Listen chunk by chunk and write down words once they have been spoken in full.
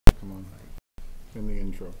come on, in the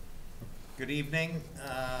intro. Good evening.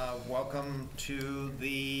 Welcome to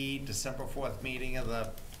the December 4th meeting of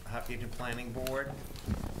the Hopkinton Planning Board.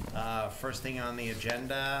 First thing on the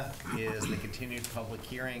agenda is the continued public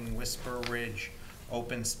hearing, Whisper Ridge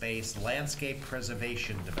Open Space Landscape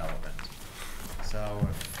Preservation Development. So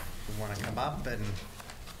if you want to come up and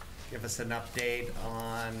give us an update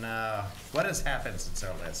on what has happened since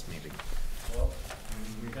our last meeting. Well,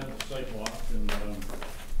 we had the site walk and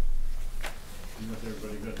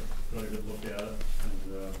everybody got a good look at it.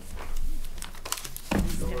 And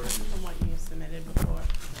different from what you submitted before.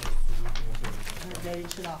 They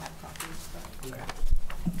should all have copies. But. Okay.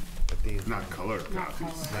 But these Not color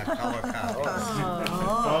copies. not color copies.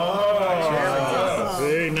 Oh,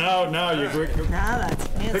 see, now you're That's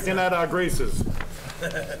picking at our greases.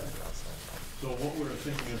 so what we're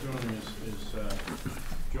thinking of doing is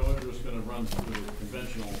George was going to run through the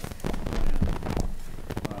conventional plan,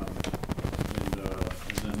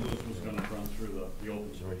 and then Lewis was going to run through the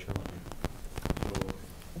open space. So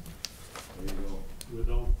there you go.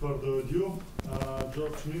 Without further ado,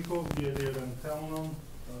 George Nikov, VLR and Town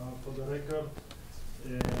for the record,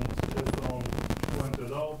 and as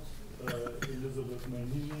pointed out, Elizabeth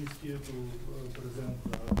Manini is here to present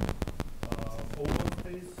open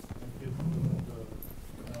space and here to present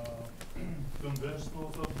the conventional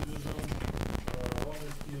subdivision. Ron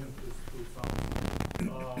is here to some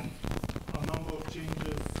a number of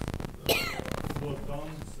changes were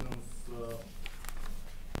done since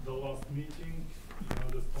the last meeting in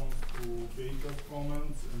response to Baker's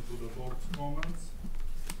comments and to the board's comments.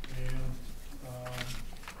 And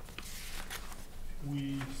we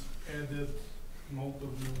added,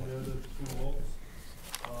 notably we added 2 lots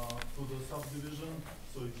to the subdivision.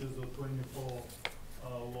 So it is a 24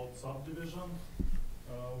 lot subdivision.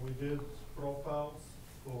 We did profiles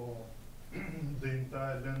for the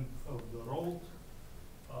entire length of the road.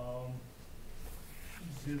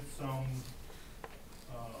 Did some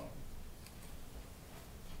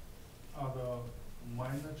other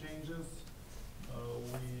minor changes.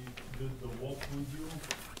 We did the walk with you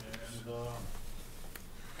and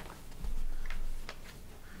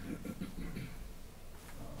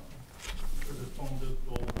responded to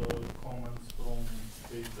all the comments from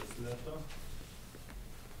Baker's letter.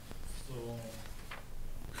 So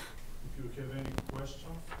if you have any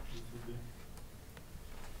questions, this would be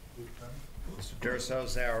good time. Mr.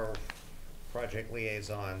 Durso's our project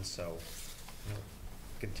liaison, so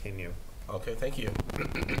continue. Okay, thank you.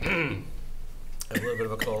 I have a little bit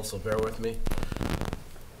of a cold, so bear with me.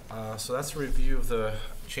 So that's a review of the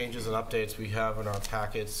changes and updates we have in our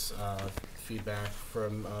packets, feedback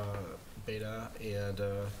from Beta, and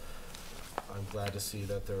I'm glad to see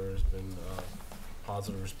that there's been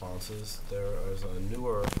positive responses. There is a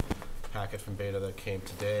newer packet from Beta that came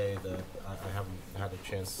today that I haven't had a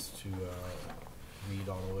chance to read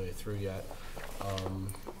all the way through yet.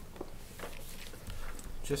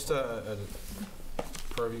 Just a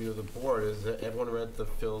purview of the board, is that everyone read the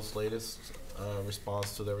Phil's latest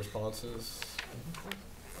response to their responses?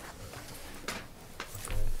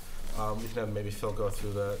 Okay. We can have maybe Phil go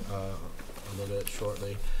through that a little bit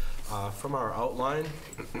shortly. From our outline,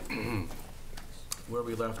 where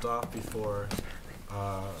we left off before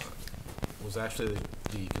was actually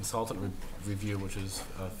the consultant review, which is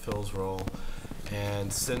Phil's role.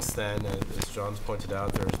 And since then, as John's pointed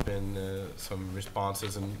out, there's been some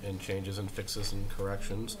responses and changes and fixes and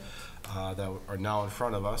corrections that are now in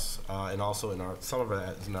front of us, and also in some of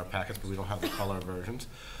it is in our packets, but we don't have the color versions.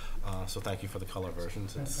 So thank you for the color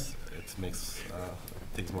versions. It makes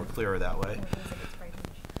things more clearer that way.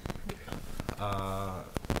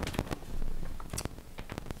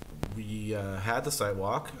 We had the site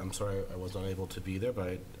walk. I'm sorry I was unable to be there,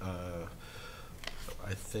 but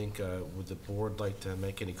I think, would the board like to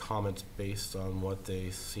make any comments based on what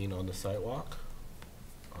they've seen on the site walk?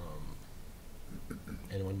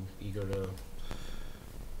 Anyone eager to?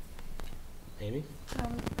 Amy?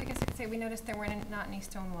 I guess I could say we noticed there were not any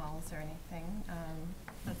stone walls or anything.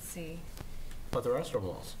 Let's see. But there are stone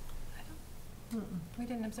walls. We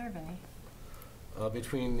didn't observe any.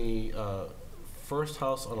 Between the first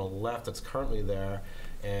house on the left that's currently there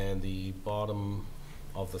and the bottom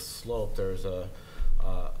of the slope, there's a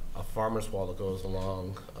farmer's wall that goes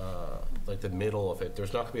along like the middle of it.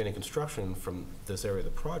 There's not going to be any construction from this area of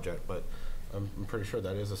the project, but I'm pretty sure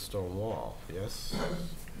that is a stone wall, yes?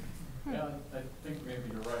 Yeah, I think maybe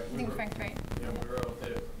you're right. I think Frank's right. Yeah, we were out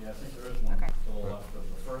there. Yeah, I think there is one Okay. to the left of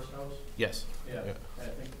the first house. Yes. Yeah, Yeah. I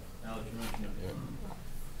think now that you mention it, Yeah.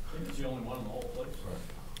 I think it's the only one in the whole place.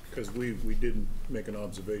 Because we did make an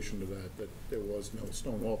observation to that there was no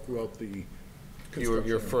stone wall throughout the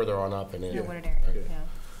You're further on up in In it. the wooded area, Okay. yeah.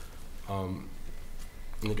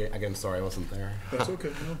 And again, sorry, I wasn't there. That's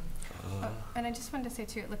okay, no. And I just wanted to say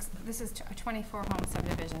too, it looks, this is a 24 home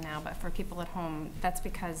subdivision now, but for people at home, that's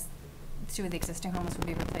because 2 of the existing homes would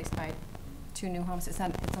be replaced by 2 new homes. It's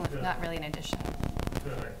not really an addition.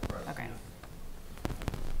 Correct. Okay.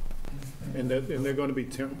 And they're gonna be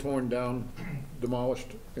torn down,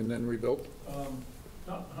 demolished, and then rebuilt?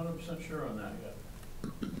 Not 100% sure on that yet.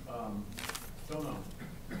 Don't know.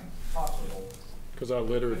 Possible. Because our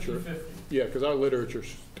literature, 50-50. yeah, because our literature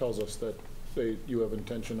tells us that you have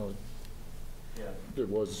intention of, Yeah, there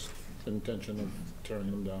was intention of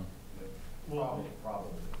tearing them down. probably.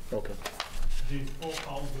 Okay. These 4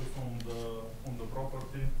 houses on the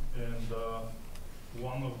property, and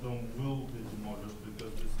one of them will be demolished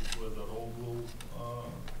because this is where the road will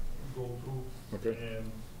go through. Okay.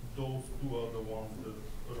 And those 2 are the ones that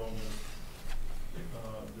Ron is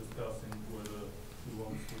discussing whether he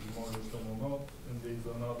wants to demolish them or not. And there's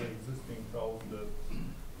another existing house that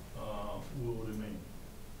will remain.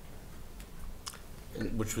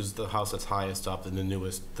 Which was the house that's highest up and the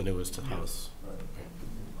newest house. Right.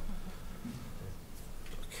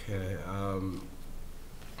 Okay.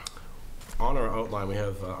 On our outline, we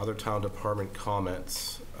have other town department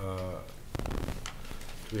comments. Do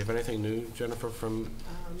we have anything new, Jennifer, from?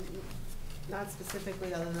 Not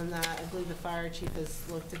specifically, other than that, I believe the fire chief has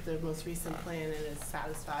looked at the most recent plan and is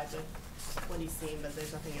satisfied with what he's seen, but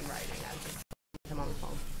there's nothing in writing. I just him on the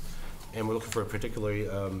phone. And we're looking for particularly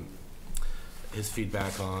his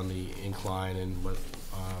feedback on the incline and what.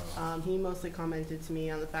 He mostly commented to me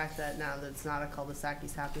on the fact that now that it's not a cul-de-sac,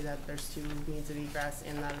 he's happy that there's 2 means of egress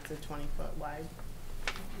and that it's a 20-foot wide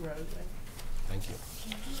roadway. Thank you.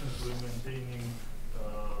 Since we're maintaining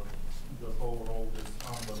the whole road is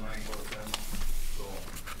under 9%, so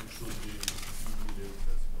it should be easily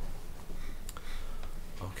accessible.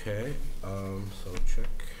 Okay. So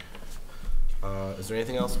check. Is there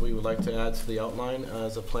anything else we would like to add to the outline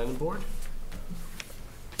as a planning board?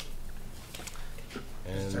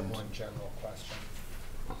 Just have one general question.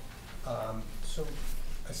 So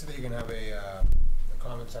I see that you're gonna have a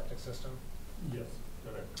common septic system. Yes,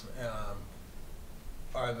 correct.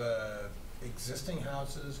 Are the existing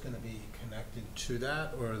houses gonna be connected to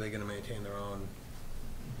that, or are they gonna maintain their own?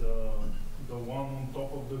 The one on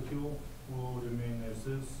top of the hill will remain as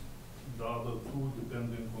is. The other 2,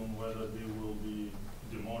 depending on whether they will be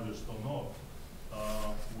demolished or not,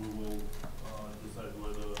 we will decide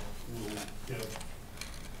whether we'll have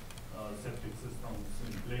septic systems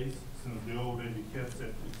in place, since they already have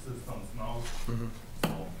septic systems now. So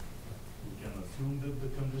we can assume that the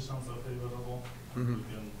conditions are favorable.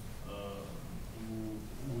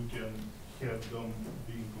 We can have them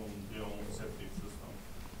being on their own septic system.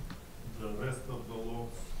 The rest of the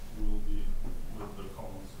lots will be with the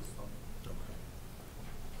common system.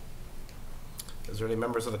 Is there any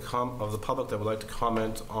members of the public that would like to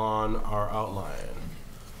comment on our outline?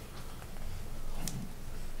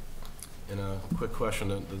 And a quick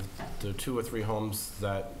question, the 2 or 3 homes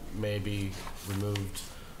that may be removed,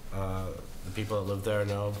 the people that live there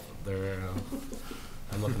know, they're,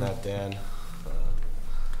 I'm looking at Dan.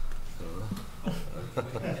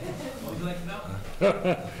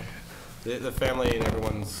 The family and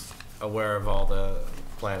everyone's aware of all the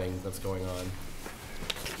planning that's going on.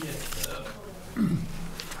 Yes, the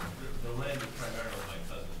land is primarily my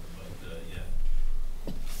cousin's, but, yeah.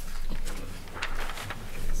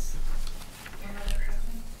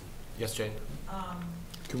 Yes, Jane?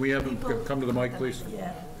 Can we have him come to the mic, please?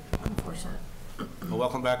 Yeah, unfortunate. Well,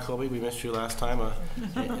 welcome back, Colby. We missed you last time.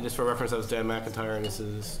 And just for reference, that was Dan McIntyre, and this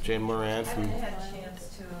is Jane Moran I from haven't had a chance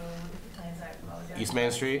to look at the plans, I apologize. East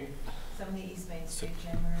Main Street. 70 East Main Street,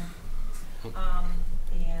 Jen Moran.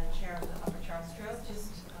 And Chair of the Upper Charles Trail, just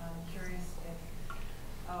curious if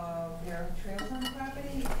there are trails on the property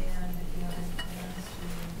and if you have any plans to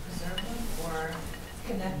preserve them or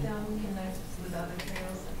connect with other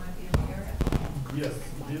trails that might be in the area? Yes,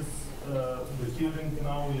 the hearing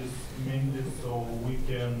now is mainly so we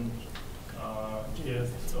can get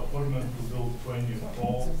appointment to build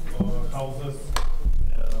 24 houses.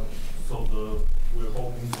 So we're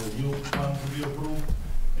hoping the yield plan to be approved,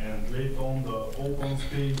 and later on the open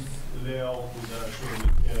space layout will actually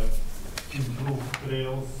have improved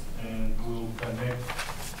trails, and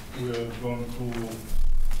we're going to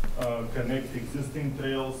connect existing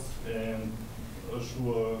trails and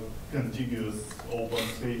assure contiguous open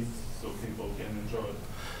space so people can enjoy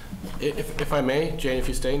it. If I may, Jane, if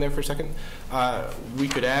you're staying there for a second, we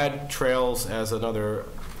could add trails as another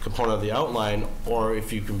component of the outline, or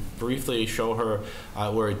if you can briefly show her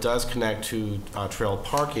where it does connect to trail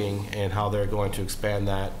parking and how they're going to expand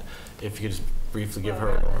that, if you could just briefly give her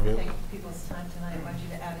an Well, rather overview. than take people's time tonight, I want you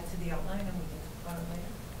to add it to the outline and we can talk about it later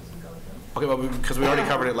as we go through. Okay, well, because we already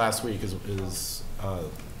covered it last week,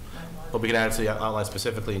 but we can add it to the outline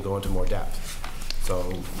specifically and go into more depth.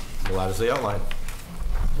 So we'll add it to the outline.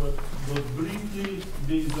 But briefly,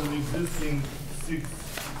 there is an existing six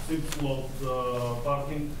lot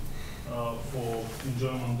parking for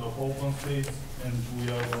enjoyment of open space, and we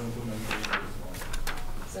are going to maintain this one.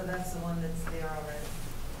 So that's the one that's there already.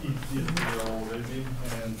 It is there already,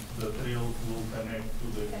 and the trails will connect to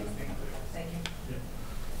the existing trails. Thank you. Yeah.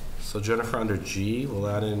 So Jennifer, under G, we'll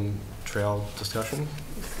add in trail discussion.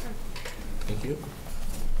 Thank you.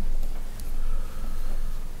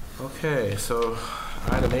 Okay, so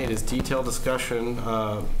item 8 is detailed discussion,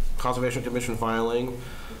 Conservation Commission filing.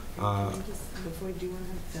 Before we do want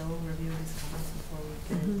to have Phil review his comments before we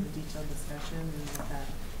get into the detailed discussion, and let that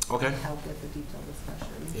Okay. help with the detailed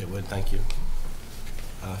discussion. It would, thank you.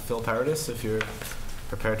 Phil Paradis, if you're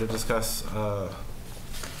prepared to discuss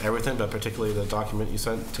everything, but particularly the document you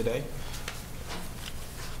sent today.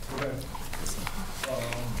 Okay. So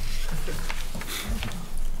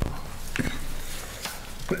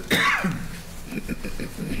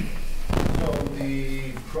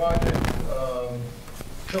the project,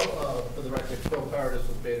 for the record, Phil Paradis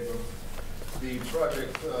with Beta Group. The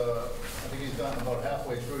project, I think he's gotten about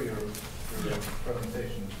halfway through your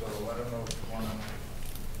presentation, so I don't know if you want to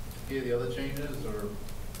hear the other changes, or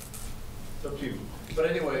it's up to you. But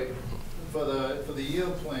anyway, for the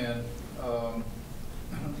yield plan,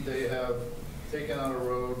 they have taken out a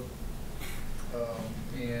road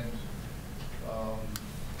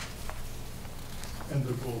And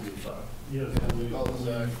the cul-de-sac. Yes, we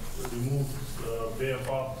Cul-de-sac. removed Bear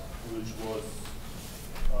Path, which was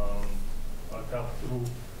a cut through,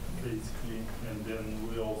 basically, and then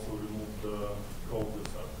we also removed the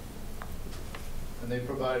cul-de-sac. and they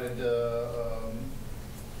provided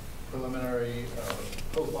preliminary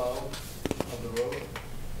profile of the road,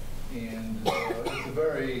 and it's a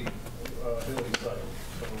very hilly site.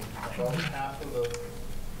 So about half of the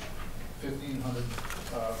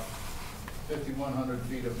 5,100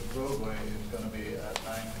 feet of roadway is going to be at 9%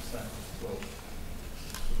 slope,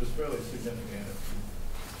 which is fairly significant.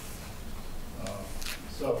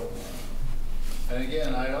 And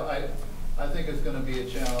again, I think it's going to be a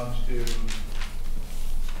challenge to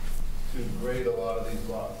grade a lot of these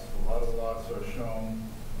lots. A lot of the lots are shown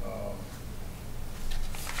on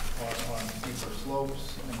steeper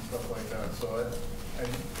slopes and stuff like that. So I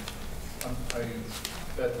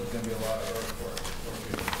bet there's going to be a lot of earthwork.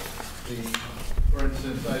 For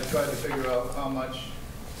instance, I tried to figure out how much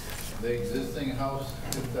the existing house,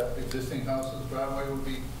 if that existing house's driveway would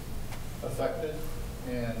be affected,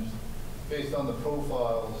 and based on the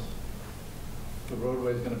profiles, the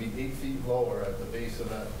roadway is going to be 8 feet lower at the base of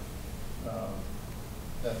that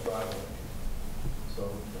driveway.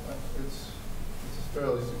 So it's a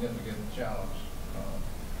fairly significant challenge.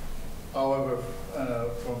 However,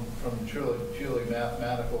 from purely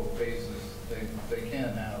mathematical basis, they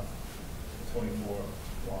can have 24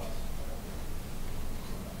 lots.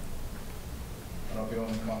 I don't know if you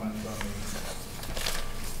want to comment on the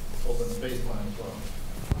open space plan as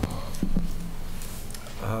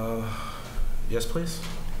well. Yes, please.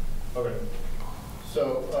 Okay. So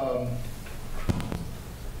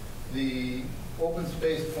the open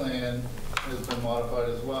space plan has been modified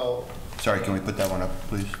as well. Sorry, can we put that one up,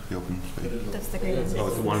 please? The open space. That's the greatest. Oh,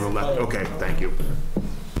 it's the one on the left. Okay, thank you.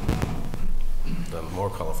 The more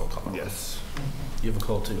colorful color. Yes. You have a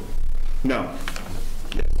cold too. No.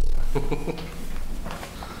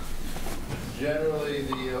 Generally,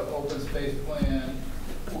 the open space plan.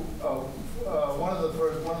 One of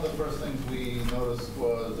the first things we noticed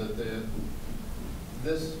was that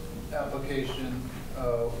this application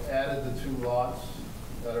added the 2 lots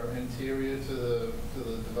that are interior to the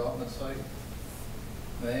development site.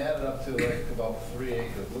 And they added up to like about 3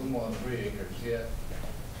 acres, a little more than 3 acres yet.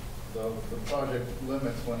 So the project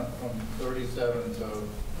limits went up from 39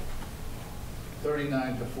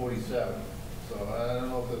 to 47. So I don't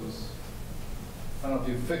know if it was, I don't know if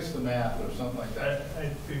you fixed the math or something like that. I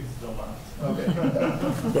fixed the math. Okay.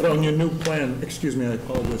 But on your new plan, excuse me, I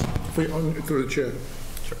apologize, through the chair.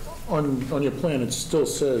 Sure. On your plan, it still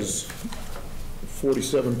says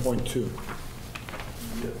 47.2.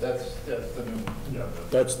 Yeah, that's the new. Yeah,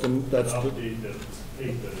 That's the, updated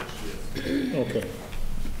acreage, yes. okay.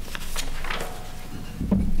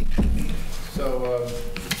 So,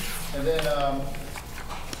 and then,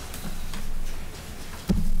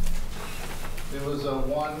 There was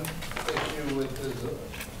one issue with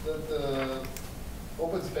the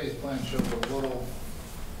open space plan shows a little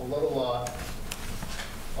lot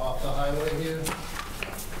off the highway here.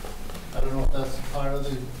 I don't know if that's part of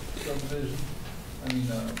the subdivision. I mean,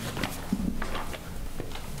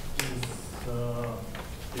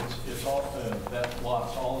 It's all, that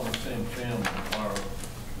lot's all in the same family, or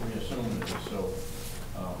we assume it is, so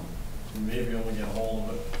we maybe only get a hold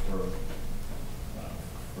of it for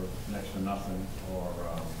next to nothing, or,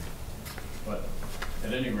 but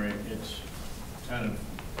at any rate, it's kind of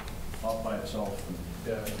off by itself, and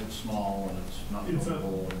it's small, and it's not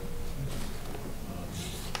movable.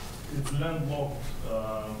 It's landlocked.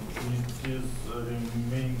 It is a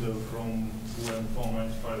remainder from when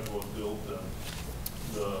 495 was built and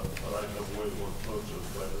the right of way was purchased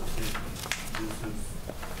by the city. This is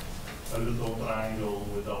a little triangle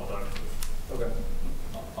without access. okay.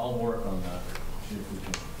 I'll work on that, see if we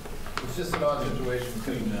can. It's just an odd situation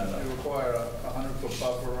because Clean that up. you require a 100-foot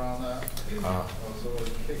buffer around that. So it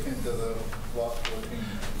would kick into the lot 14.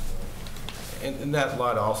 And that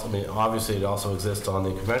lot also, I mean, obviously it also exists on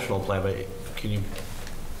the conventional plan, but can you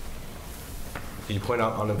point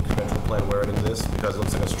out on the conventional plan where it exists? Because it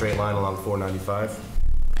looks like a straight line along 495.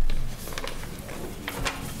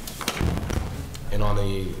 And on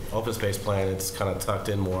the open space plan, it's kind of tucked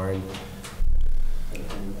in more. And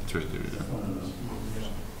It's right there.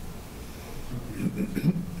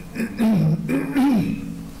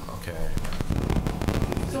 okay.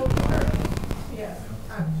 So, yeah,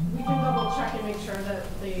 we can double check and make sure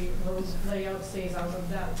that the road layout stays out of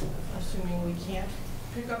that, assuming we can't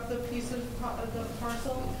pick up the piece of the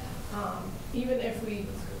parcel. Even if we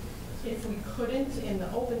couldn't in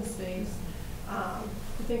the open space, I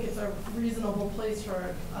think it's a reasonable place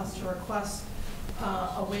for us to request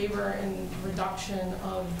a waiver and reduction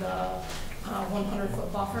of the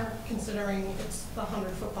 100-foot buffer, considering it's the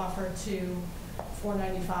 100-foot buffer to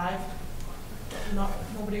 495.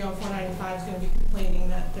 Nobody on 495 is going to be complaining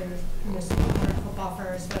that there's missing a 100-foot buffer,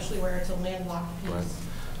 especially where it's a landlocked piece.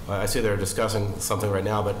 Right. I see they're discussing something right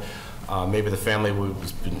now, but maybe the family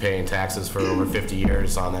has been paying taxes for over 50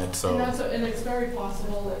 years on it, so. And it's very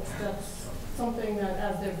possible that's something that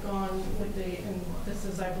as they've gone with and this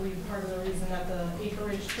is, I believe, part of the reason that the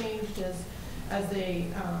acreage changed is as they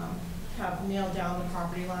have nailed down the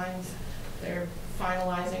property lines, they're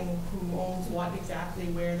finalizing who owns what exactly,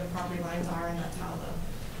 where the property lines are, and that's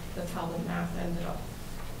how the math ended up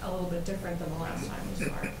a little bit different than the last time we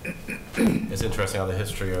saw it. It's interesting how the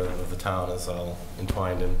history of the town is all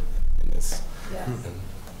entwined in this. Yes. And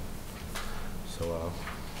so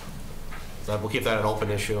we'll keep that an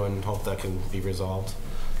open issue and hope that can be resolved.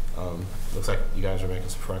 Looks like you guys are making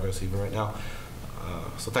some progress even right now.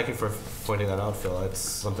 So thank you for pointing that out, Phil. It's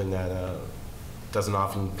something that doesn't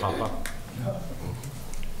often pop up.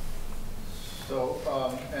 So,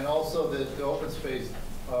 and also the open space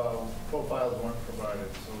profiles weren't provided,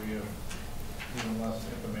 so we have even less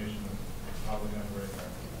information of how we're going to rate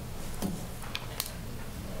that.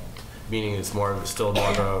 Meaning it's still more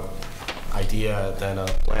of an idea than a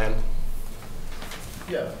plan?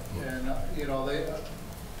 Yeah, and, you know,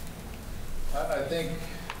 I think,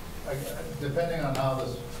 depending on how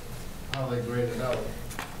they grade it out,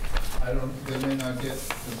 they may not get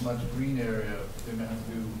as much green area, they may have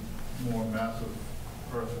to do more massive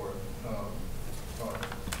earthwork.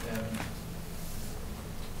 And,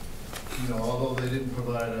 you know, although they didn't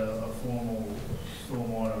provide a formal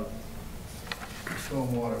stormwater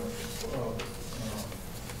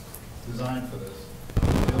design for this,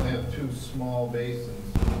 they only have two small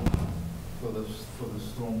basins for the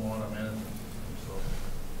stormwater management system, so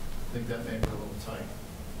I think that may be a little tight.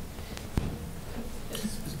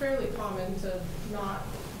 It's fairly common to not,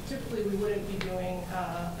 typically we wouldn't be doing,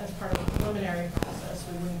 as part of the preliminary process,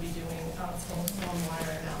 we wouldn't be doing full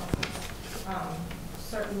stormwater analysis.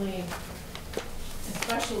 Certainly,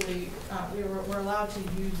 especially, we're allowed to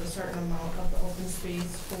use a certain amount of the open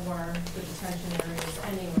space for the detention areas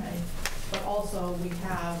anyway, but also we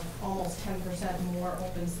have almost 10% more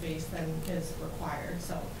open space than is required.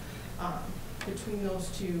 So between those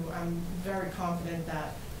two, I'm very confident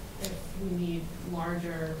that if we need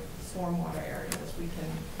larger stormwater areas, we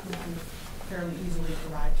can fairly easily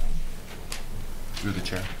provide them. Through the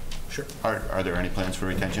chair. Sure. Are there any plans for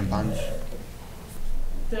retention ponds?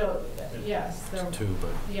 Yes. Two,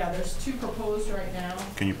 but. Yeah, there's two proposed right now.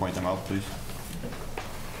 Can you point them out, please?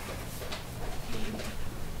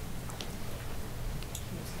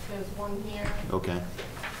 There's one here. Okay. And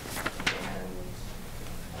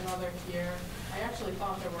another here. I actually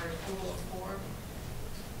thought there were a total of 4,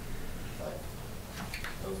 but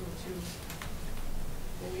those were 2.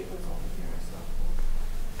 Maybe it was over here, so.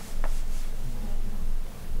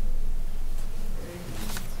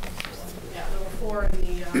 or in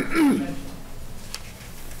the conventional.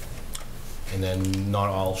 And then not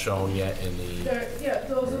all shown yet in the, Yeah,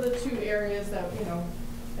 those are the two areas that,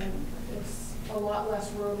 and it's a lot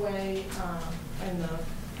less roadway in the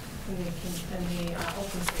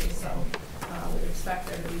open space, so we'd expect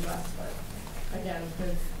there to be less, but again,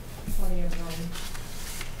 with plenty of room.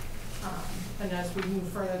 And as we move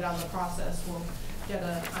further down the process, we'll get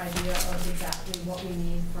an idea of exactly what we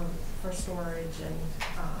need for storage and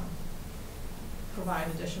provide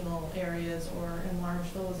additional areas or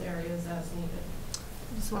enlarge those areas as needed.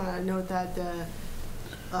 I just want to note that the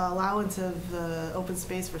allowance of the open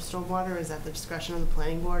space for stormwater is at the discretion of the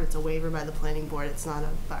planning board. It's a waiver by the planning board. It's not a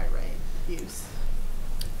by right use.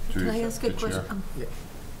 Can I ask a question?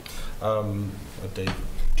 Dave?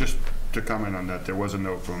 Just to comment on that, there was a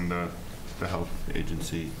note from the health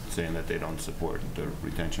agency saying that they don't support the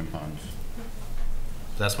retention ponds.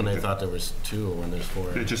 That's when they thought there was 2 or when there's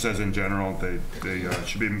 4. It just says in general, they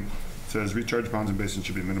should be, says recharge ponds and basins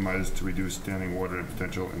should be minimized to reduce standing water and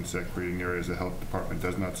potential insect breeding areas. The health department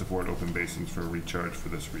does not support open basins for recharge for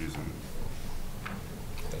this reason.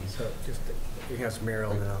 So just, you can ask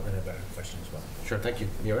Muriel, and then I'll have a question as well. Sure, thank you.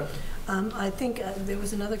 Muriel? I think there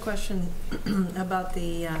was another question about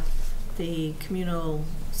the communal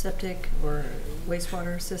septic or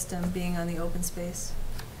wastewater system being on the open space.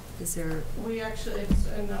 Is there? We actually,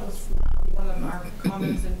 and that was one of our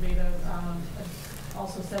comments in Beta,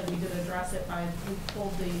 also said we did address it by, we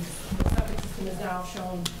pulled the septic system is now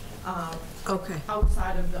shown Okay.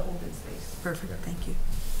 outside of the open space. Perfect, thank you.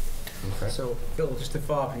 Okay. So, Phil, just to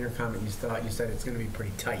follow up on your comment, you said it's going to be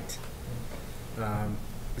pretty tight.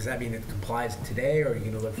 Does that mean it complies today, or are you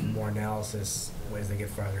going to look for more analysis as they get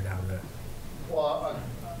farther down the? Well,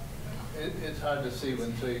 it's hard to see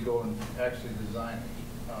until you go and actually design it.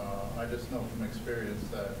 I just know from experience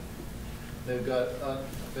that they've got,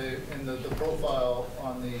 in the profile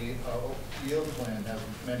on the yield plan has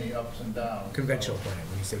many ups and downs. Conventional plan,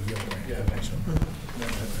 when you say yield plan, Yeah. conventional.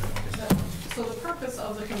 So the purpose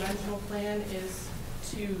of the conventional plan is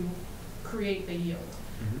to create the yield.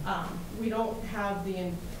 We don't have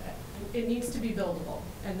it needs to be buildable,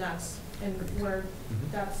 and that's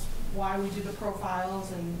why we do the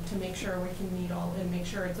profiles and to make sure we can meet all, and make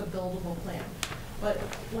sure it's a buildable plan. But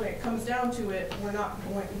when it comes down to it, we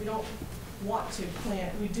don't want to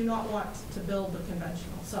plan, we do not want to build the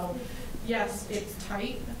conventional. So yes, it's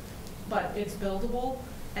tight, but it's buildable,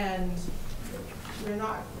 and we're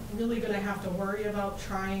not really gonna have to worry about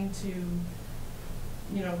trying to,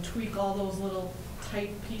 tweak all those little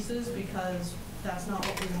tight pieces, because that's not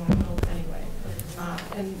what we want to build anyway.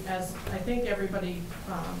 And as I think everybody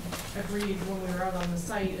agreed when we were out on the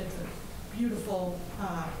site, it's a beautiful,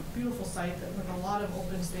 beautiful site that with a lot of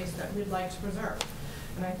open space that we'd like to preserve.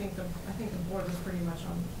 And I think the board is pretty much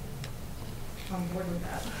on board with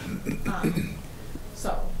that.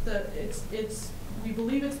 So we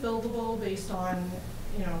believe it's buildable based on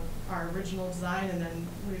our original design, and then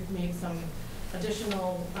we've made some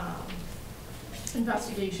additional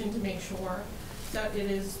investigation to make sure that it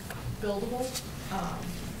is buildable.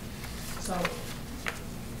 So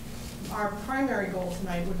our primary goal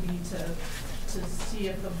tonight would be to see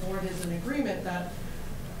if the board is in agreement that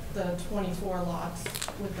the 24 lots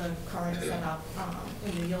with the current setup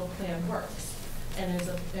in the yield plan works, and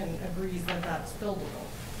agrees that that's buildable.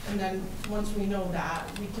 And then once we know that,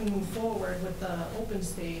 we can move forward with the open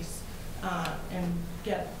space and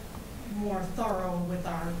get more thorough with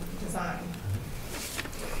our design.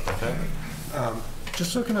 Okay.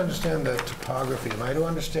 Just so I can understand the topography, am I to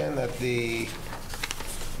understand that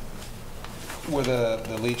where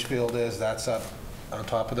the leach field is, that's up on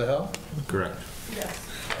top of the hill? Correct. Yes.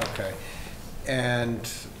 Okay. And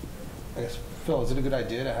I guess, Phil, is it a good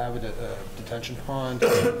idea to have a detention pond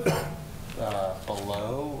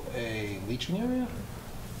below a leaching area?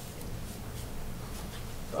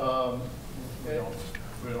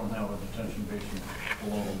 We don't have a detention basin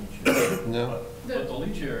below the leach area. No. But the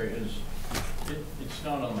leach area is, it's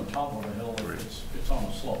not on the top of the hill, it's on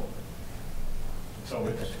a slope. So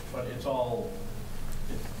it's all,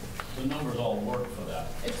 the numbers all work for that.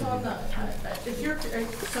 It's on the,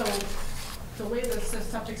 so the way the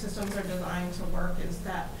septic systems are designed to work is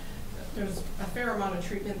that there's a fair amount of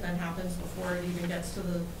treatment that happens before it even gets to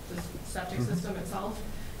the septic system itself.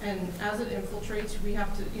 And as it infiltrates, we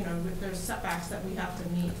have to, there's setbacks that we have to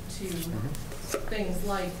meet to things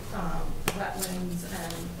like wetlands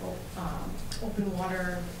and open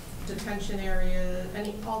water detention area,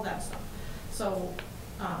 all that stuff. So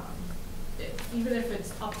even if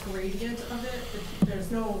it's up gradient of it, there's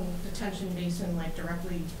no detention basin like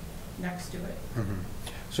directly next to it.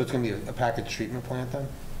 So it's going to be a package treatment plant then?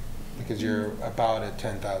 Because you're about at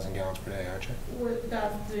 10,000 gallons per day, aren't you?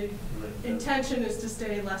 That the intention is to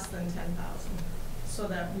stay less than 10,000, so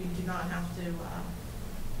that we do not have to,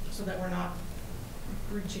 so that we're not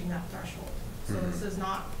breaching that threshold. So this is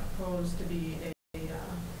not proposed to be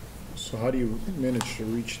So how do you manage to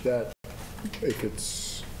reach that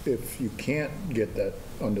if you can't get that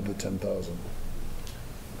under the 10,000?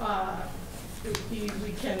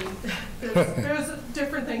 We can, there's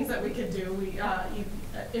different things that we could do.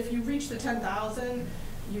 If you reach the 10,000,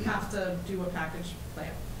 you have to do a package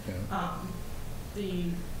plan. Yeah.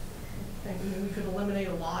 We could eliminate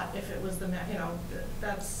a lot if it was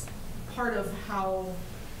that's part of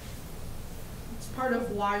it's part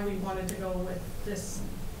of why we wanted to go with this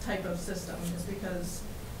type of system, is because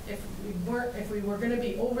if we were going to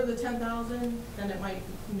be over the 10,000, then it might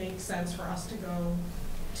make sense for us to go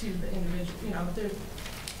to the individual,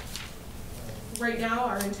 right now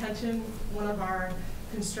our intention, one of our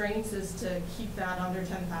constraints is to keep that under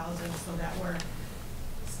 10,000 so that we're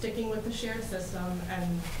sticking with the shared system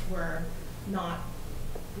and we're not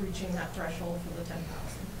reaching that threshold for the 10,000.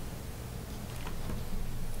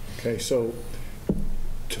 Okay, so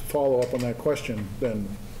to follow up on that question, then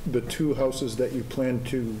the two houses that you plan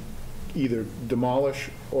to either demolish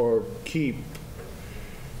or keep,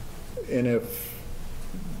 and if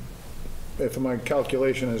my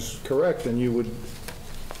calculation is correct, then you would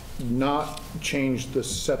not change the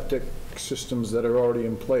septic systems that are already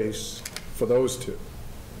in place for those two?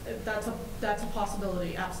 That's a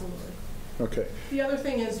possibility, absolutely. Okay. The other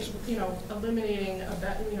thing is, eliminating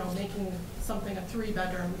making something a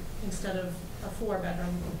 3-bedroom instead of a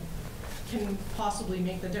 4-bedroom can possibly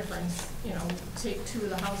make the difference. Take 2 of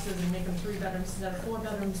the houses and make them 3 bedrooms instead of 4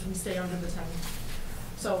 bedrooms, we stay under the 10.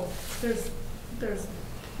 So there's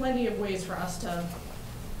plenty of ways for us to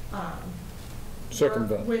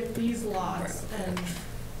circumvent work with these lots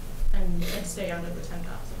and stay under the 10,000.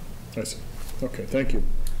 I see. Okay, thank you.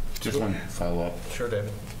 Just one follow-up. Sure,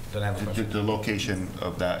 David. Then I have a question. The location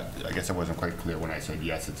of that, I guess I wasn't quite clear when I said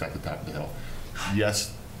yes, it's at the top of the hill.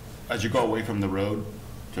 Yes, as you go away from the road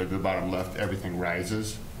to the bottom left, everything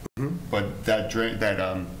rises. But that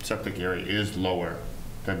septic area is lower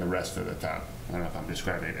than the rest of the top. I don't know if I'm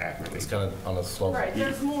describing it accurately. It's kind of on a slope. Right,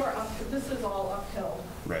 there's more up, this is all uphill.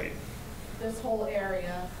 Right. This whole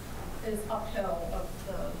area is uphill of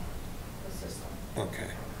the system.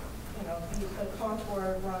 Okay. The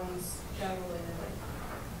contour runs generally like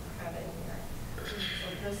kind of in here.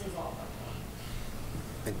 So this is all uphill.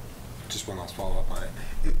 And just one last follow-up on it.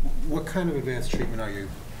 What kind of advanced treatment are you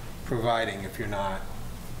providing if you're not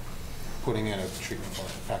putting in a treatment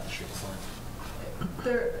plant, package treatment plant?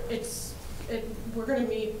 We're going to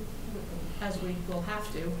meet, as we will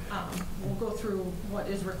have to. We'll go through what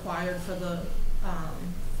is required for the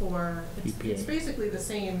it's basically the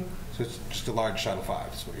same. So it's just a large Title V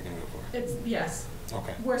is what you're going to go for? Yes.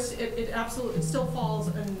 Okay. It absolutely, it still falls,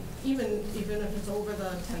 and even if it's over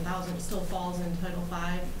the 10,000, it still falls in Title V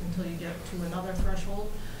until you get to another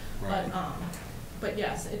threshold. Right. But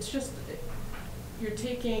yes, it's just, you're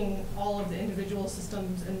taking all of the individual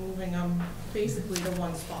systems and moving them basically to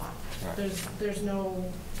one spot. Right. There's no,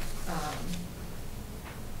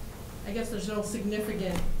 I guess there's no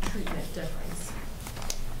significant treatment difference.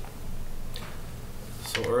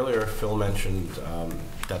 So earlier, Phil mentioned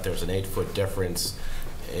that there's an 8-foot difference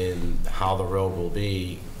in how the road will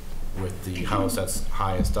be with the house that's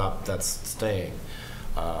highest up that's staying.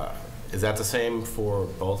 Is that the same for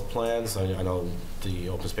both plans? I know the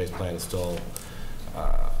open space plan is still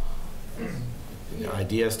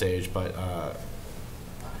idea stage, but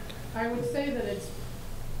I would say that it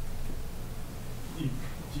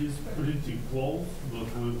is pretty close, but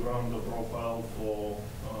we've run the profile for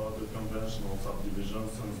the conventional subdivision,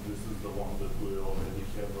 since this is the one that we already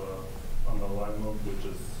have an alignment which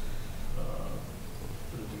is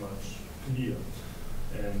pretty much clear.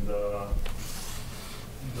 And the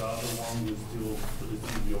other one will still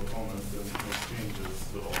receive your comments and make changes.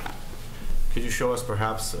 So, could you show us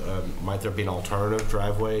perhaps, might there be an alternative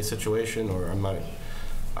driveway situation, or I'm not,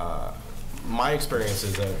 my experience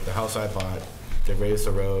is that the house I bought, they raised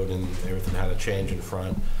the road and everything had a change in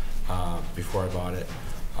front before I bought it.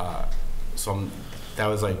 That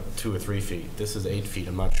was like 2 or 3 feet. This is 8 feet.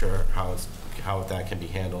 I'm not sure how that can be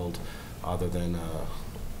handled other than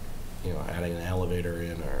adding an elevator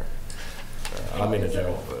in, or I don't mean to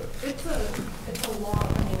joke, but it's a long.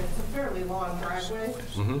 I mean, it's a fairly long driveway.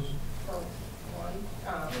 Mm-hmm. For one,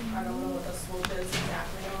 I don't know what the slope is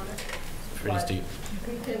exactly on it. Pretty steep.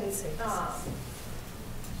 We can,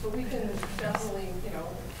 but we can definitely, we can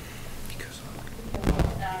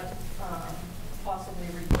look at possibly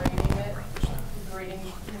regrading it. grading,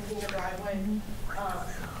 moving your driveway.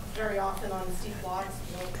 Very often on steep lots,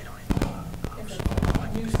 if it's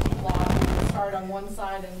a new steep lot, you start on one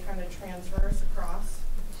side and kind of transverse across.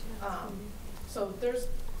 So there's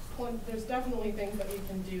definitely things that we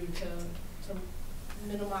can do to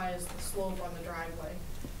minimize the slope on the driveway.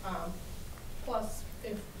 Plus,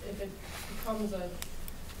 if it becomes a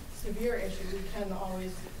severe issue, we can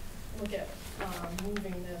always look at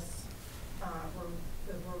moving this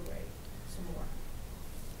the roadway some more.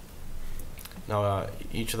 Now,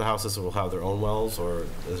 each of the houses will have their own wells, or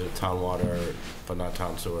is it town water, but not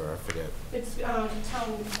town sewer? I forget. It's town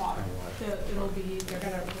water. We're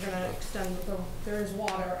gonna extend there is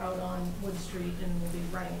water out on Wood Street, and we'll be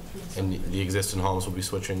running through. And the existing homes will be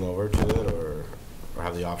switching over to it, or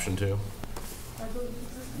have the option to?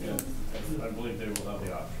 Yeah, I believe they will have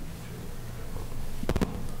the option.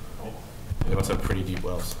 They must have pretty deep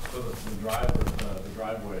wells. So the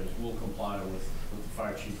driveways will comply with the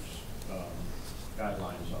fire chief's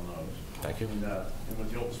guidelines on those. Thank you. And with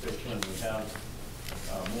the open space plan, we have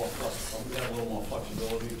we have a little more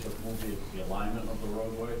flexibility to move the alignment of the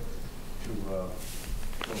roadway to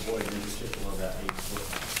avoid in particular that 8-foot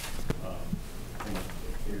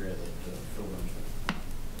area that Phil mentioned.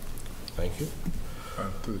 Thank you.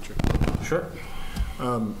 Through the chair. Sure.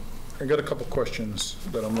 I got a couple questions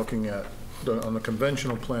that I'm looking at. On the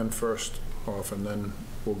conventional plan first off, and then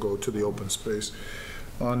we'll go to the open space.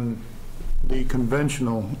 On the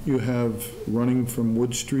conventional, you have running from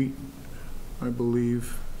Wood Street, I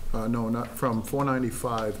believe, no, not from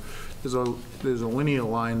 495. There's a linear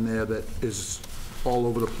line there that is all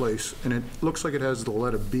over the place, and it looks like it has the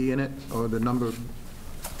letter B in it, or the number,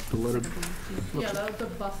 the letter. Yeah, that was the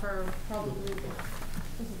buffer, probably.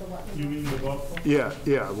 This is the wetland. You mean the buffer? Yeah.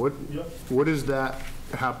 Yep. What is that?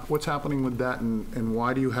 What's happening with that, and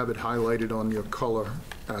why do you have it highlighted on your color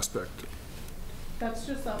aspect? That's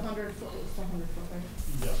just a 100-foot, it's a 100-foot, right?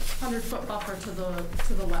 Yeah. 100-foot buffer to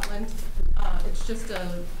the wetland. It's just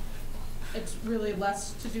it's really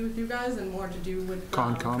less to do with you guys and more to do with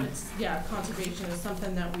conservation is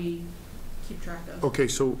something that we keep track of. Okay,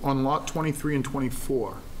 so on lot 23 and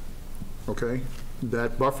 24, okay,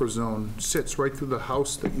 that buffer zone sits right through the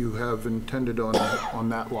house that you have intended on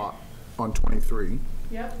that lot on 23.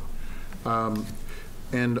 Yep.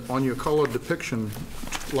 And on your color depiction,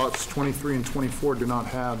 lots 23 and 24 do not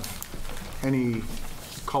have any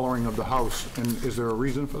coloring of the house. And is there a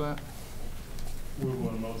reason for that? We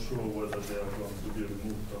were not sure whether they are going to be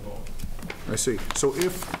removed or not. I see. So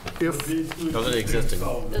if those are the existing.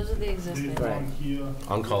 Those are the existing. Right. Here,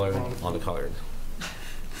 uncolored, on the colored.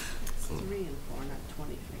 3 and 4, not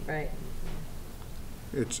 23. Right.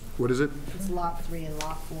 it's, what is it? It's lot 3 and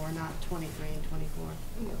lot 4, not 23 and 24.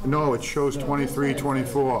 No, it shows 23,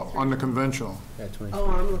 24 on the conventional. Yeah, 20. Oh,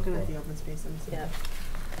 I'm looking at the open space. Yeah.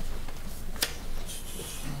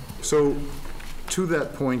 So, to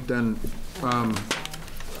that point then,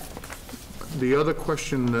 the other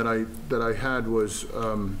question that I had was,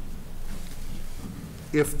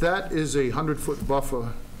 if that is a 100-foot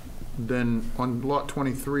buffer, then on lot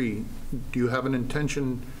 23, do you have an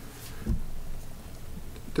intention,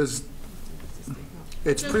 it's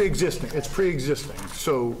pre-existing,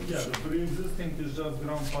 so. Yeah, the pre-existing is just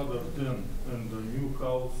grandfathered in, and the new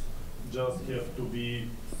house just have to be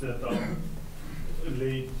set up,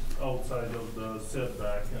 laid outside of the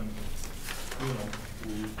setback, and,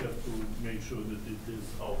 we have to make sure that it is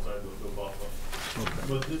outside of the buffer. Okay.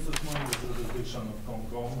 But this is not the jurisdiction of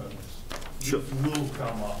Concom, and Sure. this will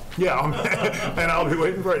come up. Yeah, and I'll be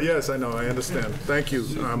waiting for it, yes, I know, I understand, thank you.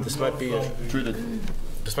 This might be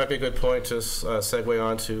a good point to segue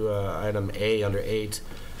on to item A under 8,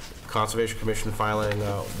 Conservation Commission filing.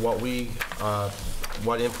 What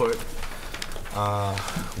input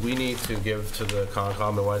we need to give to the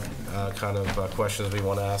Concom, and what kind of questions we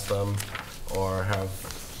want to ask them, or have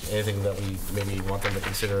anything that we maybe want them to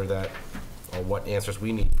consider or what answers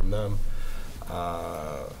we need from them.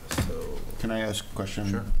 Can I ask a question?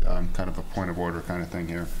 Sure. Kind of a point of order kind of thing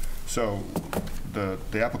here. So the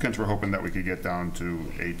applicants were hoping that we could get down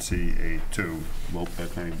to 8C, 8.2, the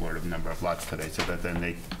planning board of number of lots today, so that then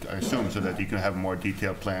I assume, so that you can have a more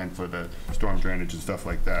detailed plan for the storm drainage and stuff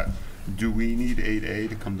like that. Do we need 8A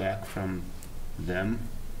to come back from them,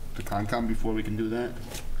 the Concom, before we can do that?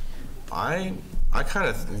 I kind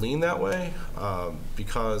of lean that way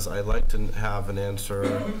because I like to have an answer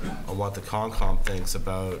on what the Concom thinks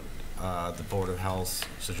about the Board of Health's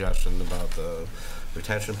suggestion about the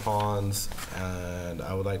retention ponds, and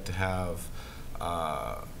I would like to have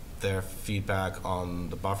their feedback on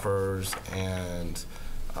the buffers and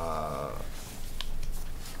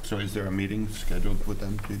So is there a meeting scheduled with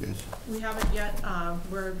them, you guys? We haven't yet,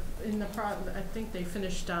 we're in the I think they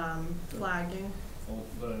finished flagging. Well,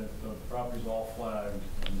 the property's all flagged,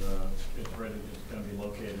 and it's ready, it's gonna be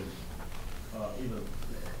located, either,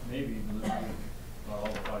 maybe even this week, all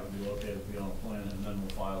the flags will be located, be on a plan, and then we'll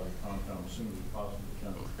file the Concom as soon as we possibly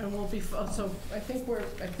can. And we'll be, so I think we're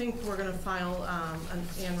gonna file an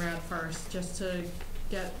ANRAD first, just to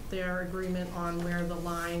get their agreement on where the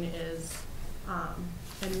line is.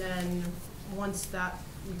 And then, once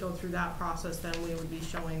we go through that process, then we would be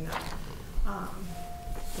showing them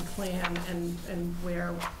the plan and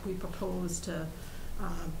where we propose to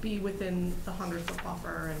be within the 100-foot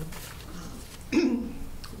buffer, and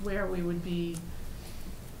where we would be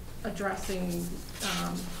addressing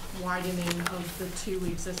widening of the 2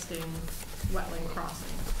 existing wetland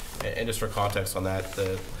crossings. And just for context on that,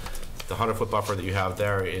 the 100-foot buffer that you have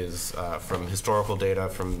there is from historical data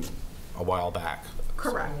from a while back.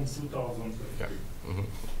 Correct. 2000. Yeah. Mm-hmm.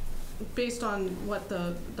 Based on what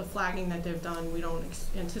the flagging that they've done, we don't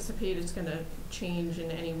anticipate it's going to change in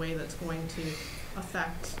any way that's going to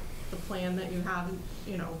affect the plan that you have,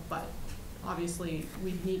 but obviously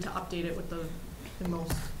we need to update it with the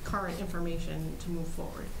most current information to move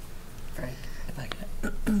forward. Frank, if I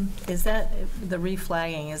could. Is that, the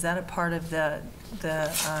reflagging, is that a part of the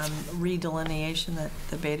redelineation that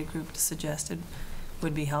the Beta Group suggested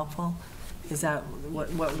would be helpful? Is that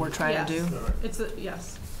what we're trying to do?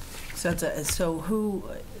 Yes. So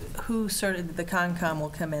who started, the Concom will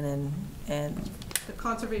come in and the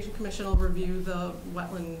Conservation Commission will review the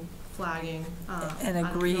wetland flagging. And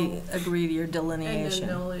agree to your delineation.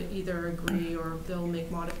 And then they'll either agree or they'll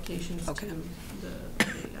make modifications to the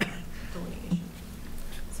delineation.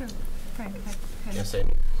 So, Frank, if I could. Yes,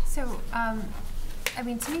 Amy. So, I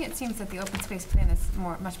mean, to me, it seems that the open space plan is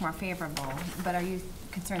much more favorable, but are you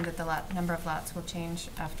concerned that the number of lots will change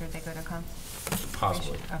after they go to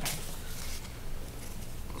Possibly. Okay.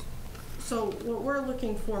 So what we're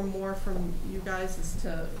looking for more from you guys is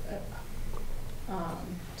to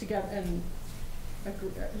get, and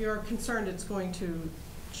you're concerned it's going to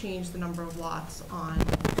change the number of lots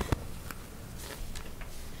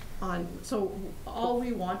so all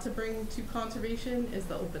we want to bring to conservation is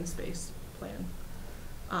the open space plan.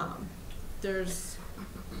 There's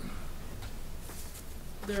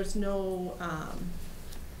no,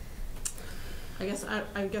 I guess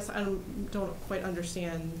I don't quite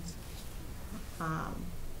understand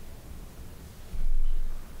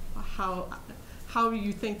how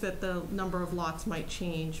you think that the number of lots might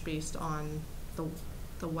change based on the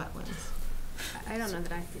wetlands. I don't know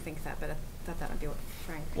that I think that, but I thought that would be what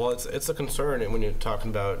Frank. Well, it's a concern when you're talking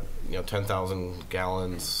about 10,000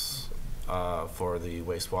 gallons for the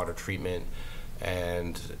wastewater treatment,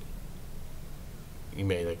 and you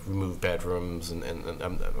may remove bedrooms, and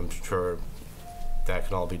I'm sure that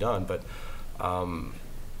can all be done, but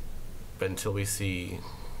until we see.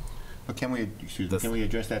 But can we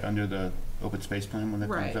address that under the open space plan when that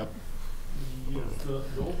comes up? Yes, the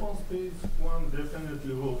open space plan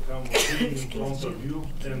definitely will come in front of you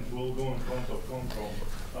and will go in front of Concom.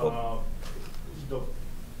 The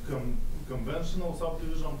conventional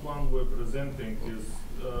subdivision plan we're presenting is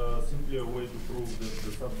simply a way to prove that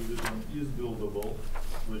the subdivision is buildable,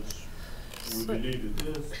 which we believe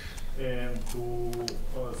it is, and to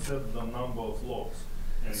set the number of lots.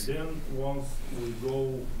 And then once we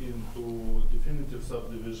go into definitive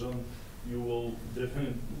subdivision, we will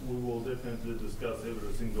definitely discuss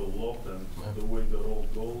every single lot and the way the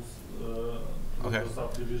road goes, the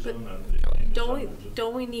subdivision and the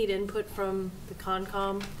Don't we need input from the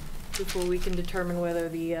Concom before we can determine whether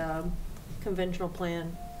the conventional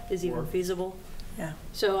plan is even feasible? Yeah.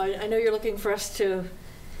 So I know you're looking for us to.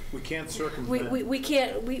 We can't circumvent. We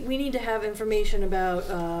can't. We need to have information about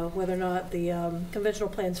whether or not the conventional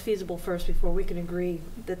plan is feasible first before we can agree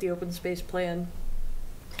that the open space plan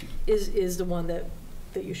is the one that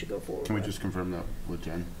you should go forward. Can we just confirm that with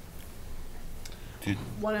Jen?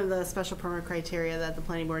 One of the special permit criteria that the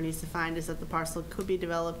planning board needs to find is that the parcel could be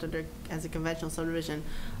developed as a conventional subdivision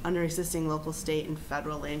under existing local, state, and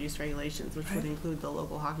federal land use regulations, which would include the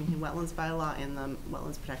local Hopkinton Wetlands Bylaw and the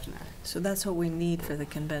Wetlands Protection Act. So that's what we need for the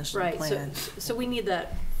conventional plan. So we need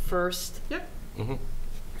that first. Yep. Mm-hmm.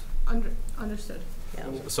 Understood. Yeah.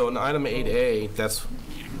 So in item 8A, that's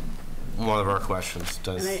one of our questions.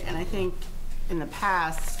 And I think in the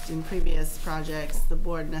past, in previous projects, the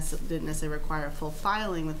board didn't necessarily require full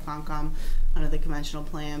filing with Concom under the conventional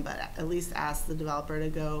plan, but at least ask the developer to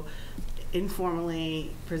go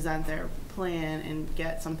informally present their plan and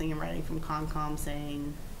get something in writing from Concom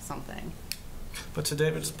saying something. But to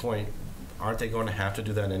David's point, aren't they going to have to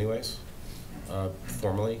do that anyways?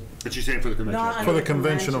 formally. But you're saying for the conventional? Not For under the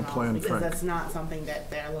conventional plan, because Frank. that's not something that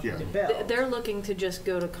they're looking Yeah. to build. They're looking to just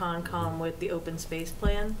go to Concom with the open space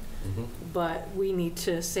plan, but we need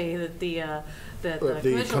to say that the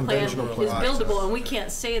conventional plan is buildable, and we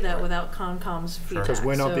can't say that without Concom's feedback. Because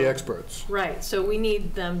we're not the So- experts. Right, so we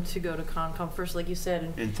need them to go to Concom first, like you said,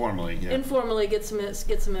 and Informally, yeah. informally get some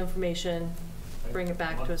information, bring it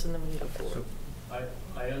back to us, and then we can go forward.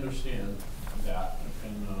 I understand that,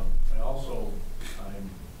 and I'm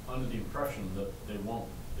under the impression that they're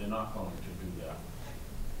not going to do that.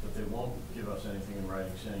 That they won't give us anything in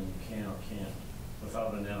writing saying you can or can't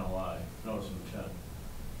without an NOI, notice of intent,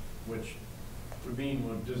 which would mean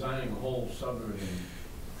we're designing a whole subdivision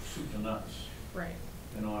soup to nuts. Right.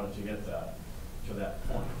 In order to get that, to that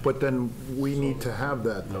point. But then we need to have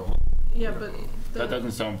that, though. Yeah, but That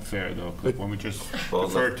doesn't sound fair, though, 'cause when we just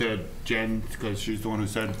refer to Jen, because she's the one who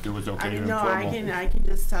said it was okay to No, I informal. can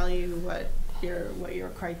just tell you what your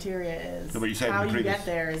criteria is. No, but you said How in you previous, get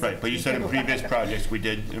there is. right, but you said in previous projects, we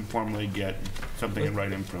did informally get something in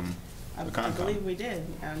writing from the I believe Concom. we did,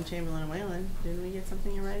 Chamberlain and Whalen. Didn't we get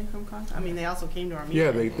something in writing from Concom? I mean, they also came to our meeting.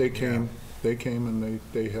 Yeah, they came and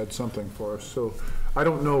they had something for us. So I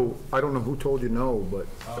don't know who told you no, but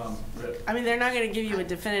I mean, they're not gonna give you a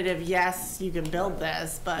definitive, yes, you can build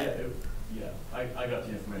this, but. Yeah, I got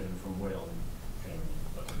the information from Whalen.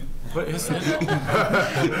 But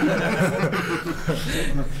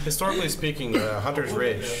historically speaking, Hunter's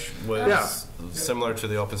Ridge was similar to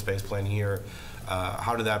the open space plan here.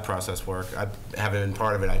 How did that process work? I haven't been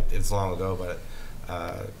part of it. It's long ago, but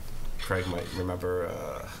Craig might remember.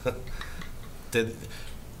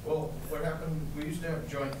 Well, what happened, we used to have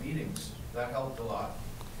joint meetings. That helped a lot.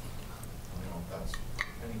 I don't know if that's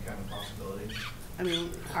any kind of possibility. I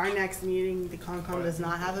mean, our next meeting, the Concom does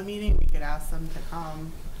not have a meeting. We could ask them to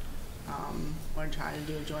come, or try to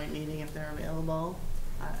do a joint meeting if they're available.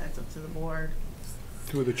 It's up to the board.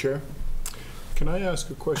 through the chair. Can I ask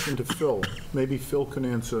a question to Phil? Maybe Phil can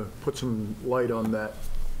answer, put some light on that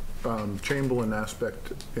Chamberlain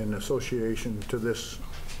aspect in association to this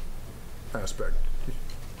aspect.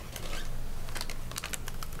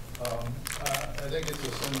 I think it's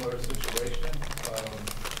a similar situation.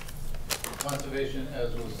 Conservation,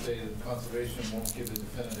 as was stated, conservation won't give a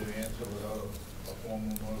definitive answer without a formal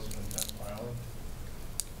notice of intent filing.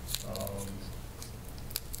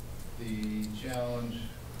 The challenge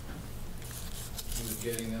with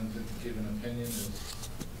getting them to give an opinion is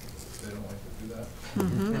they don't like to do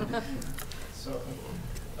that. So,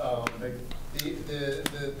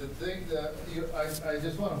 the thing that I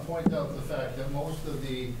just want to point out the fact that most of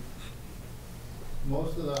the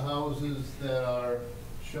houses that are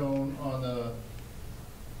shown on the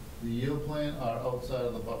yield plan are outside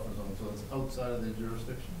of the buffer zone, so it's outside of their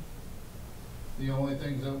jurisdiction. The only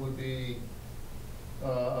things that would be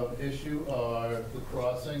of issue are the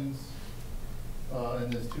crossings,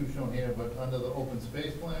 and there's two shown here, but under the open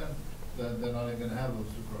space plan, then they're not even gonna have those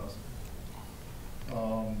two crossings.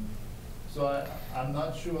 So I'm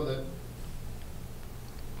not sure that,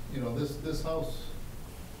 this house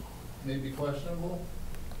may be questionable,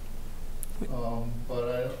 but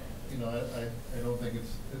I don't think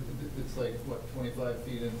it's like, what, 25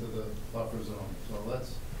 feet into the buffer zone, so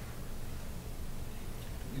that's,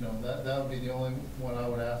 that would be the only one I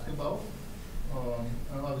would ask about.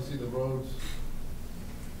 And obviously the roads,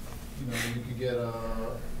 you could get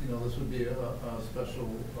this would be a special,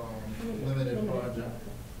 limited project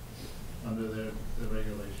under their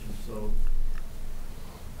regulations, so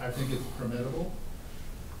I think it's permittable.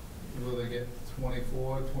 Will they get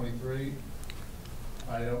 24, 23?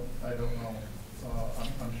 I don't know.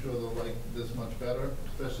 I'm sure they'll like this much better,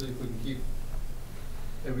 especially if we can keep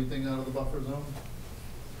everything out of the buffer zone.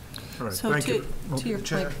 All right, So thank you. to your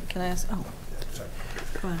point, can I ask, go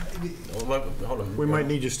ahead. Hold on. We might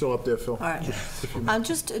need you still up there, Phil. All right.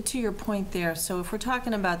 Just to your point there, so if we're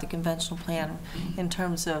talking about the conventional plan in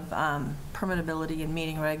terms of permittability and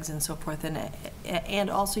meeting regs and so forth, and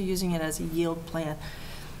also using it as a yield plan,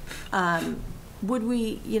 would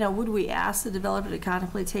we ask the developer to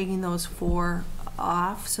contemplate taking those 4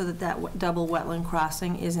 off so that double wetland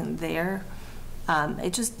crossing isn't there?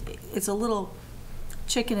 It's a little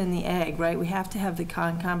chicken and the egg, right? We have to have the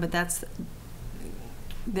Concom, but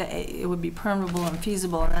it would be permeable and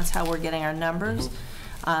feasible, and that's how we're getting our numbers.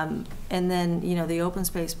 And then, the open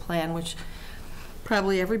space plan, which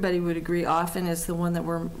probably everybody would agree often is the one that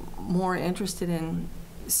we're more interested in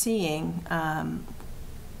seeing.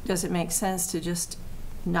 Does it make sense to just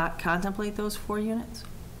not contemplate those 4 units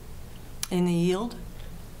in the yield?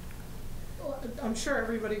 I'm sure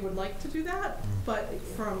everybody would like to do that, but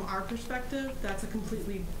from our perspective, that's a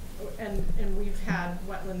completely and we've had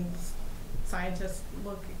wetlands scientists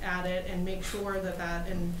look at it and make sure that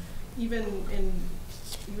and even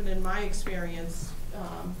in my experience,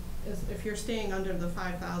 if you're staying under the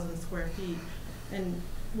 5,000 square feet, and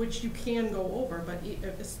which you can go over, but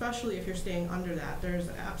especially if you're staying under that, there's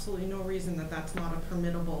absolutely no reason that that's not a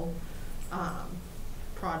permittable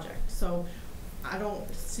project. So I don't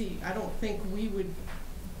think we would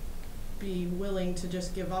be willing to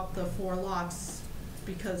just give up the 4 lots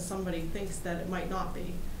because somebody thinks that it might not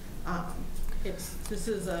be.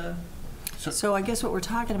 So I guess what we're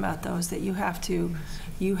talking about, though, is that you have to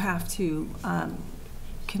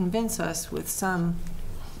convince us with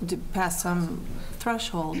past some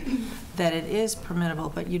threshold that it is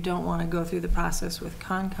permittable, but you don't want to go through the process with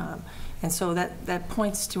Concom. And so that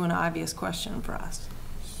points to an obvious question for us.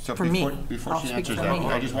 So for before she answers that,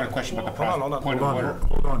 I just want a question about the process. Point of order.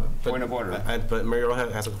 Hold on. Point of order. But Mary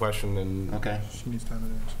has a question, and okay. She needs time to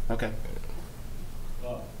answer. Okay.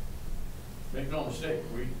 Make no mistake,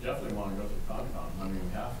 we definitely want to go through Concom. I mean, we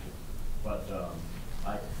have to. But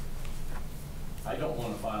I don't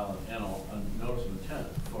want to file a notice of intent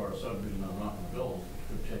for a subdivision I'm not going to build.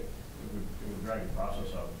 It would drag the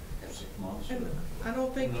process out 6 months. And I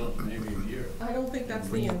don't think, maybe a year. I don't think that's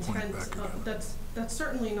the intent. That's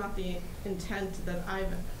certainly not the intent that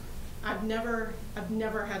I've never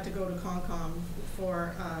had to go to Concom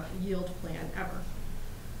for a yield plan ever.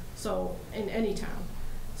 So in any town.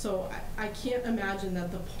 So I can't imagine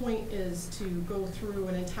that the point is to go through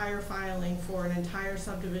an entire filing for an entire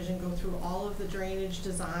subdivision, go through all of the drainage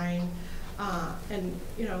design, and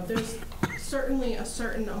there's certainly a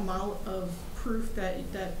certain amount of proof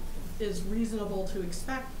that is reasonable to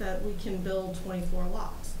expect that we can build 24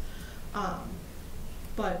 lots.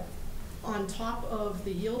 But on top of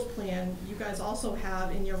the yield plan, you guys also have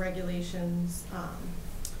in your regulations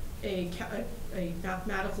a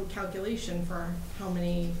mathematical calculation for how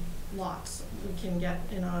many lots we can get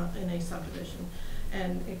in a subdivision,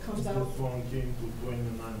 and it comes out. This one came to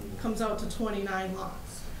 29. Comes out to 29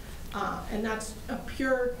 lots, and that's a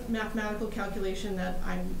pure mathematical calculation that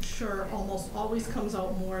I'm sure almost always comes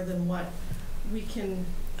out more than what we can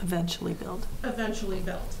eventually build.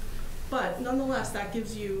 But nonetheless, that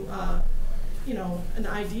gives you, an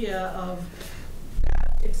idea of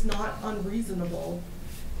that it's not unreasonable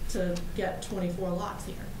to get 24 lots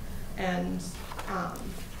here. And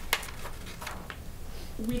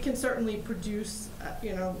we can certainly produce,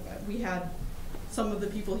 we had some of the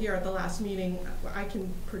people here at the last meeting.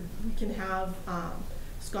 We can have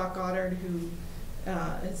Scott Goddard, who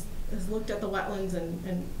has looked at the wetlands,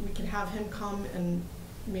 and we can have him come and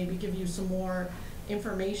maybe give you some more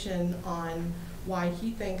information on why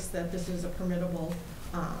he thinks that this is a permittable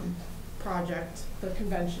project, the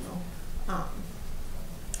conventional.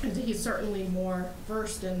 And he's certainly more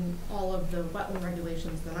versed in all of the wetland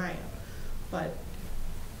regulations than I am. But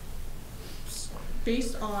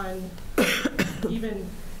based on even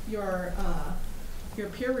your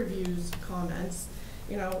peer reviews comments,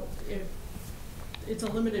 if it's a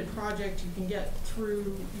limited project, you can get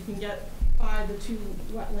by the 2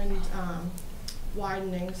 wetland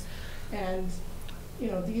widenings, and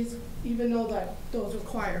these, even though those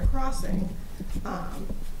require crossing,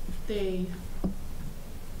 the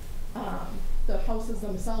houses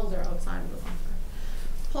themselves are outside of the buffer.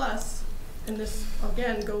 Plus, and this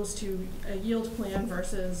again goes to a yield plan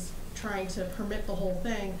versus trying to permit the whole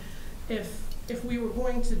thing, if we were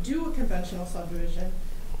going to do a conventional subdivision,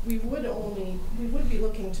 we would be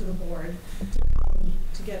looking to the board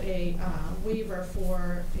to get a waiver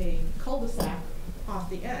for a cul-de-sac off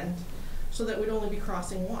the end, so that we'd only be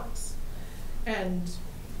crossing once. And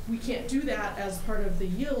we can't do that as part of the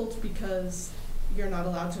yield because you're not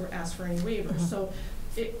allowed to ask for any waivers. So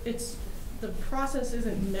the process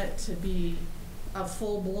isn't meant to be a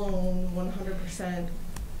full-blown 100%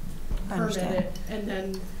 permitted, and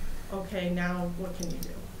then, okay, now what can you do?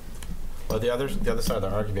 Well, the other side of the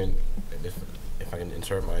argument, if I can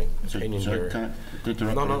insert my opinion here.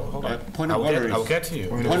 No, hold on. Point of order. I'll get to you.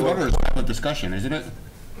 Point of order is a discussion, isn't it?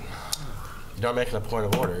 You're not making a point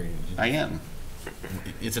of order. I am.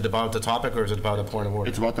 Is it about the topic, or is it about a point of order?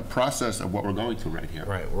 It's about the process of what we're going through right here.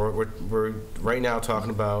 Right. We're right now talking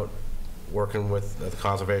about working with the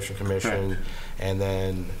Conservation Commission. Correct. And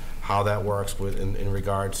then how that works in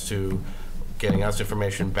regards to getting us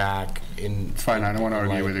information back in. It's fine. I don't want to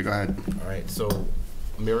argue with you. Go ahead. All right. So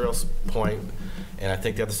Muriel's point, and I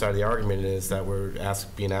think the other side of the argument is that we're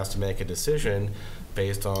being asked to make a decision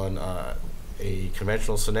based on a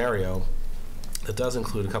conventional scenario that does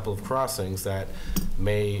include a couple of crossings that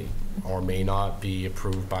may or may not be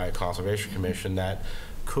approved by a Conservation Commission that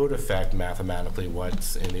could affect mathematically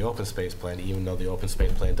what's in the open space plan, even though the open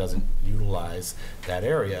space plan doesn't utilize that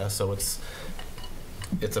area. So it's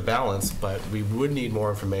a balance, but we would need more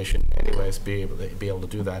information anyways to be able to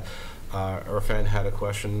do that. Irfan had a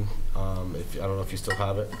question. I don't know if you still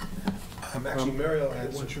have it. Actually, Muriel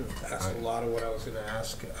has asked a lot of what I was going to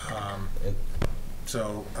ask.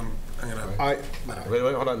 So I'm going to... Wait,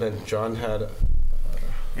 hold on then. John had...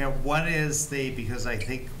 What is because I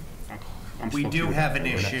think we do have an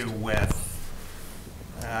issue with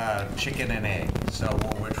chicken and egg. So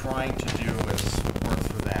what we're trying to do is work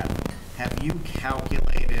through that. Have you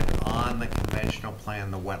calculated on the conventional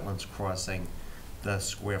plan, the wetlands crossing, the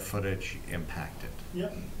square footage impacted?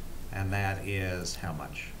 Yep. And that is how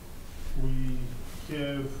much? We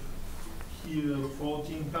have here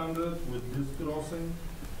 1,400 with this crossing.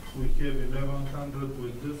 We have 1,100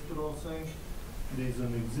 with this crossing. There's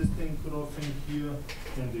an existing crossing here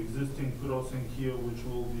and existing crossing here, which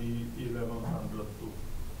will be 1,100 too.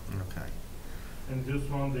 Okay. And this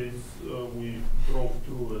one is we drove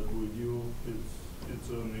through it with you. It's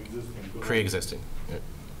an existing crossing. Pre-existing. Yeah.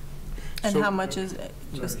 And how much is it?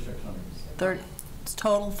 Just 30. It's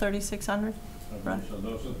total 3,600. Right. So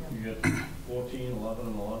those are, you get 14, 11,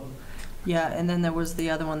 and 11? Yeah, and then there was the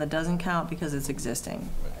other one that doesn't count because it's existing.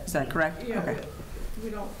 Is that correct? Yeah, okay.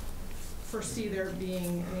 We don't foresee there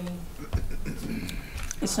being any.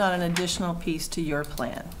 It's not an additional piece to your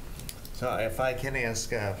plan. So if I can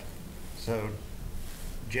ask, so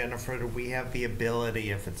Jennifer, do we have the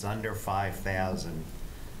ability, if it's under 5,000,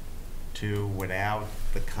 to, without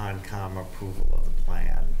the Concom approval of the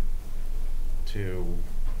plan, to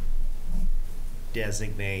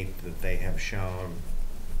designate that they have shown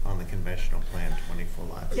on the conventional plan 24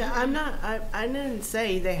 lots? Yeah, I didn't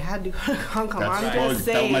say they had to go to Concom. That's I'm right. just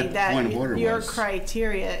saying that your was.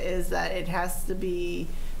 criteria is that it has to be,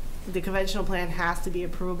 the conventional plan has to be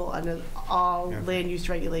approvable under all land use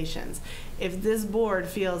regulations. If this board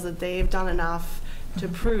feels that they've done enough to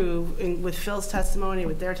prove, with Phil's testimony,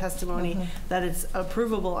 with their testimony, that it's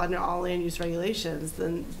approvable under all land use regulations,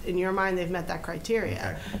 then in your mind, they've met that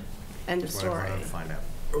criteria. End of story. Find out.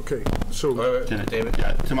 Okay, so David?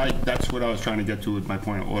 Yeah, that's what I was trying to get to with my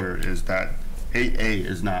point of order, is that 8A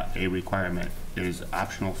is not a requirement. It is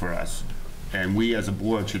optional for us. And we as a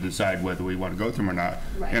board should decide whether we want to go through them or not.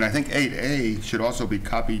 Right. And I think 8A should also be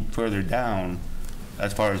copied further down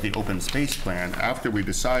as far as the open space plan. After we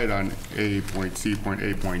decide on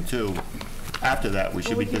A.C.8.2, after that we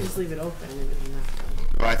should we be... can just leave it open.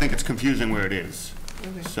 Well, I think it's confusing where it is.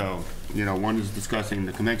 Okay. So, one is discussing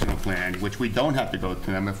the conventional plan, which we don't have to go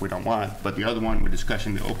to them if we don't want, but the other one, we're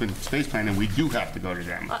discussing the open space plan, and we do have to go to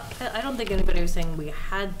them. I don't think anybody was saying we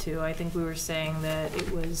had to. I think we were saying that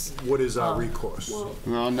it was... what is our recourse?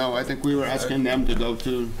 Well, no, I think we were asking them to go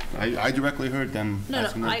to, I directly heard them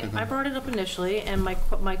asking them to go. I brought it up initially, and my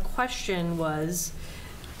question was,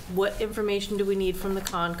 what information do we need from the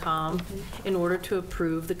Concom in order to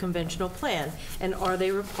approve the conventional plan? And are they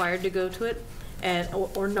required to go to it?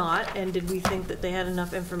 Or not, and did we think that they had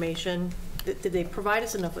enough information? Did they provide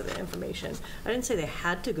us enough with the information? I didn't say they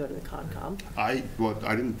had to go to the Concom. Wasn't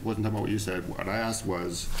talking about what you said. What I asked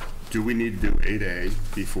was, do we need to do 8A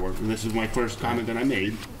before, and this is my first comment that I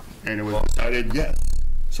made, and it was decided yes.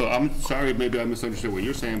 So I'm sorry, maybe I misunderstood what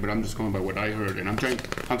you're saying, but I'm just going by what I heard, and I'm trying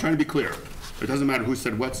to be clear. It doesn't matter who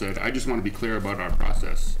said what said, I just want to be clear about our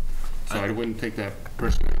process. So I wouldn't take that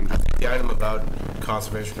personally. The item about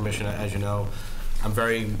Conservation Commission, as you know, I'm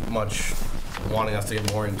very much wanting us to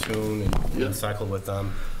get more in tune and cycle with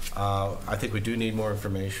them. I think we do need more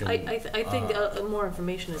information. I think more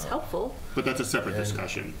information is helpful. But that's a separate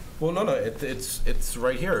discussion. Well, no, it's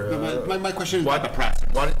right here. No, my question is about the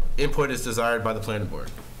process. What input is desired by the planning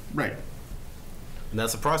board? Right. And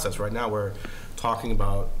that's the process. Right now, we're talking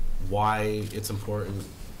about why it's important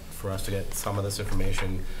for us to get some of this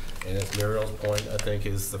information. And as Muriel's point, I think,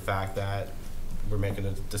 is the fact that we're making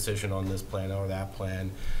a decision on this plan or that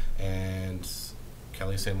plan, and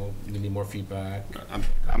Kelly's saying, well, we need more feedback.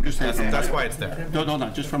 I'm just saying that's why it's there. No.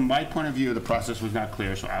 Just from my point of view, the process was not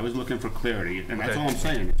clear, so I was looking for clarity, and that's all I'm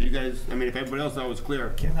saying. If you guys, if everybody else thought it was clear,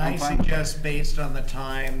 Can I suggest, based on the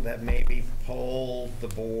time, that maybe poll the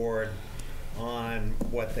board on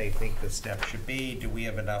what they think the steps should be? Do we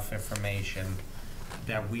have enough information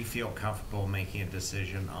that we feel comfortable making a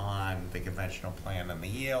decision on the conventional plan and the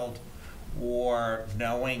yield? Or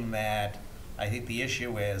knowing that, I think the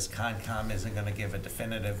issue is Concom isn't going to give a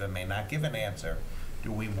definitive and may not give an answer,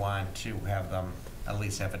 do we want to have them at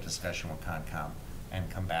least have a discussion with Concom and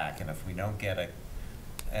come back? And if we don't get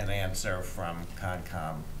an answer from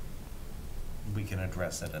Concom, we can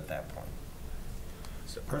address it at that point.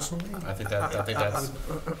 Personally? I think that's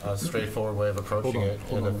a straightforward way of approaching it.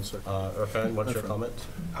 Hold on a second. Irfan, what's your comment?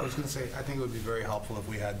 I was going to say, I think it would be very helpful if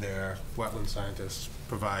we had their wetland scientists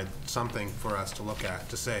provide something for us to look at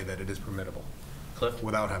to say that it is permittable. Cliff?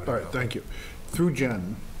 Without having to All go. right, thank you. Through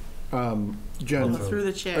Jen. Through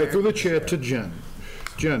the chair. Through the chair to Jen.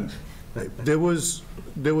 Jen, there was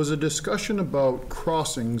a discussion about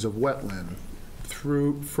crossings of wetland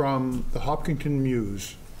from the Hopkinton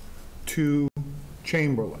Mews to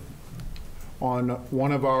Chamberlain. On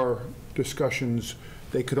one of our discussions,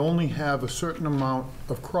 they could only have a certain amount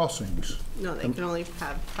of crossings. No, they can only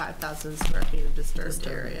have 5,000 square feet of disturbed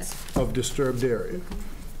area. Of disturbed area.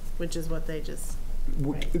 Which is what they just.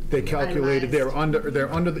 They calculated, you're under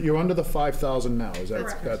the 5,000 now, is that?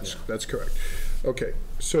 Correct. That's correct. Okay,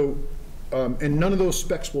 so, and none of those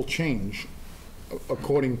specs will change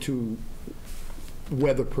according to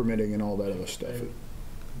weather permitting and all that other stuff.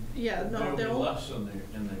 Yeah, no, There'll be they'll, less in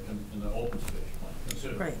the open space plan,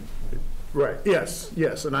 considerably. Right. Right,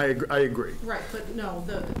 yes, and I agree. right, but no,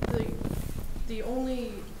 the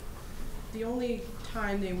only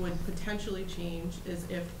time they would potentially change is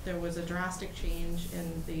if there was a drastic change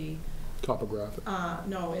in the, Topographic.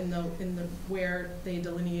 no, in the, where they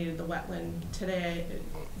delineated the wetland today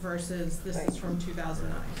versus this is from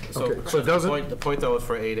 2009. So, Okay, so doesn't- the point though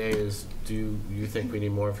for 8A is, do you think we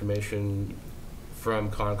need more information from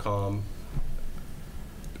Concom?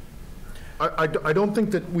 I don't think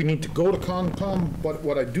that we need to go to Concom, but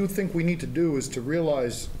what I do think we need to do is to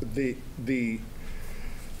realize the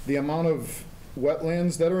amount of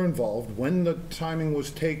wetlands that are involved, when the timing was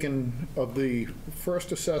taken of the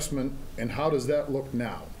first assessment, and how does that look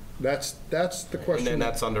now? That's the question. And then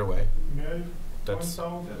that's underway. May I point That's-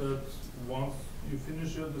 out that once you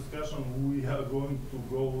finish your discussion, we are going to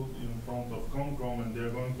go in front of Concom and they're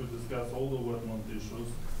going to discuss all the wetland issues.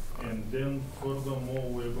 And then furthermore,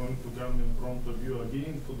 we're going to come in front of you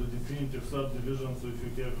again for the definitive subdivision, so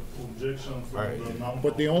if you have objections on the number.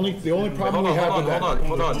 But the only problem we have with that.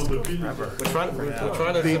 Hold on. We're trying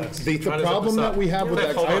to. The problem that we have with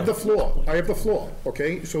that, I have the floor,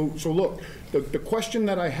 okay? So look, the question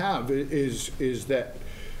that I have is that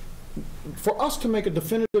for us to make a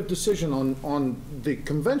definitive decision on the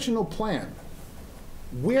conventional plan,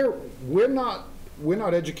 we're not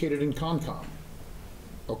educated in Concom,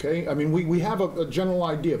 okay? I mean, we have a general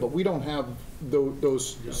idea, but we don't have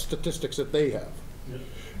those statistics that they have.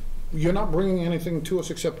 You're not bringing anything to us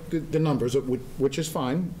except the numbers, which is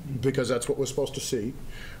fine, because that's what we're supposed to see.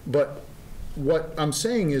 But what I'm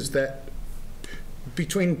saying is that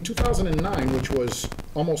between 2009, which was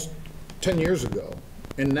almost 10 years ago,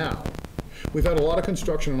 and now, we've had a lot of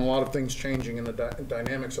construction and a lot of things changing in the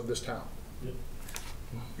dynamics of this town.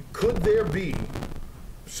 Could there be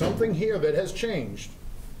something here that has changed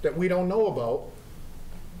that we don't know about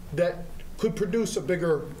that could produce a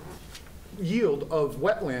bigger yield of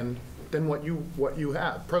wetland than what you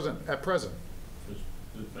have at present?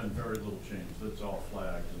 There's been very little change. That's all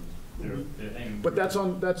flagged and they're hanging. But that's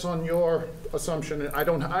on your assumption. I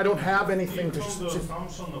don't have anything to. It's on the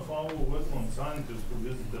assumption of our wetland scientists who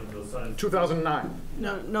visited the site. 2009.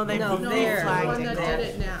 No, they No, they're the one that did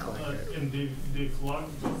it now. And they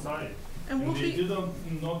flagged the site. And we'll they be,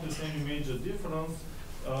 didn't notice any major difference.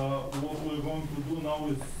 What we're going to do now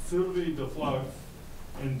is survey the flags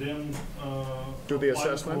and then Do the apply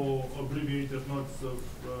assessment? for abbreviated notice of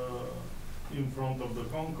in front of the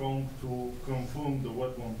Concom to confirm the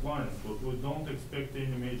wetland lines, but we don't expect any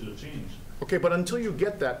major change. Okay, but until you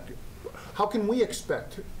get that, how can we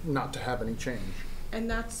expect not to have any change? and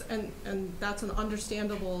that's an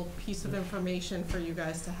understandable piece of information for you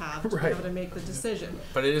guys to have, to be Right. able to make the decision.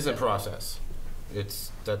 But it is in process.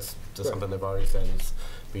 That's just something they've already said is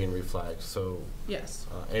being reflagged. So, Yes.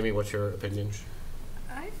 Amy, what's your opinion?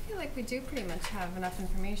 I feel like we do pretty much have enough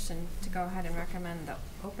information to go ahead and recommend the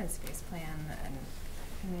open space plan, and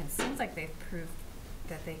I mean, it seems like they've proved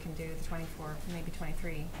that they can do the 24, maybe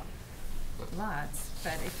 23 lots,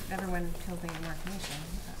 but if everyone feels they need more information,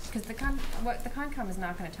 because the Concom is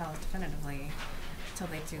not going to tell us definitively until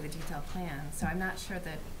they do the detailed plan, so I'm not sure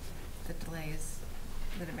that the delays,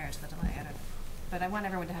 that it merits the delay. But I want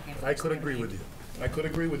everyone to have the information. I could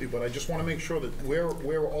agree with you, but I just want to make sure that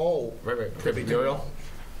we're all privy to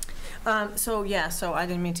it. So I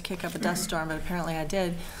didn't mean to kick up a dust storm, but apparently I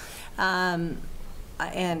did. And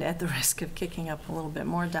at the risk of kicking up a little bit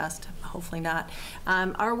more dust, hopefully not,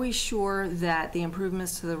 are we sure that the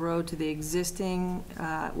improvements to the road to the existing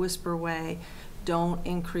Whisper Way don't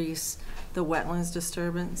increase the wetlands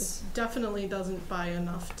disturbance? It definitely doesn't buy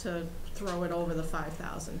enough to throw it over the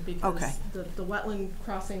 5,000 because Okay. the wetland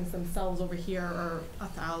crossings themselves over here are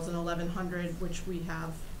 1,000, 1,100, which we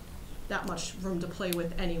have that much room to play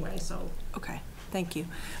with anyway, so. Okay, thank you.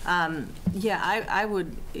 Yeah, I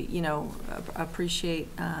would, you know, appreciate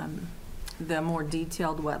the more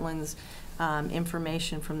detailed wetlands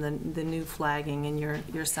information from the new flagging and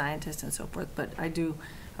your scientists and so forth, but I do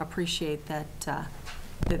appreciate that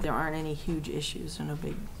that there aren't any huge issues or no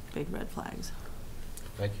big red flags.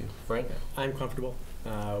 Thank you. Frank? I'm comfortable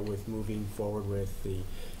with moving forward with the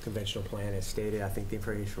conventional plan as stated. I think the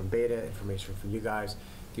information from Beta, information from you guys,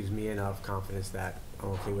 gives me enough confidence that I'm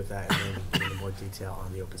okay with that, and then get into more detail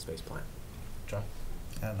on the open space plan. John?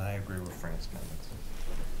 And I agree with Frank's comments.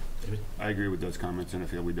 David? I agree with those comments, and I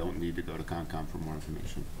feel we don't need to go to Concom for more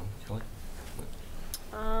information. Kelly?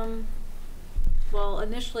 Well,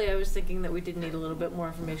 initially I was thinking that we did need a little bit more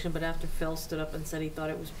information, but after Phil stood up and said he thought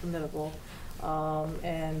it was permittable, I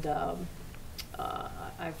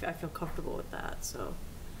feel comfortable with that, so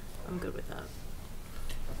I'm good with that.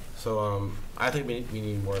 So I think we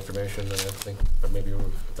need more information, and I think maybe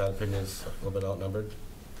that opinion is a little bit outnumbered.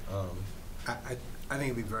 I think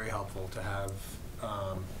it'd be very helpful to have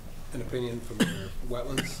an opinion from your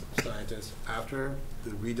wetlands scientists after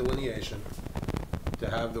the redelineation, to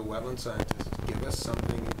have the wetland scientists give us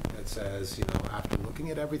something that says, you know, after looking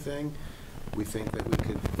at everything, we think that the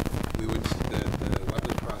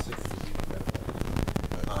wetland crossing would be permittable.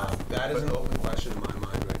 That is an open question in my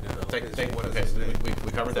mind right now. Okay,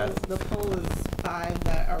 we covered that. The poll is 5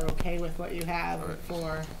 that are okay with what you have,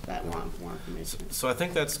 4 that want more information. So I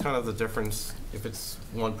think that's kind of the difference if it's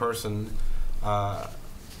one person. But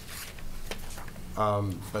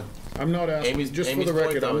I'm not asking, just for the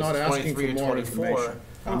record, I'm not asking for more information.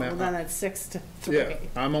 Oh, well, then it's 6 to 3. Yeah,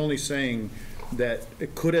 I'm only saying that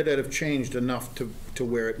could it have changed enough to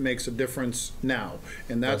where it makes a difference now?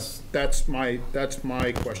 And that's my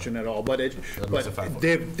question at all. But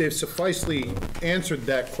they've sufficiently answered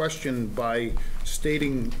that question by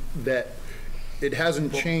stating that it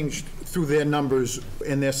hasn't changed through their numbers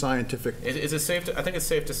and their scientific. Is it safe I think it's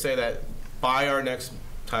safe to say that by our next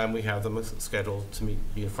time we have them scheduled to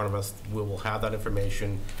be in front of us, we will have that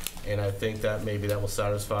information, and I think that maybe that will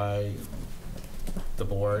satisfy the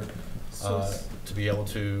board to be able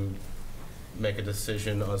to make a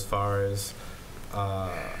decision as far as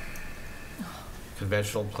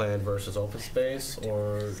conventional plan versus open space,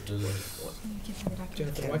 or does...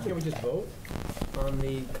 Jennifer, why can't we just vote on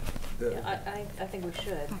the... Yeah, I think we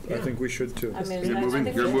should. I think we should too. I mean, You're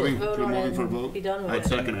moving for a vote? Be done with I'd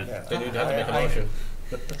second it. Then you'd have to make a motion.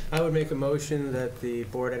 I would make a motion that the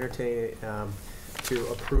board entertain to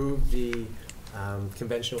approve the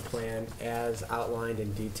conventional plan as outlined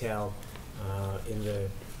in detail in the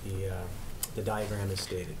diagram as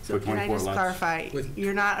stated. So can I just clarify,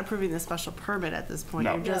 you're not approving the special permit at this point?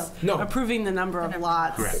 No. You're just approving the number of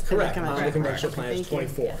lots? Correct. The conventional plan is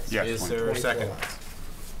 24. Yes, Is there a second?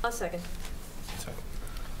 I'll second.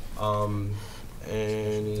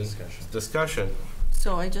 Any discussion?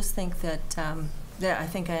 So I just think that, I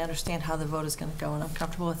think I understand how the vote is going to go, and I'm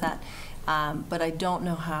comfortable with that. But I don't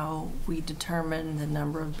know how we determine the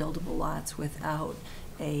number of buildable lots without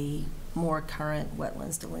a more current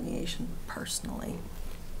wetlands delineation personally.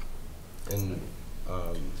 And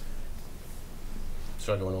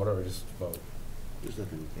should I go in order or just vote?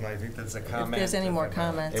 I think that's a comment. If there's any more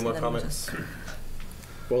comments. Any more then we'll comments? just-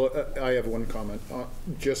 Well, I have one comment.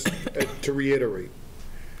 Just to reiterate,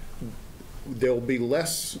 there'll be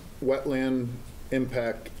less wetland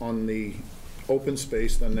impact on the open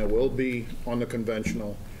space than there will be on the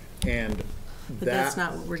conventional, and But that's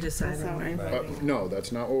not what we're deciding, right? no,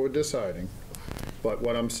 that's not what we're deciding. But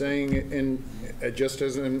what I'm saying, just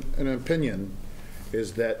as an opinion,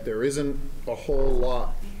 is that there isn't a whole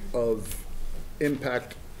lot of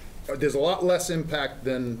impact. There's a lot less impact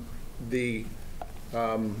than the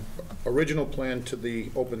original plan to the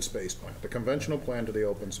open space plan, the conventional plan to the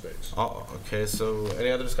open space. Oh, okay, so any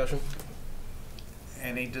other discussion?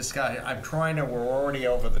 Any discussion? I'm trying to, we're already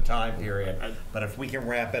over the time period, but if we can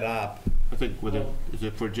wrap it up. I think is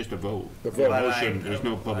it for just a vote? The vote. Motion, there's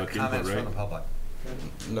no public input, Comments right? from the public.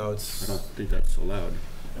 No, I it's don't think that's allowed.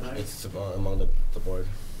 among the board.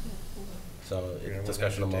 So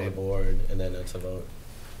discussion among the board, and then it's a vote,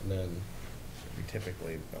 and then We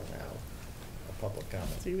typically allow a public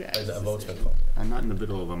comment. a vote's been called. I'm not in the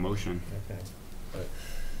middle of a motion. Okay. Right.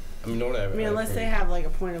 I mean, normally I mean, unless they have like a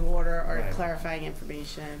point of order or clarifying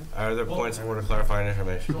information. Are there points of order clarifying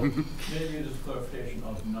information? So maybe it is clarification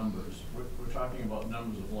of numbers. We're talking about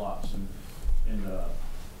numbers of lots, and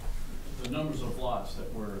the numbers of lots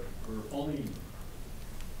that we're only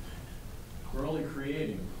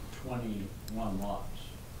creating 21 lots.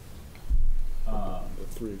 The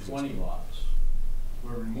three 20 existing. lots.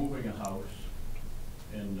 We're removing a house,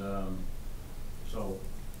 and so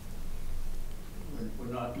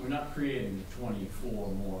we're not creating 24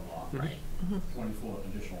 more lots. Right. 24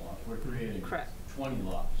 additional lots. We're creating Correct. 20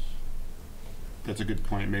 lots. That's a good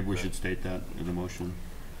point. Maybe we should state that in the motion.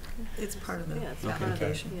 It's part of the Yeah, it's Okay.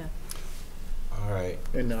 accommodation. Yeah. All right.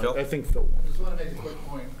 And Phil? I think Phil. I just want to make a quick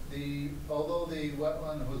point. Although the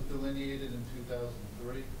wetland was delineated in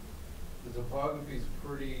 2003, the topography is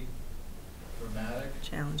pretty dramatic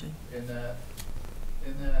Challenging. in that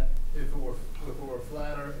if it were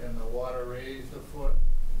flatter and the water raised a foot,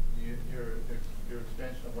 your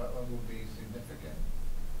expansion of wetland would be significant.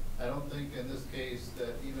 I don't think in this case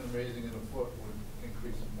that even raising it a foot would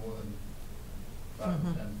increase it more than 5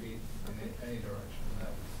 or 10 feet in any direction. That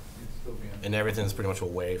would still be. And everything's pretty much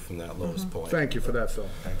away from that lowest Mm-hmm. point. Thank you for that, Phil.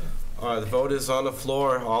 All right, the vote is on the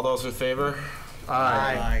floor. All those in favor?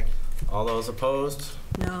 Aye. All those opposed?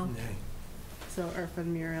 No. So Irfan,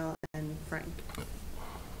 Muriel, and Frank.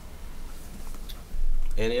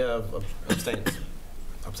 Any abstains?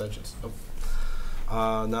 Abstentions? Nope.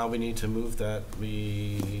 Now we need to move that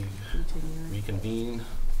we Continue. reconvene.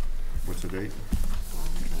 What's the date?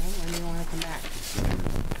 When do you want to come back?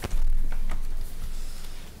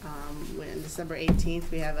 When December 18th,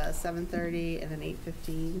 we have a 7:30 and an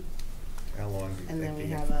 8:15. How long do you And then we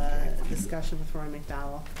have a discussion with Roy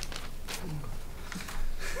McDowell.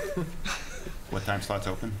 What time slots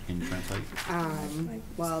open? Can you translate?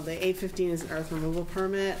 Well, the 8:15 is an earth removal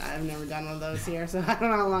permit. I've never done one of those here, so I don't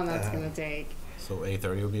know how long that's gonna take. So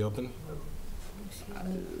 8:30 will be open?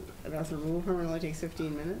 An earth removal permit only takes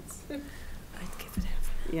 15 minutes. I'd give it half.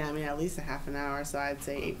 Yeah, I mean, at least a half an hour, so I'd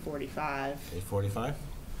say 8:45. 8:45?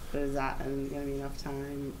 But is that gonna be enough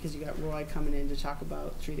time? Because you got Roy coming in to talk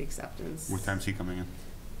about street acceptance. What time's he coming in?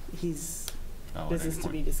 He's Oh, at business any to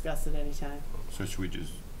be point. discussed at any time. So should we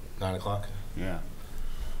just, 9 o'clock? yeah.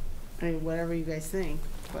 I mean, whatever you guys think,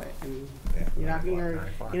 but I mean, you're not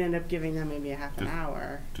gonna end up giving them maybe a half an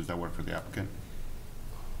hour. Does that work for the applicant?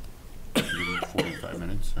 Give him 45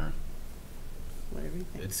 minutes or? Whatever you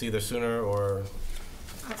think. It's either sooner or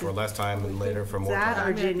for less time and later for more That time.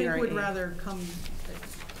 or January I think 8th. we'd rather come to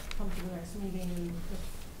the next meeting and,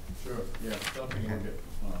 Sure, yeah, something will get,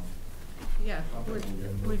 yeah. Yeah,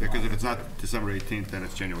 because if it's not December 18th, then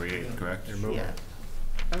it's January 8th, correct? Yeah.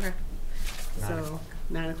 Okay. So,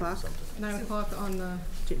 9 o'clock? 9 o'clock on the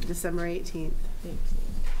December 18th. 18th.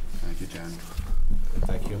 Thank you, Jen.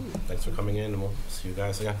 Thank you. Thanks for coming in, and we'll see you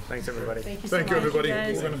guys again. Thanks, everybody. Thank you so much. Thank you, everybody.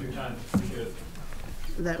 guys. We're gonna- your time, appreciate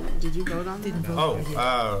it. Did you vote on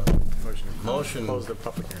that? Motion Close the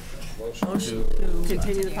public hearing. to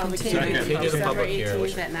Continue the public hearing Continue the December public hearing.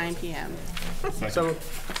 18th at 9 PM. So,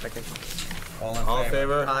 second. all in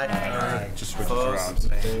favor? Aye. Just switch it Opposed? around.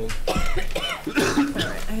 Abstained?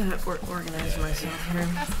 I gotta organize myself here.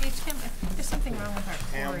 Kim, if there's something wrong with our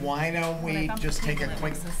cord. And why don't when I we bump just the take a table, it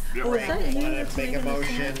quick makes us- break? Oh, is that you? Want to make a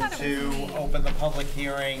motion I thought it was to me. open the public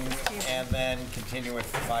hearing and then continue it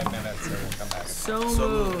for 5 minutes and we'll come back. So So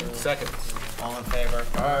moved. moved. Second. All in favor?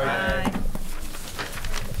 Aye. Well,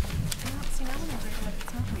 see, now when I drink it,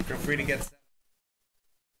 it's not gonna be Feel free to get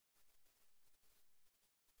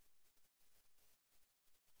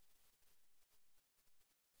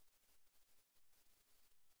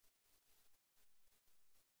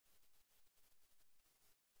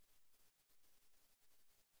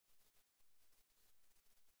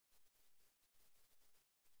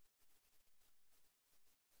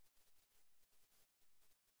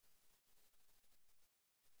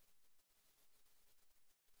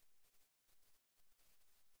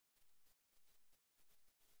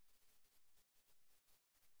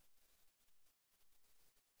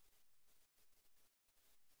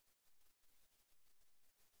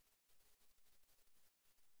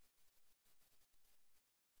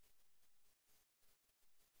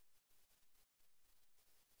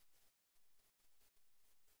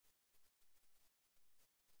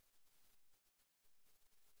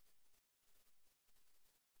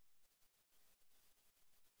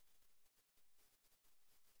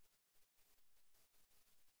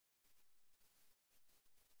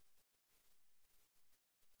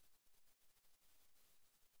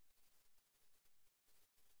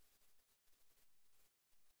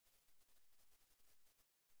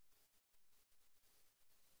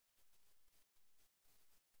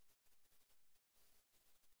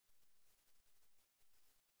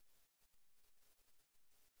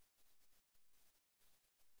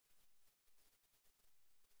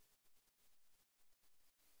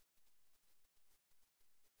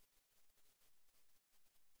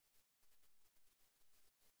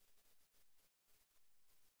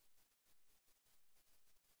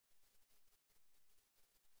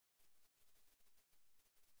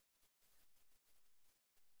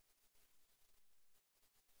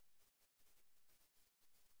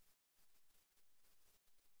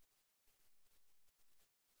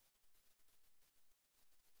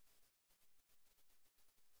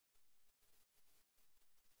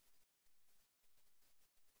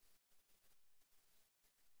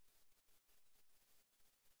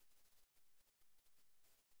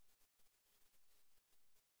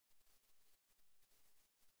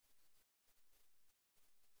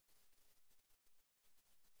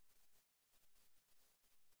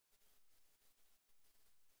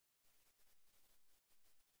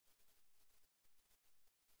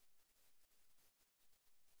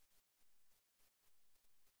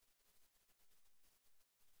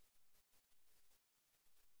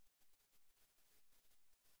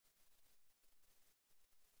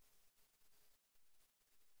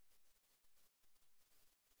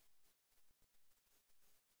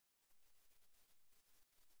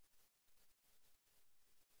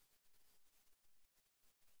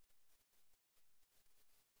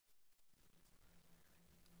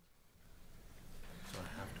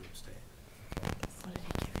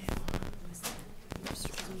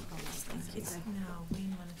Yes. No,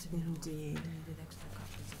 Wayne wanted to know if you needed extra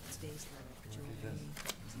copies of today's letter, but you already need.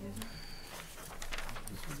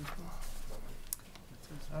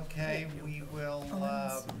 Okay, we will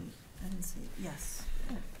I didn't see it. Yes.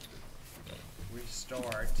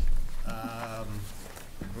 restart.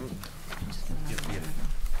 Give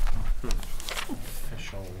the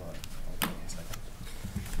official, hold on a second.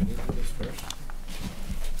 We need to do this first.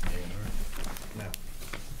 No.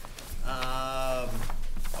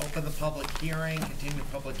 Open the public hearing, continue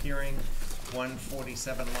public hearing,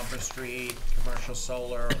 147 Lumber Street, commercial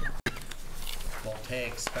solar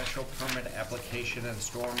voltaic special permit application and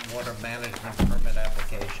stormwater management permit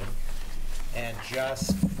application. And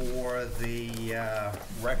just for the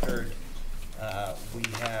record, we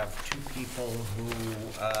have two people who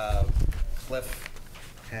Cliff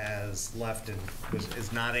has left and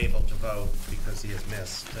is not able to vote because he has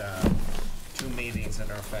missed 2 meetings, and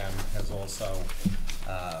RFM has also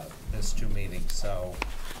missed 2 meetings. So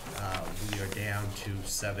we are down to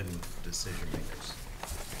 7 decision makers.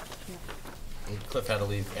 And Cliff had to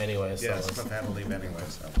leave anyway, so. Yes, Cliff had to leave anyway,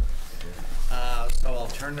 so. So I'll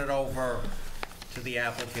turn it over to the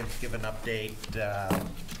applicant to give an update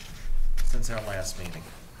since our last meeting.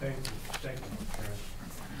 Thank you, Mr. Chairman.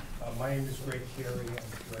 My name is Greg Carey. I'm the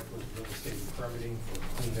Director of Real Estate and Permitting for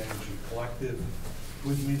Clean Energy Collective.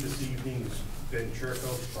 With me this evening is Ben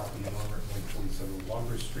Churko, property owner at 147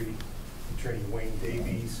 Lumber Street, Attorney Wayne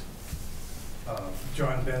Davies,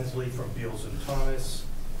 John Bensley from Beals and Thomas,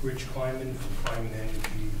 Rich Kleiman from Climate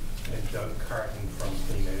Energy, and Doug Carton from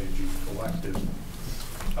Clean Energy Collective.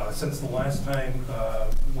 Since the last time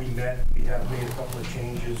we met, we have made a couple of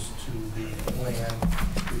changes to the plan,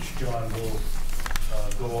 which John will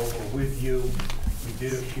go over with you. We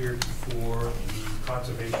did appear before the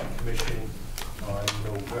Conservation Commission on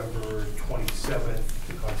November 27th.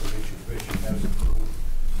 The Conservation Commission has approved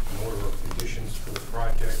an order of conditions for the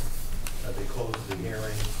project. They closed the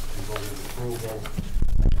hearing and voted approval.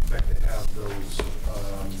 I expect to have those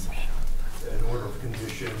an order of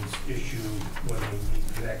conditions issued when we meet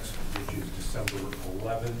next, which is December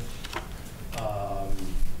 11th.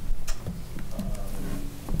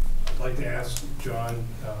 I'd like to ask John,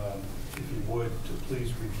 if you would, to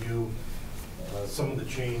please review some of the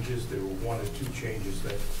changes. There were 1 or 2 changes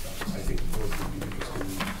that I think the board would be interested in.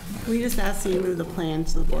 Can we just ask you to move the plan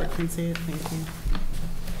so the board can see it? Thank you.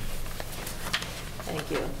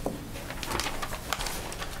 Thank you.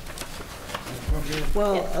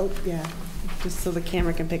 Well, yeah, just so the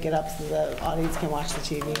camera can pick it up so the audience can watch the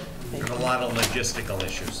TV. There are a lot of logistical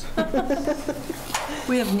issues.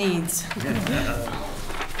 We have needs.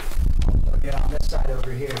 Yeah, on this side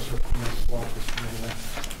over here is what we walk this.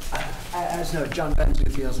 As no, John Bensley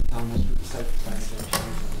with Beals and Thomas with the site plan change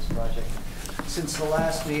on this project. Since the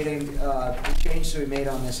last meeting, the changes we made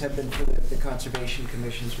on this have been for the Conservation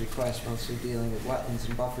Commission's request, mostly dealing with wetlands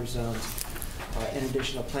and buffer zones, and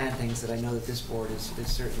additional plantings that I know that this board is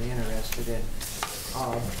certainly interested in.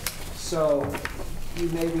 So you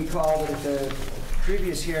may recall that at the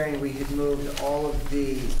previous hearing, we had moved all of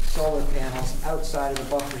the solar panels outside of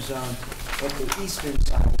the buffer zone at the eastern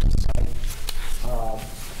side of the site,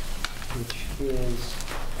 which is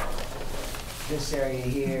this area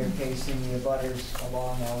here facing the abutters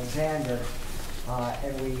along Alexander.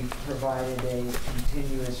 And we provided a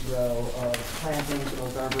continuous row of plantings,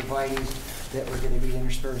 both arborvitaes, that were going to be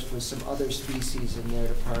interspersed with some other species in there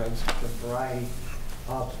to provide the variety.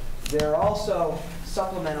 There are also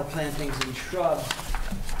supplemental plantings and shrubs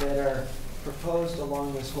that are proposed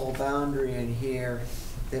along this whole boundary in here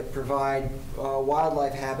that provide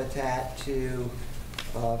wildlife habitat to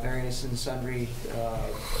various and sundry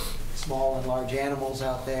small and large animals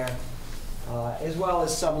out there, as well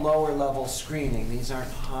as some lower level screening. These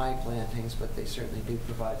aren't high plantings, but they certainly do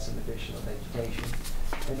provide some additional vegetation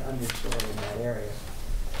and understory in that area.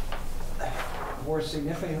 More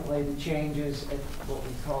significantly, the changes at what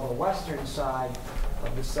we call the western side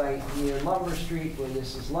of the site near Lumber Street, where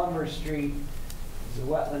this is Lumber Street, there's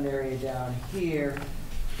a wetland area down here.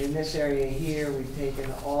 In this area here, we've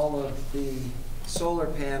taken all of the solar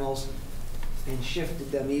panels and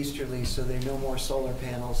shifted them easterly, so there are no more solar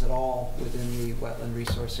panels at all within the wetland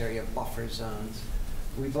resource area buffer zones.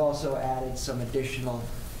 We've also added some additional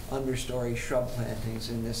understory shrub plantings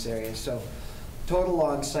in this area. So total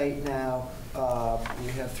on site now,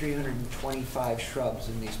 we have 325 shrubs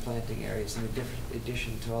in these planting areas, in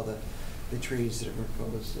addition to all the trees that were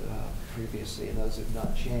proposed previously, and those have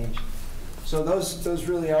not changed. So those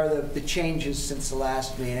really are the changes since the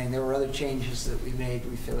last meeting. There were other changes that we made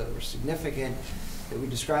we feel that were significant that we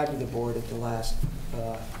described to the board at the last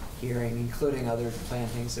hearing, including other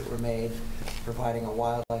plantings that were made, providing a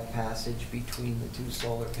wildlife passage between the two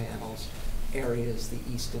solar panels areas, the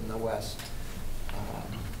east and the west,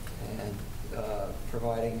 and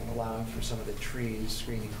allowing for some of the trees,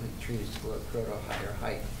 screening trees to grow to a higher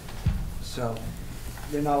height. So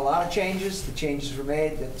there are not a lot of changes. The changes were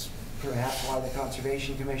made. That's perhaps why the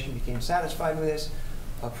Conservation Commission became satisfied with this,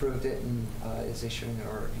 approved it, and is issuing an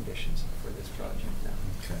order of conditions for this project now.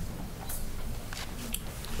 Okay.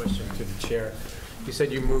 Question to the chair. You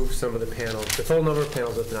said you moved some of the panels. The total number of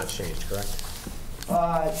panels has not changed, correct?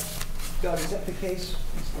 Doug, is that the case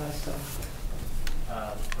this last time?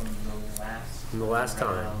 From the last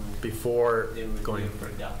time, before going. There would be a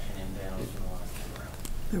reduction in panels from the last time around.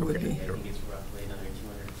 There would be. I think it's roughly another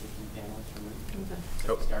 250 panels removed. Okay.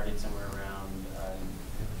 So it started somewhere around.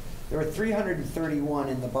 There were 331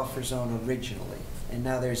 in the buffer zone originally, and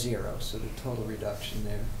now there's 0, so the total reduction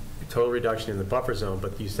there. Total reduction in the buffer zone,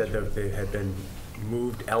 but you said that they had been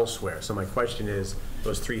moved elsewhere. So my question is,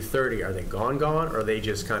 those 330, are they gone, or are they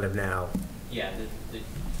just kind of now? Yeah,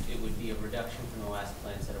 it would be a reduction from the last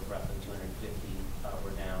plan set of roughly 250.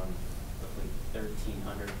 We're down roughly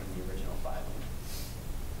 1,300 from the original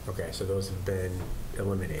 500. Okay, so those have been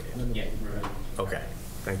eliminated. Yeah. Okay,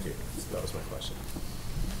 thank you. That was my question.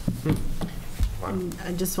 Wow.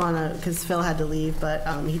 I just want to, because Phil had to leave, but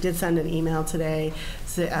he did send an email today,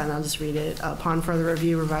 and I'll just read it. Upon further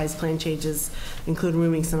review, revised plan changes include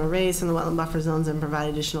removing some arrays from the wetland buffer zones and provide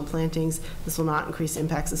additional plantings. This will not increase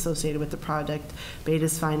impacts associated with the project.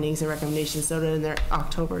 Beta's findings and recommendations noted in their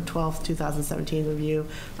October 12th, 2017 review.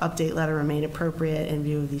 Update letter remain appropriate in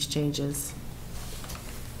view of these changes.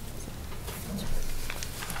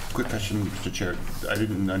 Quick question, Mr. Chair. I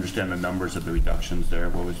didn't understand the numbers of the reductions there.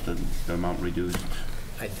 What was the amount reduced?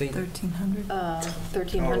 I think 1,300.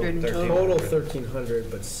 1,300 in total. Total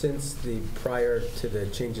 1,300, but since the prior to the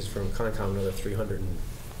changes from Concom, another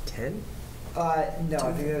 310? No, I think that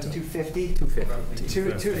was 250. 250.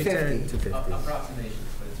 250. Approximations,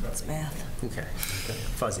 but it's roughly. It's math. Okay,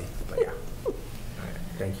 fuzzy, but yeah. All right,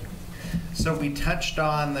 thank you. So we touched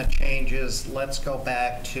on the changes. Let's go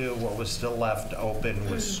back to what was still left open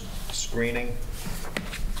was screening.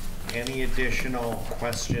 Any additional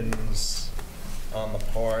questions on the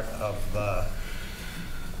part of the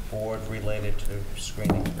board related to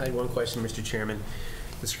screening? I had one question, Mr. Chairman.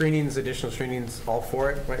 The screenings, additional screenings, all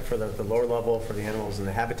for it, right, for the lower level, for the animals and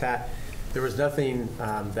the habitat. There was nothing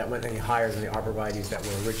that went any higher than the arborvitaes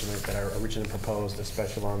that are originally proposed,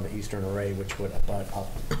 especially along the eastern array, which would abut up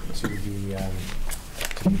to the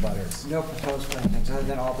butters. No proposed plantings, other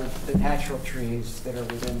than all the natural trees that are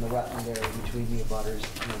within the wetland area between the abutters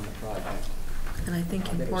and the project. And I think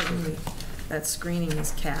importantly, that screening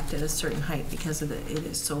is capped at a certain height because of it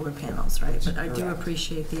is solar panels, right? But I do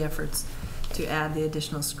appreciate the efforts to add the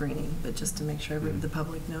additional screening, but just to make sure the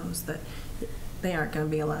public knows that they aren't going to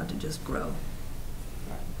be allowed to just grow.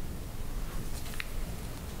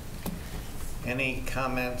 Any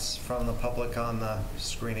comments from the public on the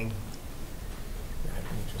screening? I'd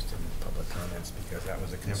be interested in public comments because that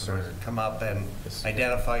was a concern. Come up and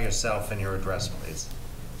identify yourself and your address, please.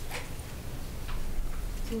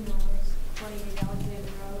 28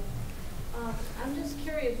 Alexander Road. I'm just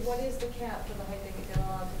curious, what is the cap for the height that you're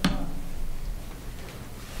allowed to grow?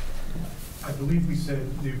 I believe we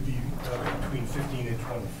said there'd be between 15 and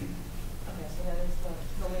 20 feet. Okay, so that is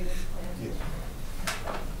the latest plan? Yes.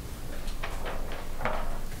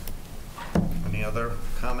 Any other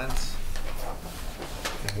comments?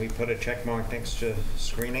 Can we put a check mark next to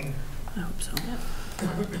screening? I hope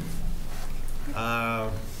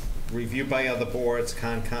so. Review by other boards,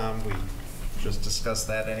 Concom, we just discussed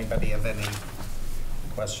that. Anybody have any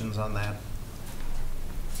questions on that?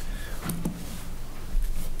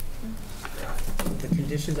 The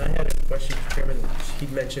conditions, I had a question, Mr. Chairman. He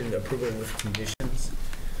mentioned approval with conditions.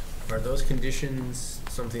 Are those conditions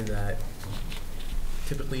something that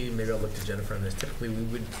typically, maybe I'll look to Jennifer on this, typically we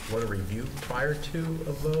would want to review prior to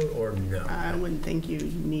a vote, or no? I wouldn't think you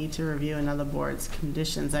need to review another board's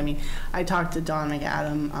conditions. I mean, I talked to Don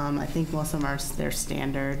McAdam. I think most of them are their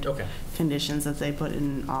standard conditions that they put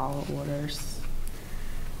in all orders.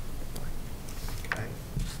 Okay.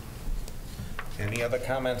 Any other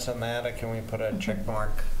comments on that, or can we put a check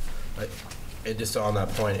mark? Just on that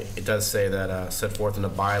point, it does say that set forth in the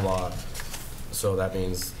bylaw, so that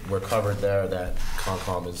means we're covered there, that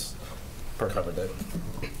Concom is covered there.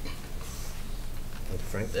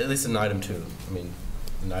 Frank? At least in item 2. I mean,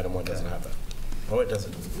 in item 1 doesn't have that. Oh, it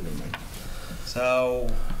doesn't. Never mind. So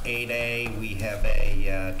 8A, we have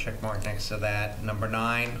a check mark next to that. Number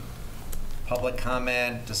 9, public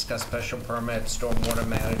comment, discuss special permit, stormwater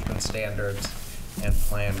management standards. and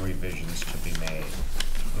plan revisions to be made.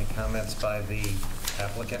 Any comments by the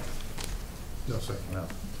applicant? No, sir. No.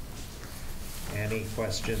 Any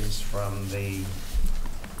questions from the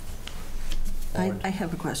board? I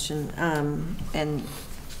have a question, and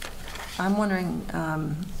I'm wondering,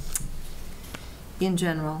 in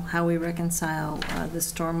general, how we reconcile the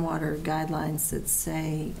stormwater guidelines that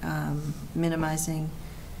say minimizing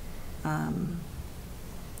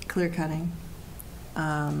clear cutting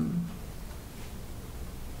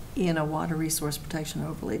in a water resource protection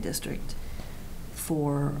overlay district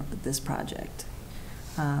for this project.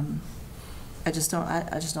 I just don't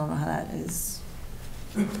know how that is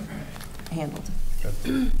handled.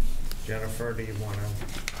 Jennifer, do you want to?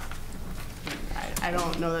 I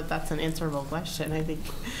don't know that that's an answerable question. I think,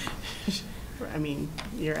 I mean,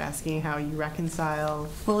 you're asking how you reconcile.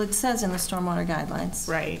 Well, it says in the stormwater guidelines.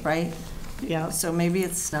 Right. Right? Yeah. So maybe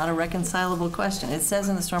it's not a reconcilable question. It says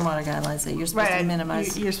in the stormwater guidelines that you're supposed to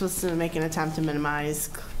minimize. You're supposed to make an attempt to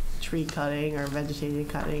minimize tree cutting or vegetated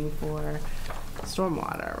cutting for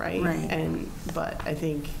stormwater, right? Right. But I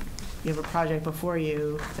think you have a project before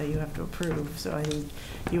you that you have to approve. So I think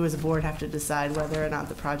you as a board have to decide whether or not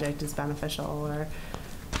the project is beneficial or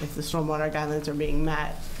if the stormwater guidelines are being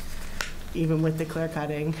met, even with the clear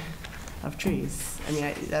cutting of trees. I mean,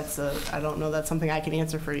 I don't know that's something I can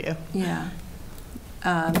answer for you. Yeah.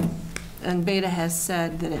 And Beta has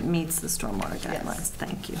said that it meets the stormwater guidelines. Yes.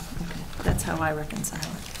 Thank you. Okay. That's how I reconcile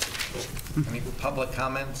it. Any public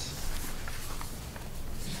comments?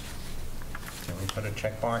 Can we put a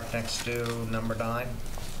check mark next to number 9?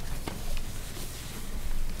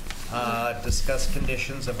 Discuss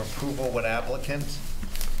conditions of approval with applicant.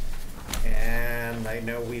 And I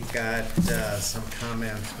know we've got some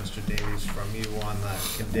comments, Mr. Davies, from you on the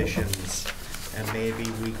conditions. And maybe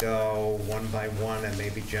we go one by one, and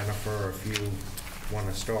maybe Jennifer, if you want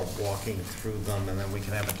to start walking through them, and then we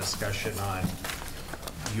can have a discussion on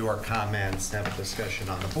your comments, have a discussion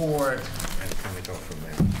on the board, and kind of go from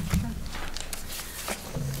there.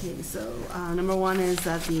 Okay, so number 1 is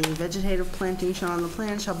that the vegetative planting shown on the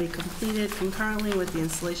plan shall be completed concurrently with the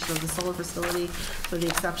installation of the solar facility, with the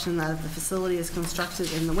exception that if the facility is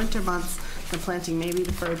constructed in the winter months, the planting may be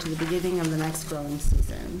deferred to the beginning of the next growing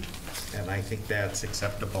season. And I think that's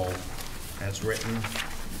acceptable as written.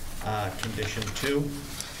 Condition 2.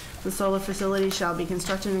 The solar facility shall be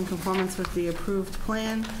constructed in conformance with the approved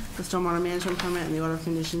plan, the stormwater management permit, and the order of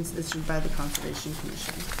conditions issued by the Conservation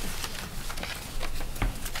Commission.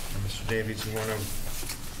 Mr. Davies,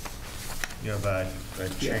 you have a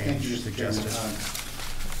change suggested?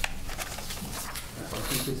 I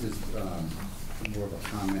think this is more of a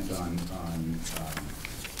comment on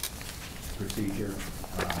procedure.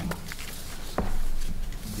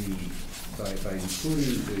 By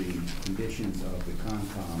including the conditions of the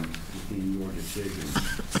Concom within your decision,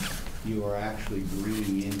 you are actually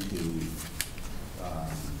bringing into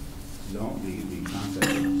the concept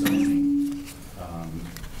of zoning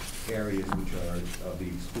areas which are of the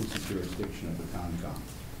exclusive jurisdiction of the Concom.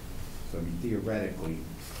 So I mean, theoretically,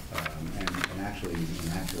 and actually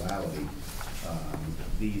in actuality,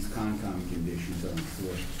 these Concom conditions are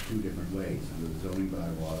enforced 2 different ways, under the zoning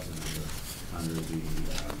bylaws and under the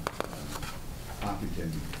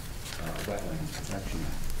Hopkinton Wetlands Protection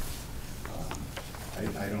Act.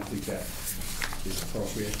 I don't think that is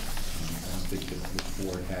appropriate. I don't think that this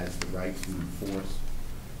board has the right to enforce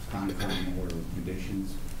Concom order of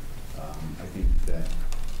conditions. I think that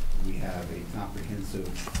we have a comprehensive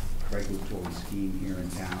regulatory scheme here in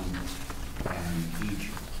town, and each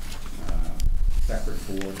separate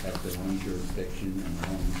board has their own jurisdiction and their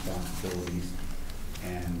own responsibilities,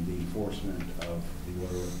 and the enforcement of the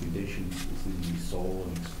order of conditions is in the sole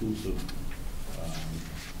and exclusive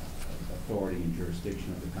authority and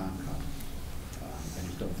jurisdiction of the Concom. I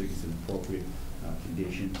just don't think it's an appropriate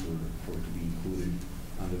condition for it to be included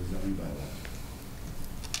under the zoning bylaws.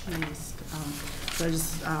 So I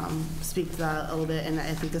just speak to that a little bit, and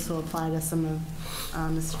I think this will apply to some of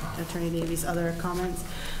Mr. Attorney Davies' other comments,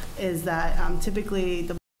 is that typically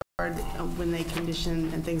the board, when they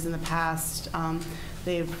condition and things in the past,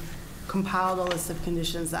 they've compiled a list of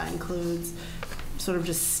conditions that includes sort of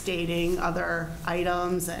just stating other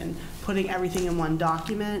items and putting everything in one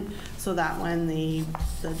document, so that when the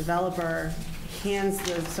developer hands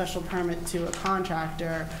the special permit to a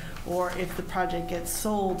contractor, or if the project gets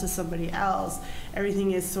sold to somebody else,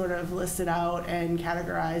 everything is sort of listed out and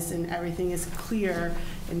categorized, and everything is clear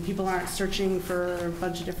and people aren't searching for a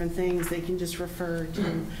bunch of different things, they can just refer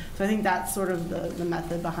to. So I think that's sort of the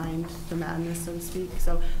method behind the madness, so to speak.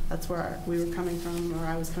 So that's where we were coming from, or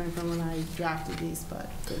I was coming from when I drafted these, but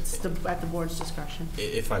it's at the board's discretion.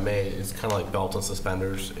 If I may, it's kind of like belt and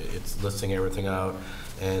suspenders. It's listing everything out,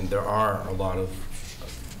 and there are a lot of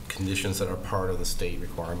conditions that are part of the state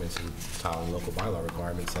requirements and town and local bylaw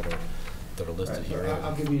requirements that are listed Right, here.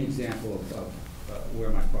 I'll give you an example of where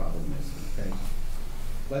my problem is, okay?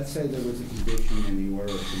 Let's say there was a condition in the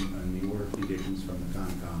order of conditions from the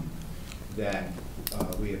Concom that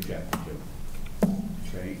we objected to,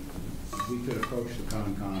 okay? We could approach the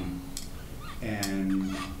Concom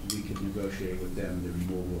and we could negotiate with them the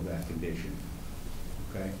removal of that condition,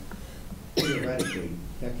 okay? Theoretically,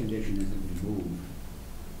 that condition isn't removed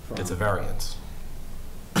from... It's a variance.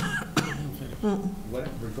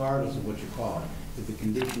 Regardless of what you call it, if the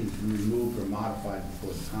condition is removed or modified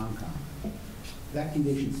before the Concom, that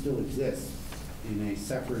condition still exists in a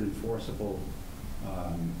separate enforceable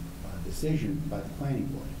decision by the planning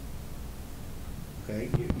board. Okay?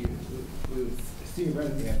 We would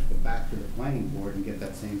theoretically have to go back to the planning board and get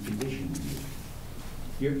that same condition removed.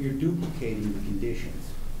 You're duplicating the conditions.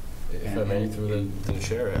 If I may, through the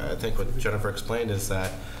chair, I think what Jennifer explained is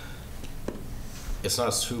that it's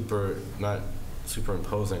not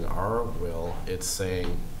superimposing our will. It's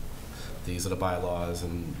saying these are the bylaws,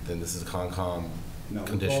 and then this is the Concom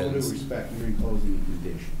conditions. No, with all due respect, you're imposing a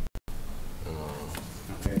condition.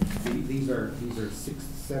 Okay, these are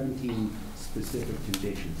 17 specific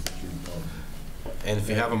conditions that you're imposing. And if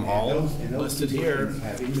you have them all listed here,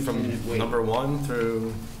 from number 1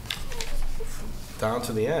 through down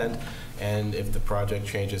to the end, and if the project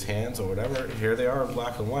changes hands or whatever, here they are in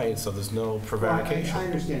black and white, so there's no prevarication. Well, I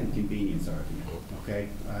understand the convenience argument, okay?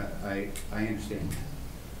 I understand that.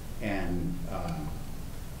 And,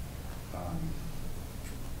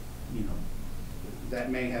 you know,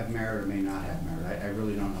 that may have merit or may not have merit. I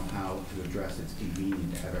really don't know how to address it's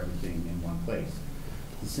convenient to have everything in one place.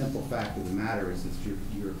 The simple fact of the matter is that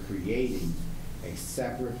you're creating a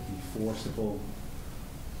separate enforceable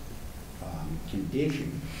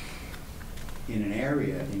condition in an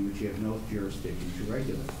area in which you have no jurisdiction to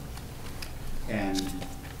regulate. And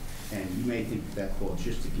you may think that, well, it's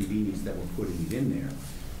just a convenience that we're putting it in there,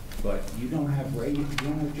 but you don't have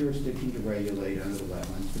jurisdiction to regulate under the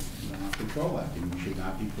Wetlands Control Act, and you should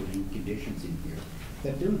not be putting conditions in here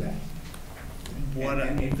that do that.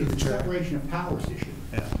 And it's a separation of powers issue.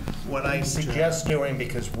 Yeah. What I suggest doing,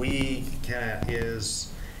 because we can,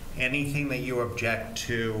 is anything that you object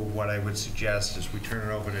to, what I would suggest is we turn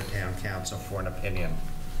it over to town council for an opinion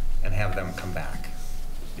and have them come back.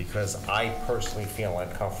 Because I personally feel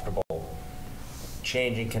uncomfortable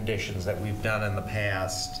changing conditions that we've done in the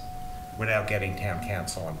past without getting town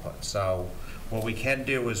council input. So what we can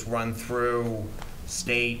do is run through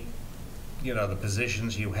state, you know, the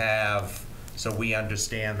positions you have, so we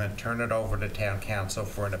understand, then turn it over to town council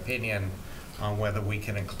for an opinion on whether we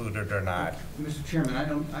can include it or not. Mr. Chairman, I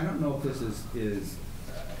don't know if this is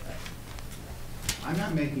I'm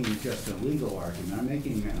not making just a legal argument, I'm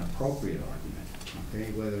making an appropriate argument,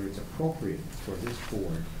 okay? Whether it's appropriate for this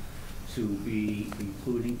board to be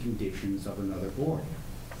including conditions of another board.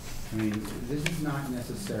 I mean, this is not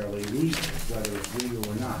necessarily legal, whether it's legal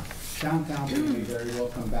or not. Town council may very well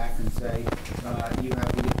come back and say, you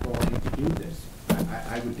have the authority to do this.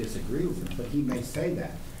 I would disagree with him, but he may say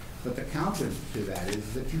that. But the counter to that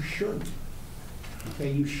is that you shouldn't.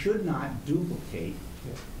 Okay, you should not duplicate,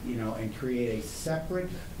 you know, and create a separate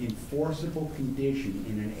enforceable condition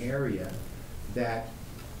in an area that,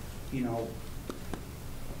 you know,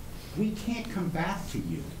 we can't come back to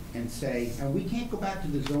you and say, and we can't go back to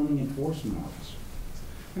the zoning enforcement officer.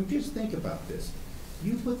 And just think about this.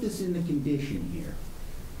 You put this in the condition here.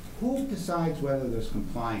 Who decides whether there's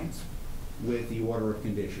compliance with the order of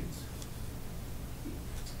conditions?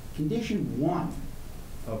 Condition 1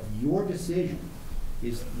 of your decision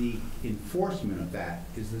is the enforcement of that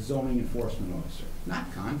is the zoning enforcement officer,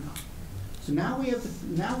 not Concom. So now we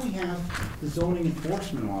have the zoning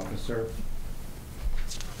enforcement officer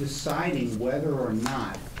deciding whether or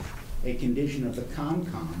not a condition of the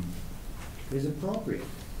Concom is appropriate.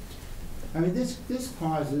 I mean, this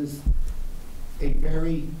causes a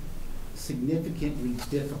very significantly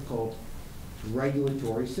difficult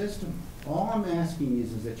regulatory system. All I'm asking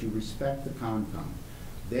is that you respect the Concom.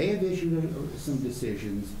 They have issued some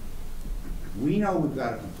decisions. We know we've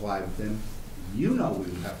got to comply with them. You know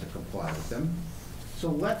we have to comply with them. So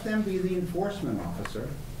let them be the enforcement officer.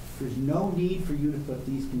 There's no need for you to put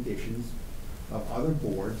these conditions of other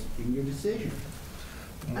boards in your decision.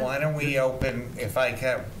 Why don't we open, if I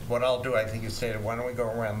can, what I'll do, I think you stated, why don't we go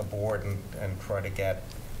around the board and try to get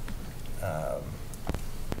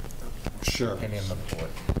Sure. opinion of the board.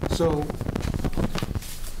 So,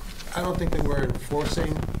 I don't think that we're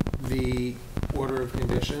enforcing the order of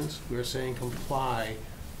conditions. We're saying comply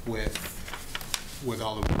with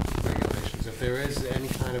all the regulations. If there is any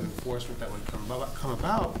kind of enforcement that would come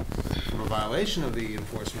about from a violation of the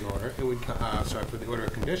enforcement order, it would, for the order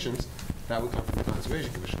of conditions, that would come from the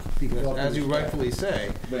Conservation Commission. Because, as you rightfully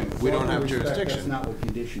say, we don't have jurisdiction. That's not what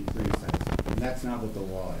condition 3 says, and that's not what the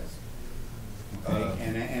law is. Okay,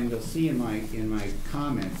 and you'll see in my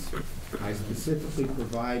comments, I specifically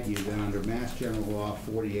provide you that under Mass General Law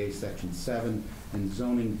 48, Section 7, and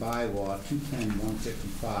zoning bylaw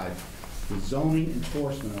 210-155, the zoning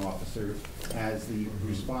enforcement officer has the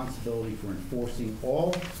responsibility for enforcing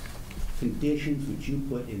all conditions which you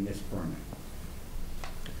put in this permit.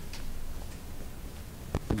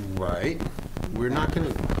 Right. We're not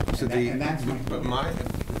going to. So that's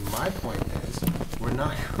my point is, we're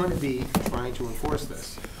not going to be trying to enforce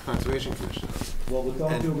this. Conservation Commission. Well, with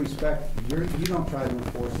all due respect, you don't try to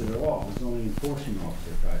enforce it at all. The zoning enforcement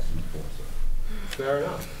officer tries to enforce it. Fair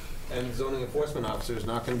enough. And the zoning enforcement officer is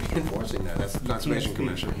not going to be enforcing that. That's the Conservation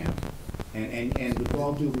Commission. And with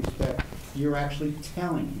all due respect, you're actually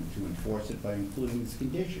telling him to enforce it by including this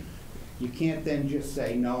condition. You can't then just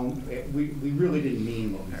say, no, we really didn't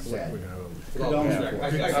mean what we said.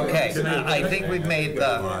 Okay, I think we've made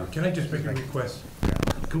the... Can I just make a request?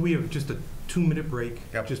 Could we have just a 2-minute break,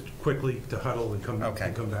 just quickly to huddle and come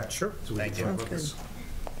back? Sure. So we Thank can you. talk about this.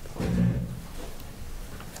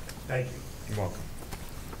 Thank you. You're welcome.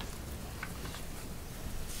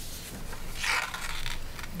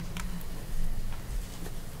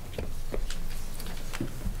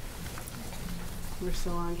 We're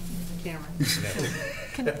still on camera.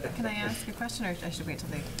 Can I ask a question, or I should wait till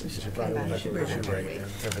they come back?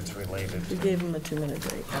 If it's related. We gave him a 2-minute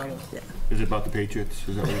break. Yeah. Is it about the Patriots?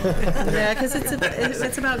 Is that what Yeah, because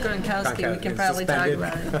it's about Gronkowski. We can probably talk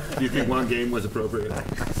about it. Do you think one game was appropriate?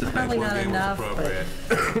 Probably not enough, but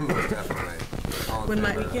We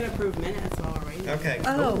can approve minutes already. Okay.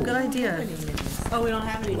 oh, good idea. Oh, we don't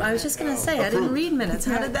have any. I was just gonna say, I didn't read minutes.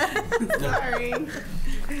 How did that? Sorry.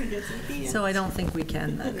 So I don't think we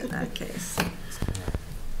can then in that case.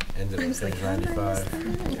 Ended on page 95.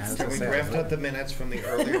 Can we draft up the minutes from the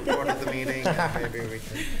earlier part of the meeting? Maybe we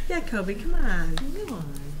can. Yeah, Kobe, come on.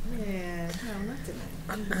 Yeah. No, not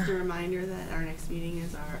tonight. Just a reminder that our next meeting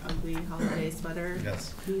is our ugly holiday sweater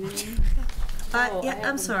meeting. Yeah,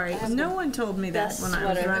 I'm sorry. No one told me that when I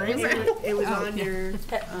was running. It was on your.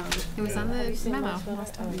 It was on the memo.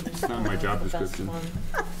 It's not my job description.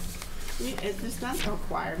 It's not a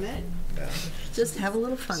requirement. Just have a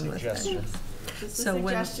little fun with it. Just a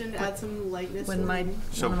suggestion to add some lightness. When one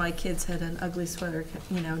of my kids had an ugly sweater,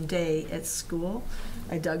 day at school,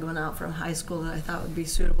 I dug one out from high school that I thought would be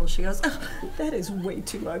suitable. She goes, "Oh, that is way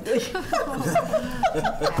too ugly."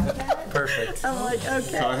 Perfect. I'm like, okay.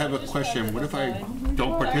 So I have a question. What if I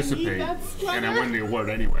don't participate and I win the award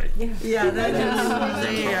anyway? Yeah, that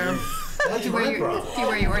is there. Do you wear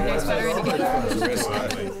your ordinary sweater?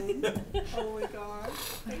 Oh my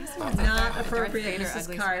gosh. Not appropriate,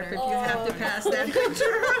 Mrs. Carp, if you have to pass that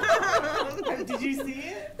picture around. Did you see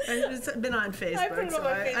it? It's been on Facebook, it on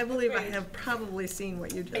my I believe I Facebook have probably seen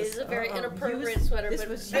what you just. It is a very inappropriate sweater,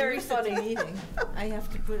 but it's very funny. I have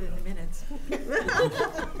to put it in the minutes.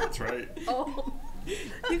 That's right. Oh.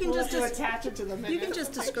 You can We'll just have to attach it to the minutes. You can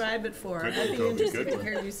just describe it for her. Good I'd be one, Kobe, interested good to one.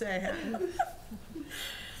 hear you say it.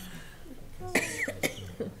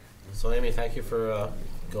 So Amy, thank you for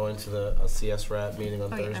going to the CS RAT meeting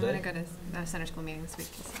on Oh, yeah, Thursday. I'm gonna go to the center school meeting this week,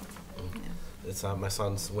 so, yeah. It's my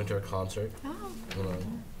son's winter concert. Oh.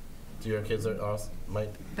 Do your kids might?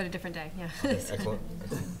 But a different day, yeah. Okay, excellent.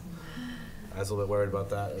 I was a little bit worried about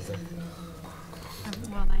that.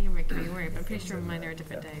 Well, now you're making me worry, but I'm pretty sure mine are a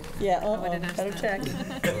different day. Yeah, I would have better asked check.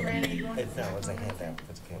 that. That was a handout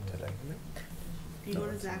that came today. You go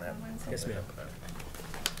to Zach on Wednesday? Yes, ma'am.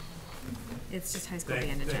 It's just high school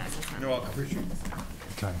band and jazz, it's not. You're welcome.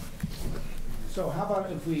 Okay. So how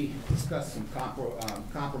about if we discuss some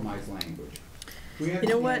compromise language? You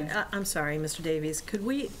know what? I'm sorry, Mr. Davies. Could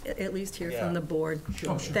we at least hear from the board?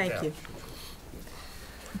 Sure. Thank you.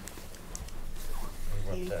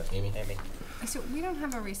 Amy. So we don't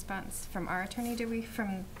have a response from our attorney, do we,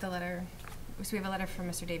 from the letter? So we have a letter from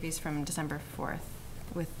Mr. Davies from December 4th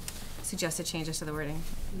with suggested changes to the wording?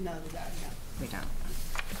 No, we don't. We don't.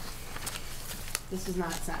 This is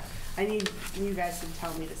not sent. I need you guys to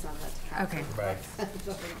tell me to send that to council. Okay. Right.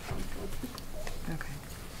 Okay.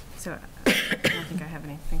 So I don't think I have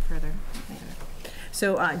anything further.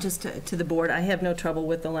 So just to the board, I have no trouble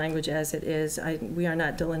with the language as it is. We are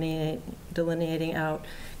not delineating out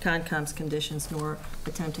Concom's conditions nor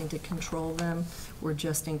attempting to control them. We're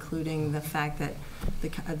just including the fact that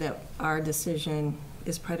that our decision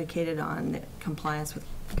is predicated on compliance with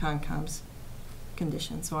Concom's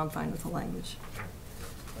conditions, so I'm fine with the language.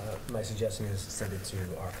 My suggestion is send it to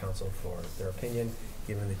our council for their opinion.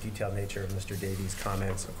 Given the detailed nature of Mr. Davies'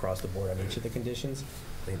 comments across the board on each of the conditions,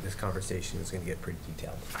 I think this conversation is going to get pretty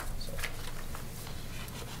detailed. So,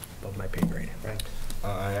 above my pay grade. Right.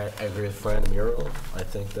 I agree with Fran and Muriel. I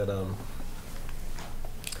think that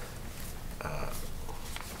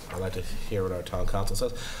I'd like to hear what our town council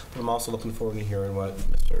says, but I'm also looking forward to hearing what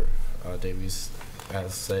Mr. Davies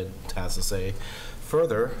has to say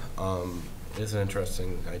further. It's an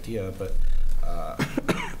interesting idea, but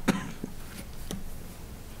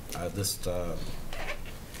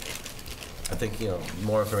I think,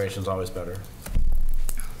 more information is always better.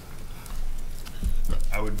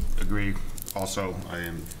 I would agree. Also, I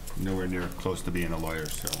am nowhere near close to being a lawyer,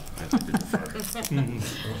 so I have to defer.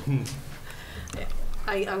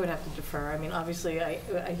 I would have to defer. I mean, obviously, I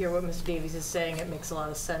hear what Mr. Davies is saying. It makes a lot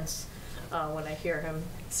of sense when I hear him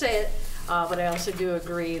say it. But I also do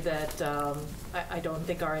agree that I don't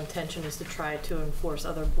think our intention is to try to enforce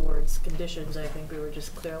other boards' conditions. I think we were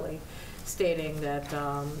just clearly stating that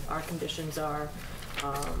our conditions are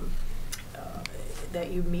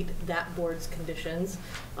that you meet that board's conditions.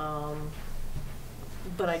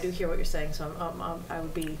 But I do hear what you're saying, so I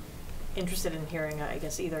would be interested in hearing, I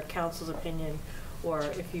guess, either council's opinion or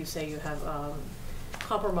if you say you have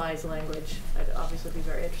compromise language, I'd obviously be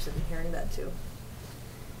very interested in hearing that too.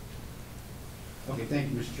 Okay,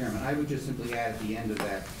 thank you, Mr. Chairman. I would just simply add at the end of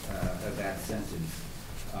that sentence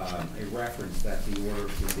a reference that the order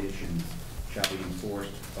of conditions shall be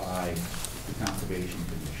enforced by the Conservation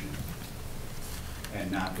Commission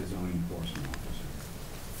and not the zoning enforcement officer.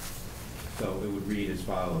 So it would read as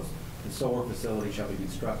follows: the solar facility shall be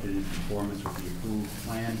constructed in conformance with the approved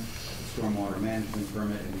plan, the stormwater management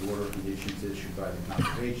permit, and the order of conditions issued by the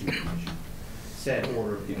Conservation Commission. Said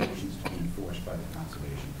order of conditions to be enforced by the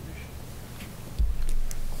Conservation Commission.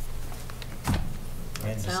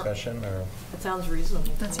 Any discussion or? That sounds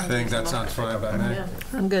reasonable. I think that sounds fine by me. Yeah.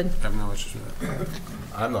 I'm good. I have no issues with that.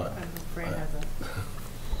 I'm not.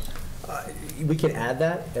 We can add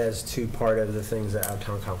that as to part of the things that our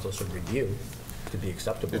town council should review to be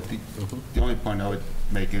acceptable. The only point I would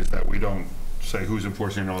make is that we don't say who's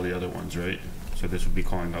enforcing all the other ones, right? So this would be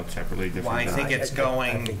calling out separately different. Well, I think it's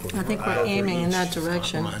going. I think we're aiming in that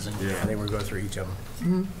direction. Yeah, I think we'll go through each of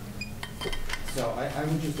them. So I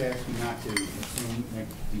would just ask you not to assume, make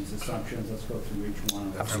these assumptions. Let's go through each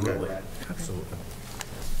one. Absolutely. Absolutely.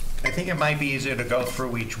 I think it might be easier to go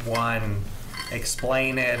through each one,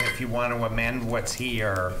 explain it if you want to amend what's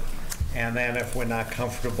here, and then if we're not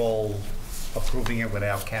comfortable approving it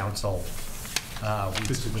without council,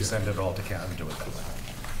 we send it all to council and do it that way.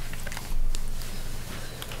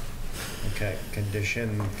 Okay,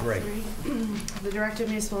 condition 3. The Director of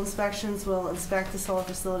Municipal Inspections will inspect the solar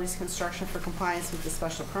facility's construction for compliance with the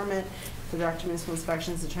special permit. The Director of Municipal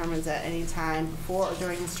Inspections determines at any time before or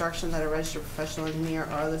during construction that a registered professional engineer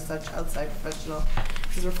or other such outside professional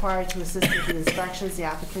is required to assist with the inspections. The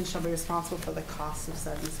applicant shall be responsible for the cost of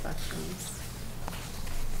said inspections.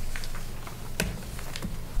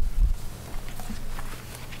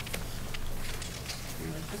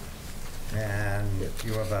 And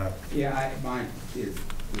you have a... Yeah, mine is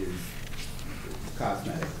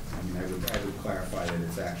cosmetic. I mean, I would clarify that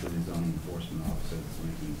it's actually the zoning enforcement officer that's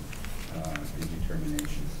making the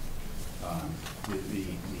determinations.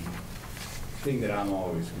 The thing that I'm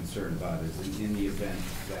always concerned about is in the event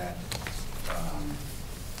that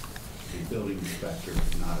the building inspector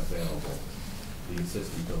is not available, the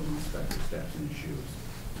assistant building inspector steps in his shoes.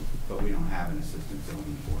 But we don't have an assistant zoning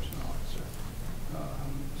enforcement officer.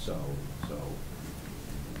 So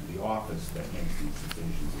the office that makes these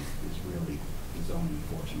decisions is really the zoning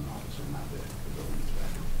enforcement officer, not the building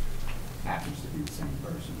inspector. Happens to be the same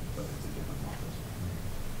person, but it's a different office.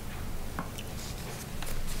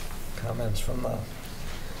 Comments from the...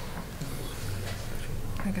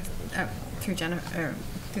 I guess, through Jennifer, or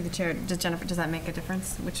through the chair, does that make a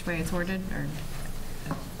difference which way it's worded, or?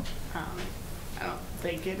 I don't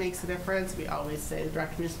think it makes a difference. We always say the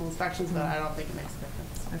Director of Municipal Inspections, but I don't think it makes a difference.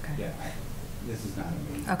 Okay. Yeah, this is not a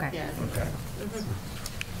meeting. Okay. Yeah. Okay.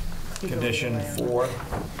 Condition 4.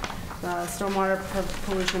 The stormwater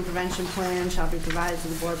pollution prevention plan shall be provided to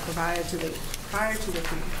the board prior to the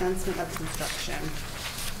commencement of construction.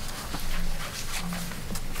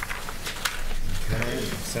 Okay.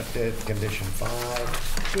 accepted. Condition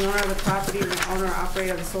 5. The owner of the property and the owner or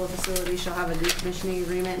operator of the solar facility shall have a decommissioning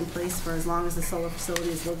agreement in place for as long as the solar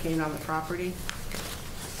facility is located on the property.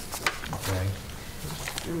 Okay.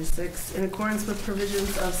 Number 6, in accordance with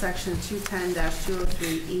provisions of section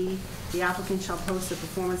 210-203E, the applicant shall post a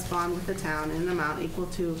performance bond with the town in an amount equal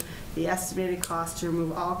to the estimated cost to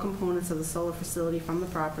remove all components of the solar facility from the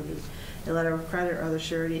property. A letter of credit or other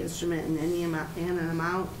surety instrument in any amount, and an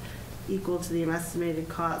amount equal to the estimated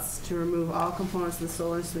costs to remove all components of the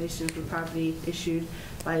solar installation from the property issued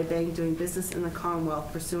by a bank doing business in the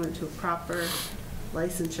Commonwealth pursuant to a proper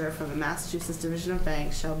licensure from the Massachusetts Division of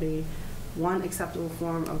Banks shall be one acceptable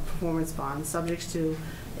form of performance bond, subject to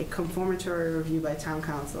a conformatory review by town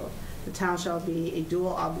council. The town shall be a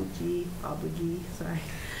dual obligee,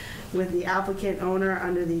 with the applicant owner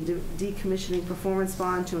under the decommissioning performance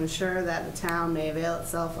bond to ensure that the town may avail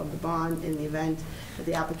itself of the bond in the event that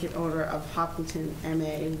the applicant owner of Hopkinton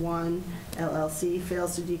MA1 LLC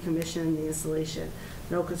fails to decommission the installation.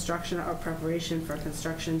 No construction or preparation for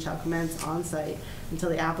construction shall commence on site until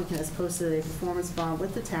the applicant has posted a performance bond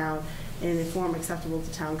with the town in a form acceptable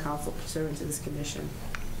to town council pursuant to this condition.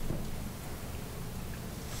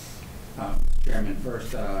 Chairman,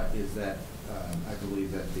 first is that I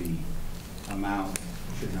believe that the amount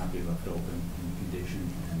should not be left open in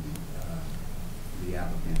condition, and the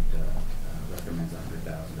applicant recommends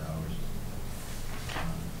 $100,000.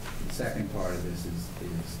 The second part of this is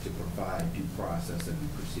to provide due process and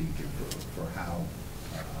procedure for how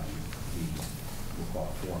we'll call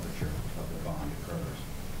it forfeiture of the bond occurs.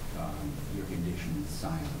 Your condition is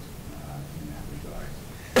silent in that regard.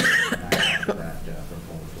 And I have that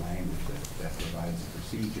proposed language that provides a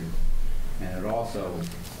procedure, and it also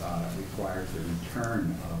requires the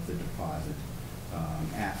return of the deposit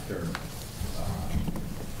after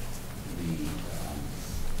the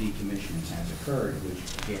decommissioning has occurred, which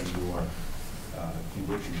again your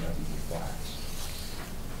condition doesn't require.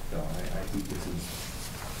 So I think this is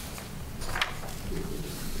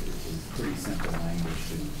pretty simple language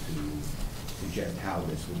to suggest how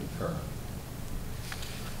this would occur.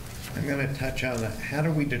 I'm going to touch on that. How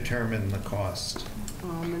do we determine the cost?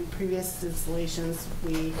 In previous installations,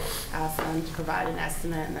 we asked them to provide an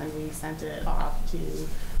estimate, and then we sent it off to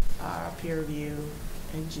our peer review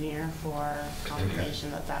engineer for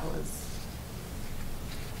confirmation that that was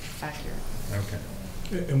accurate. Okay.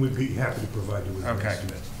 And we'd be happy to provide you with an Okay.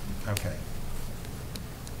 estimate. Okay.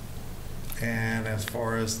 And as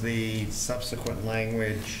far as the subsequent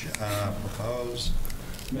language proposed?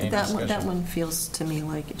 That one feels to me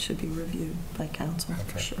like it should be reviewed by council,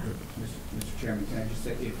 for sure. Mr. Chairman, can I just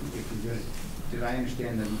say, if you're good, did I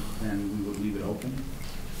understand that then we would leave it open?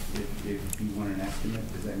 If you want an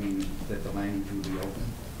estimate, does that mean that the language would be open?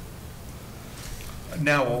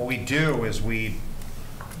 No, what we do is we,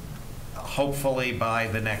 hopefully by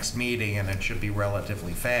the next meeting, and it should be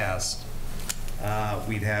relatively fast,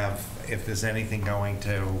 we'd have, if there's anything going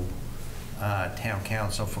to town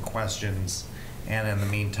council for questions, and in the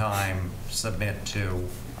meantime, submit to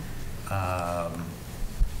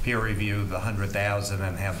peer review the 100,000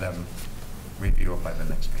 and have them review it by the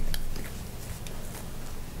next meeting.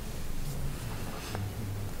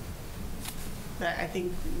 I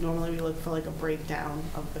think normally we look for like a breakdown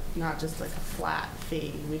of the, not just like a flat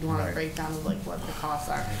fee. We'd want a breakdown of like what the costs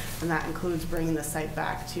are. And that includes bringing the site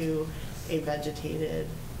back to a vegetated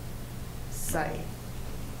site.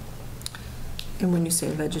 And when you say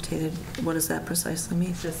vegetated, what does that precisely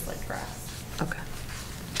mean? Just like grass. Okay.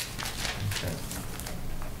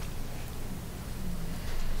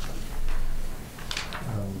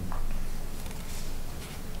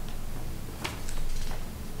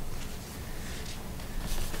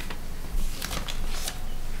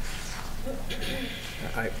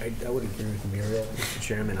 I would agree with Muriel, Mr.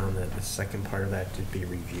 Chairman, on the second part of that to be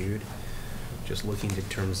reviewed. Just looking in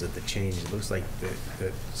terms of the change, it looks like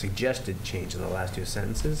the suggested change in the last two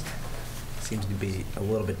sentences seems to be a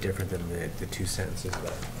little bit different than the two sentences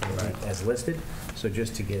that as listed. So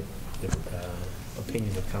just to get the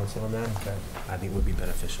opinion of council on that, I think would be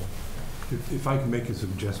beneficial. If I can make a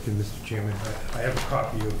suggestion, Mr. Chairman, I have a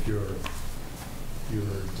copy of your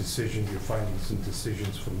decision, your findings and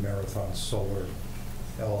decisions for Marathon Solar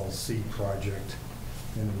LLC project,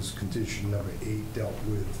 and it was condition number 8 dealt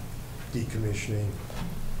with decommissioning.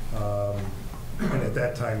 And at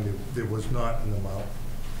that time, there was not an amount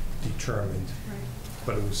determined,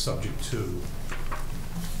 but it was subject to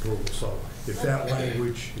approval. So if that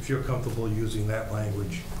language, if you're comfortable using that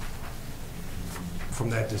language from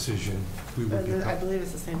that decision, we would be I believe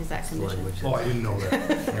it's the same exact condition. Oh, I didn't know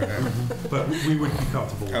that. But we would be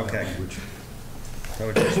comfortable with that language.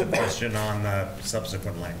 So just a question on the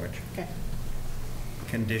subsequent language. Okay.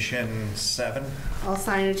 Condition 7? All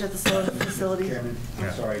signage at the solar facility. Chairman, Yeah.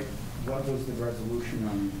 I'm sorry, what was the resolution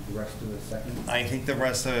on the rest of the second? I think the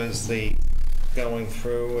rest of it is the, going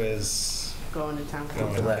through is. Going to town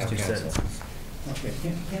going council. to town council. Okay,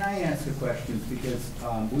 can I ask a question, because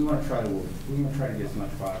we want to try to get as much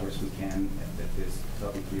progress we can at this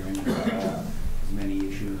public hearing, as many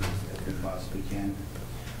issues as we possibly can.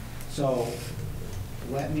 So,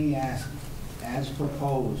 let me ask, as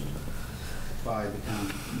proposed by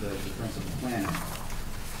the principal planner,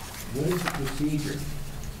 what is the procedure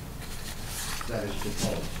that is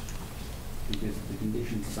proposed? Because the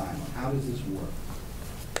condition's silent. How does this work?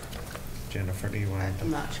 Jennifer, do you want to?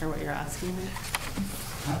 I'm not sure what you're asking me.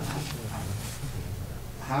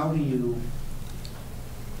 How do you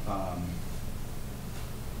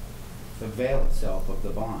avail itself of the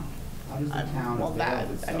bond? How does the town Well,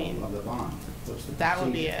 avail itself of the bond? What's the That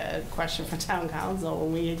would be procedure? a question for town council.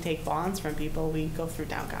 When we take bonds from people, we go through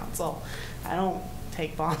town council. I don't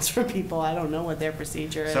take bonds from people. I don't know what their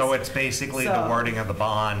procedure is. So it's basically the So- wording of the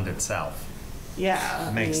bond itself. Yeah.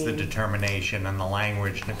 I Makes the mean, determination and the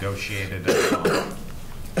language negotiated as the bond.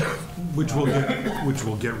 Which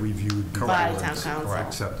will get reviewed. before By it's town council.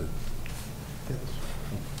 Accepted.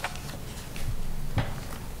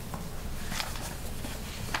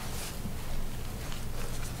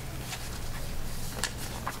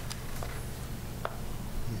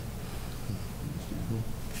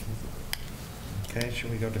 Okay,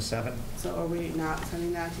 should we go to 7? So are we not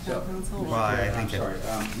sending that to town council? or- Well, I I'm think it- sorry,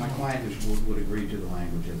 my client would agree to the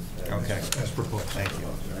language as. Okay. As proposed. Thank you.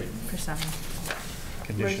 Right? For 7.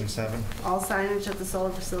 Condition 7? All signage at the solar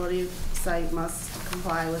facility site must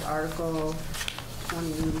comply with Article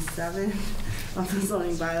 27 of the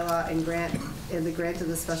zoning bylaw, and the grant of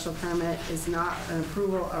the special permit is not an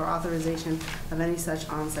approval or authorization of any such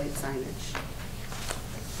on-site signage.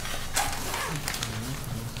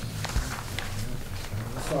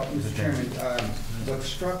 So, Mr. Chairman, what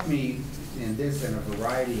struck me in this and a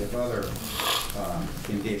variety of other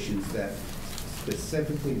conditions that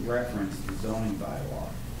specifically reference the zoning bylaw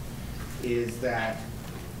is that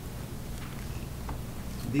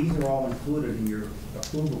these are all included in your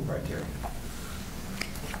approval criteria.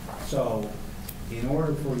 So, in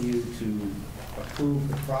order for you to approve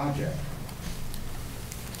the project,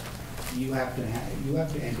 you have to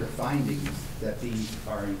enter findings that these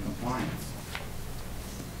are in compliance.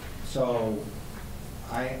 So,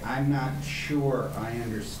 I'm not sure I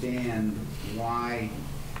understand why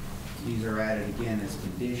these are added again as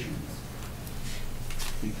conditions,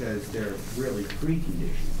 because they're really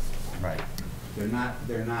preconditions. Right. They're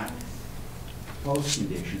not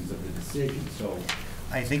post-conditions of the decision, so.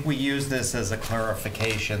 I think we use this as a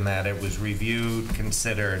clarification that it was reviewed,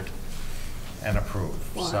 considered, and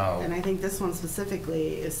approved, Well, so. And I think this one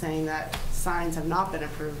specifically is saying that signs have not been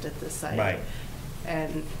approved at this site. Right.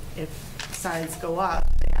 And if signs go up,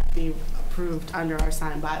 they have to be approved under our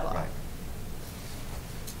sign bylaw. Right.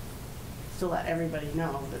 To let everybody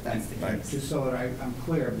know that that's the And case. just so that I'm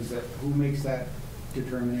clear, is that who makes that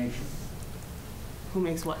determination? Who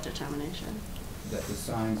makes what determination? That the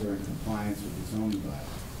signs are in compliance with the zoning bylaw?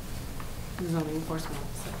 The zoning enforcement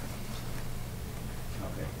officer.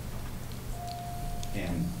 Okay.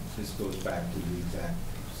 And this goes back to the exact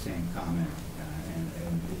same comment, and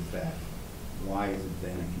is that, why is it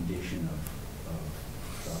then a condition of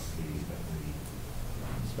the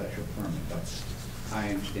special permit? But I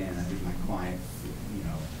understand, I think my client,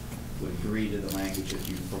 would agree to the language that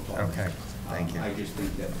you proposed. Okay, thank you. I just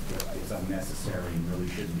think that it's unnecessary and really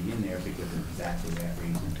shouldn't be in there because of exactly that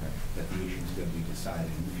reason, that the issue is going to be decided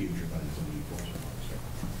in the future by the zoning enforcement officer.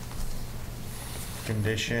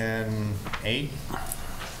 Condition 8?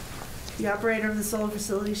 The operator of the solar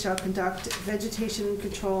facility shall conduct vegetation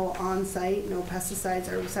control on site. No pesticides,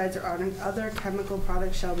 herbicides, or other chemical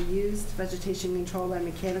products shall be used. Vegetation control by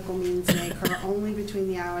mechanical means may occur only between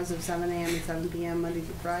the hours of 7 a.m. and 7 p.m. Monday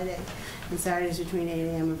through Friday, and Saturdays between 8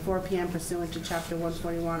 a.m. and 4 p.m. pursuant to Chapter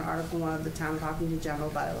 141, Article 1 of the Town of Hopkinton General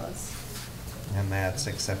Bylaws. And that's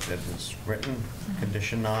accepted as written.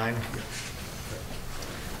 Condition 9?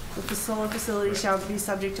 The solar facility shall be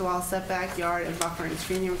subject to all setback, yard, and buffer and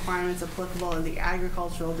screening requirements applicable in the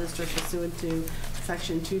agricultural district pursuant to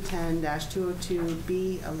Section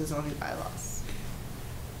 210-202B of the zoning bylaws.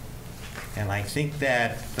 And I think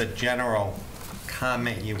that the general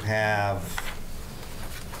comment you have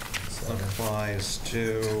applies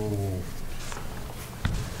to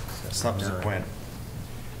subsequent.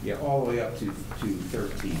 Yeah, all the way up to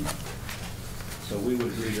 13. So we would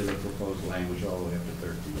agree to the proposed language all the way up to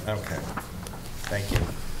 13. Okay, thank you.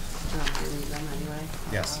 read them anyway.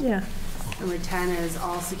 Yes. Yeah. Number 10 is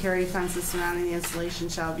all security fences surrounding the installation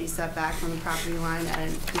shall be set back from the property line at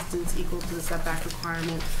a distance equal to the setback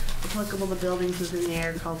requirement applicable to buildings within the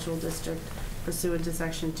agricultural district pursuant to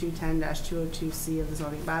section 210-202C of the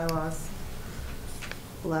zoning bylaws.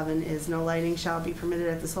 11 is no lighting shall be permitted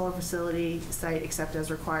at the solar facility site except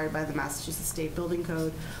as required by the Massachusetts State Building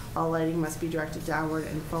Code. All lighting must be directed downward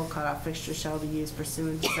and full cutoff fixtures shall be used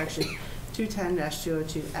pursuant to section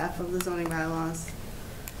 210-202F of the zoning bylaws.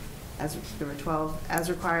 As number 12, as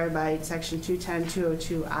required by section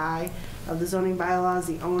 210-202I of the zoning bylaws,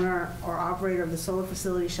 the owner or operator of the solar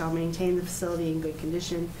facility shall maintain the facility in good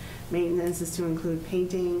condition. Maintenance is to include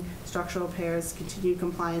painting, structural repairs, continued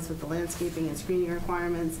compliance with the landscaping and screening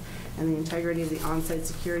requirements, and the integrity of the on-site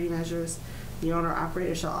security measures. The owner or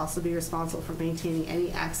operator shall also be responsible for maintaining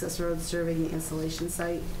any access roads serving the installation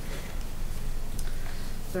site.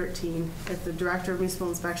 13, if the Director of Municipal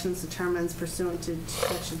Inspections determines pursuant to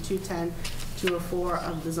section 210-204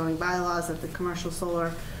 of the zoning bylaws that the commercial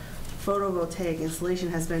solar photovoltaic installation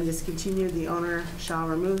has been discontinued, the owner shall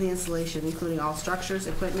remove the installation, including all structures,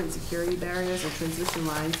 equipment, security barriers, and transmission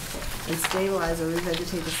lines, and stabilize or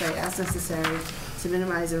revegetate the site as necessary to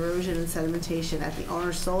minimize erosion and sedimentation at the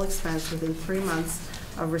owner's sole expense within 3 months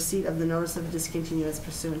of receipt of the notice of discontinuance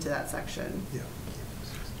pursuant to that section. Yeah.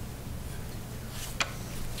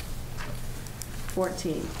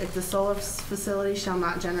 14, if the solar facility shall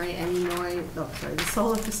not generate any noise, the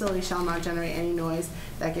solar facility shall not generate any noise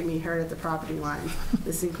that can be heard at the property line.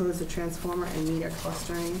 This includes the transformer and meter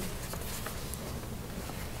clustering.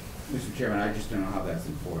 Mr. Chairman, I just don't know how that's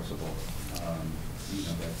enforceable. You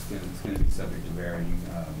know, it's going to be subject to varying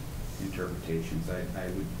interpretations.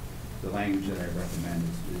 The language that I recommend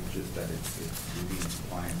is just that it's to be in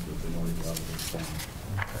compliance with the noise level of the town.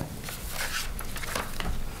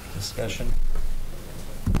 Discussion?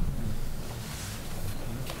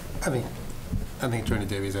 I think Attorney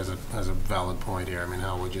Davies has a valid point here. I mean,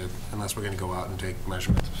 how would you, unless we're going to go out and take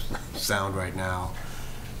measurements of sound right now?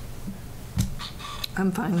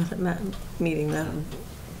 I'm fine with it meeting the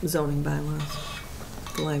zoning bylaws,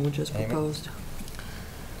 the language as Amy? proposed.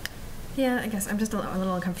 Yeah, I guess I'm just a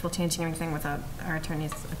little uncomfortable changing anything without our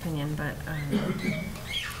attorney's opinion, but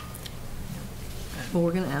Well,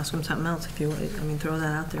 we're going to ask him something else if you, I mean, throw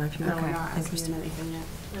that out there if you're No, we're not asking interested. him anything yet.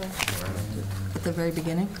 At the very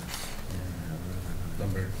beginning?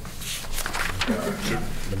 Number 2.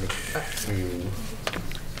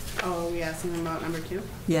 Oh, are we asking him about number 2?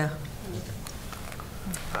 Yeah.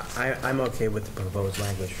 I'm okay with the proposed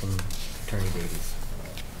language from Attorney Davies.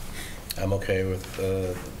 I'm okay with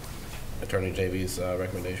Attorney Davies'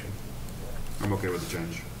 recommendation. I'm okay with the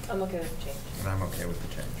change. I'm okay with the change. And I'm okay with the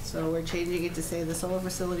change. So we're changing it to say the solar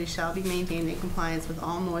facility shall be maintained in compliance with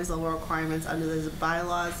all noise level requirements under the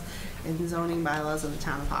bylaws and zoning bylaws of the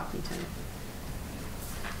town of Hopkinton.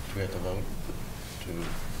 Do we have to vote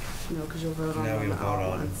to? No, because you'll vote on Now them we'll vote all at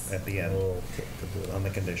on, once. at the end, on the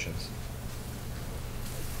conditions.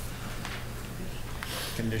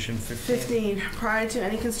 Condition 15. 15, prior to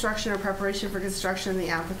any construction or preparation for construction, the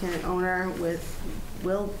applicant and owner will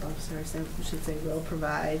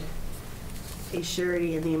provide a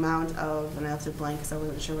surety in the amount of, and I left it blank because I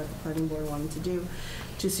wasn't sure what the planning board wanted to do,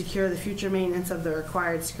 to secure the future maintenance of the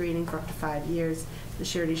required screening for up to 5 years. The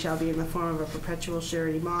surety shall be in the form of a perpetual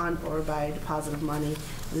surety bond or by a deposit of money.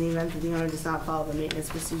 In the event that the owner does not follow the maintenance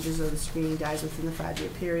procedures or the screening dies within the 5-year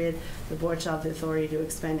period, the board shall have the authority to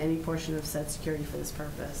expend any portion of said security for this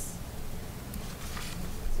purpose.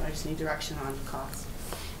 So I just need direction on cost.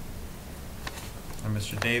 And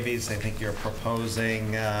Mr. Davies, I think you're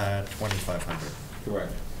proposing 2,500.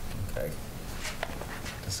 Correct. Okay.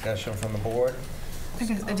 Discussion from the board? I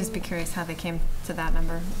guess I'd just be curious how they came to that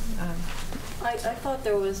number. I thought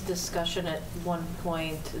there was discussion at one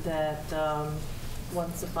point that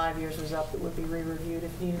once the 5 years was up, it would be re-reviewed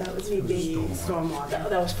if needed. That was the stormwater.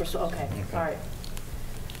 That was for, okay, all right.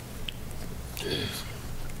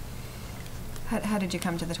 How did you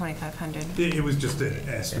come to the 2,500? It was just an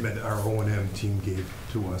estimate our O&M team gave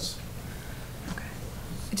to us. Okay.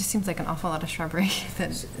 It just seems like an awful lot of shrubbery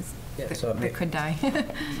that could die.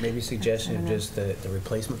 Maybe suggestion of just the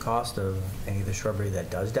replacement cost of any of the shrubbery that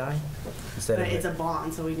does die? Instead But of it's a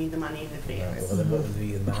bond, so we need the money in advance. Well, then what would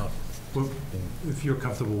be the amount? Well, if you're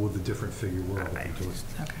comfortable with a different figure, we're open to it.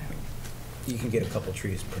 Okay. You can get a couple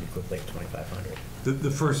trees pretty quickly at 2,500. The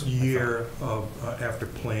first year of, after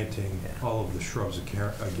planting, all of the shrubs are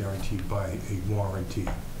guaranteed by a warranty,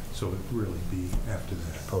 so it'd really be after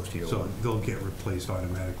that. Post-year So one. they'll get replaced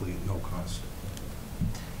automatically at no cost.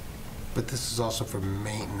 But this is also for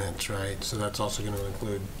maintenance, right? So that's also going to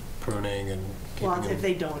include pruning and keeping Well, them. if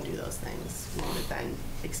they don't do those things, we would then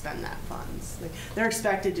expend that funds. Like, they're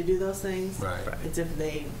expected to do those things. Right. It's if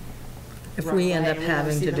they. If run we end away up and never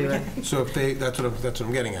having see to them do it. again. So if they, that's what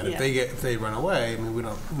I'm getting at. Yeah. If they run away, I mean, we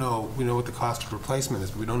don't know, we know what the cost of replacement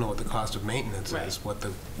is, but we don't know what the cost of maintenance Right. is, what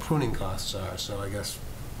the pruning costs are. So I guess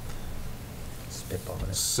Spitballing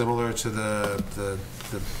it. similar to the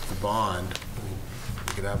bond, I mean,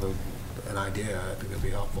 we could have an idea. I think that'd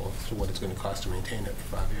be helpful as to what it's going to cost to maintain it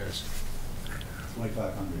for 5 years.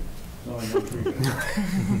 2,500. No, I know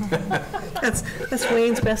That's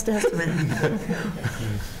Wayne's best estimate.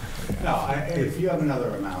 No, if you have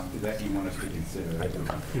another amount that you want us to consider.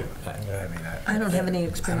 I don't have any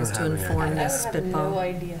experience to inform this I have spitball. no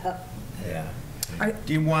idea. Yeah.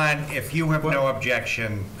 Do you want, if you have no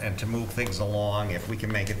objection, and to move things along, if we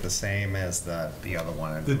can make it the same as the other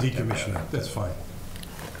one? The decommissioning, that's fine.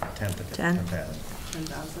 10 to 10. 10,000.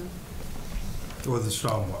 10,000. Or the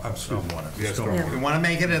stormwater. Yeah, You want to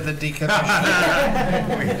make it at the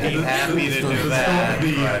decommissioning? We'd be happy to do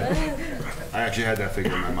that. I actually had that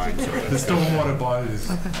figure in my mind, so. The stormwater bond is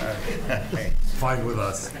but- fine with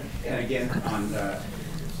us. And again, on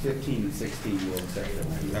 15 and 16, we'll accept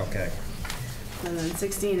them. Okay. And then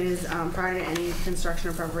 16 is, prior to any construction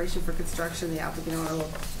or preparation for construction, the applicant will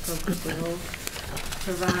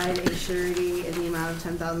provide a surety in the amount of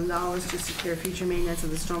 $10,000 to secure future maintenance of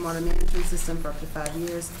the stormwater management system for up to 5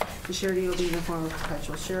 years. The surety will be in the form of a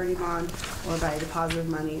perpetual surety bond or by a deposit of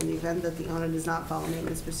money in the event that the owner does not follow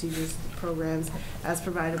maintenance procedures, programs as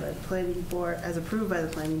provided by the planning board, as approved by the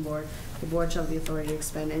planning board. The board shall have the authority to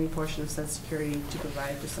expend any portion of said security to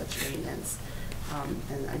provide for such maintenance.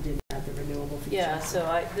 And I did add the renewable feature. Yeah, so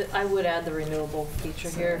I would add the renewable feature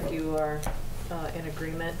here if you are in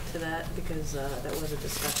agreement to that, because that was a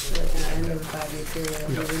discussion. At the end of the 5-year period,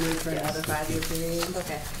 it'll be renewed for another 5-year period.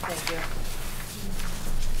 Okay, thank you.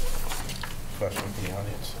 Question from the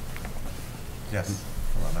audience. Yes.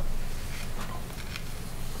 Alana.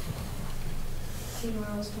 Tina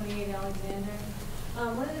Rose, 28 Alexander.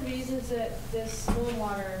 One of the reasons that this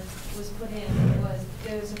stormwater was put in was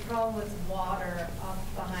there was a problem with water up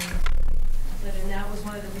behind it, and that was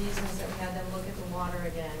one of the reasons that we had them look at the water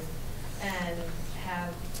again and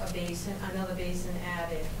have a basin, another basin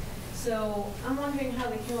added. So I'm wondering how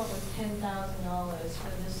they came up with $10,000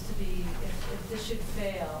 for this to be, if this should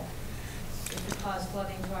fail, if it caused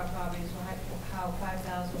flooding to our properties, how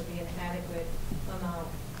 5,000 would be an adequate amount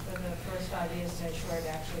for the first 5 years to ensure it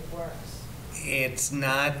actually works. It's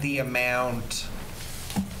not the amount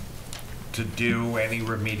to do any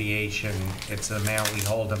remediation, it's the amount we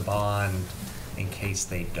hold a bond in case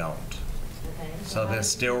they don't. Okay. So they're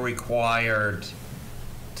still required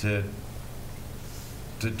to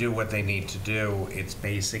do what they need to do. It's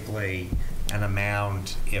basically an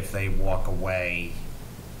amount if they walk away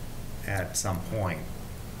at some point.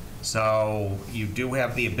 So you do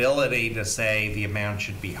have the ability to say the amount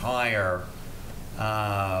should be higher,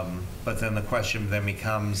 but then the question then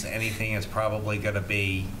becomes, anything is probably going to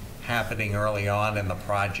be happening early on in the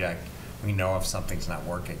project. We know if something's not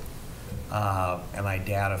working. And I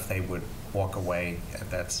doubt if they would walk away at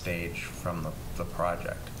that stage from the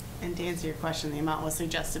project. And to answer your question, the amount was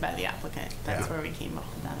suggested by the applicant. That's Yeah. where we came up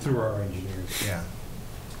with that. Through our engineers. Yeah.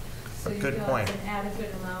 So you Good feel point. it's an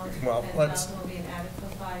adequate amount, Well, and let's- 10,000 will be an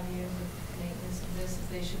adequate 5 years of maintenance of this, if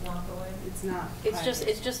they should walk away? It's not.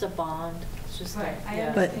 It's just a bond. It's just Right, I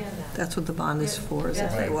yeah. But understand that. that's what the bond is Yeah, for, is if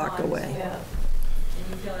that's they what walk the bond is away. for. And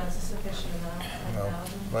you feel that's a sufficient amount, Well,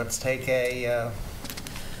 10,000? let's take a,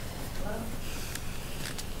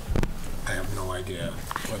 I have no idea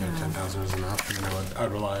whether 10,000 is enough. I mean,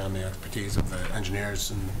 I'd rely on the expertise of the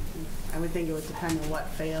engineers and I would think it would depend on what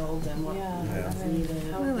failed and what Yeah. was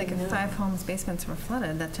needed. Well, like if 5 homes' basements were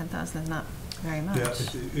flooded, that 10,000 is not very much. Yeah,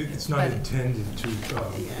 it's not But- intended to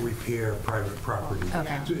repair private property.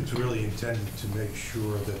 Okay. It's really intended to make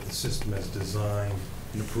sure that the system as designed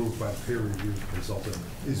and approved by the peer-reviewed consultant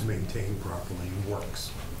is maintained properly and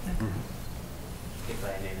works. If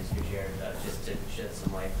my name is Jared, just to shed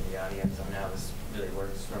some light for the audience on how this really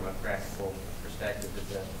works from a practical perspective, is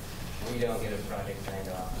that we don't get a project signed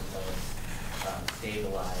off until it's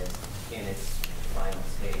stabilized in its final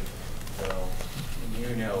state. So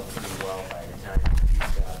you know pretty well by the time you've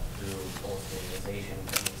got through full stabilization,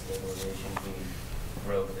 stabilization, being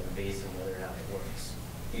growth in the basin, whether or not it works.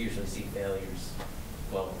 You usually see failures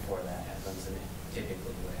well before that happens, and it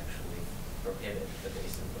typically would actually prohibit the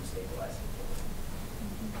basin from stabilizing.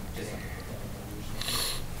 Just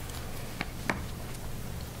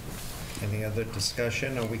any other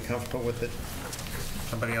discussion? Are we comfortable with it?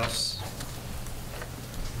 Somebody else?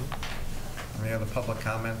 Any other public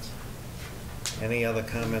comments? Any other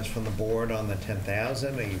comments from the board on the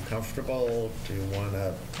 10,000? Are you comfortable? Do you want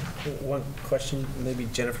to? One question, maybe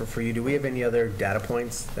Jennifer, for you. Do we have any other data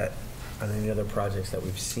points that, on any other projects that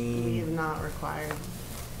we've We seen? have not required,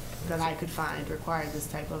 that I could find, required this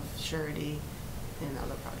type of surety in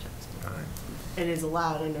other projects. All right. It is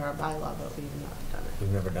allowed under our bylaw, but we've not done it.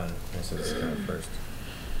 We've never done it. This is kind of first.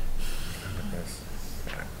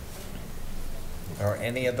 Are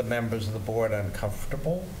any of the members of the board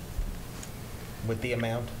uncomfortable with the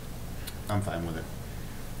amount? I'm fine with it.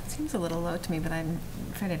 It seems a little low to me, but I'm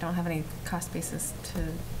afraid I don't have any cost basis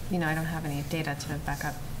to, I don't have any data to back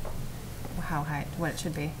up how high, what it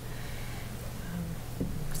should be.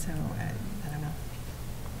 So, I don't know.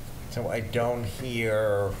 So I don't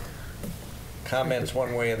hear comments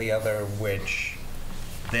one way or the other, which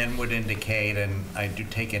then would indicate, and I do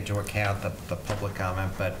take into account the public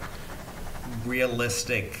comment, but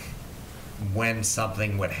realistic when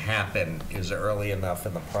something would happen is early enough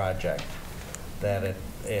in the project that it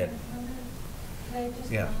Can I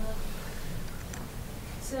just, yeah.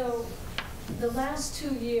 So, the last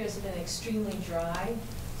 2 years have been extremely dry,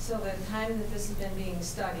 so the time that this has been being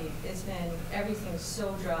studied, everything's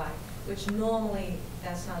so dry, which normally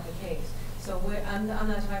that's not the case. So I'm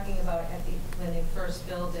not talking about when they first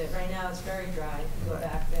build it. Right now, it's very dry, if you go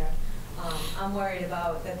back there. I'm worried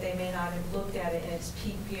about that they may not have looked at it in its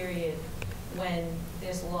peak period when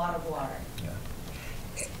there's a lot of water.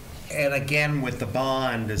 Yeah. And again, with the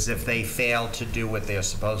bond, is if they fail to do what they're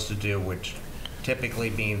supposed to do, which typically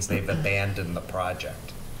means they've abandoned the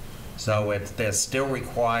project. So they're still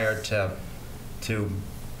required to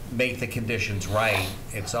make the conditions right.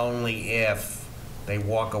 It's only if they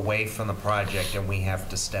walk away from the project and we have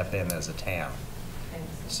to step in as a town.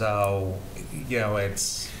 So,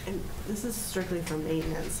 it's... And this is strictly for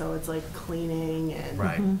maintenance, so it's like cleaning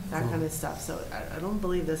and that kind of stuff. So I don't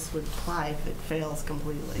believe this would apply if it fails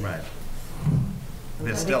completely. Right.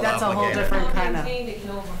 I think that's a whole different kind of... It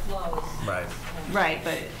can overflow. Right. Right,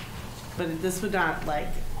 but this would not,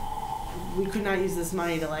 we could not use this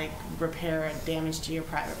money to repair a damage to your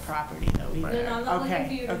private property though either. No, I'm not looking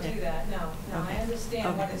for you to do that, no. I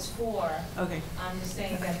understand what Okay. it's for. Okay. I'm just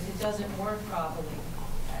saying that if it doesn't work properly,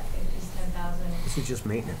 it is 10,000. This is just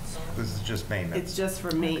maintenance. This is just maintenance. It's just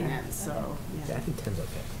for maintenance, so, Yeah, I think 10's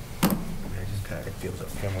okay. Okay. It feels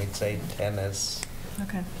okay. Can we say 10 is?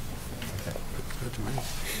 Okay.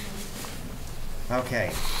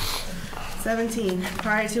 Okay. 17,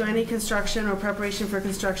 prior to any construction or preparation for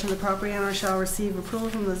construction, the property owner shall receive approval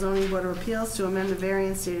from the zoning board of appeals to amend the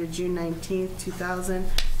variance dated June 19th, 2000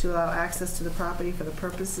 to allow access to the property for the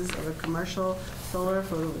purposes of a commercial solar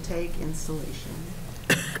photovoltaic installation.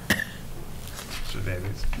 Mr.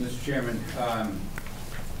 Davies. Mr. Chairman,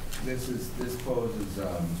 this poses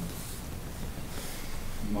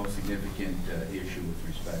most significant issue with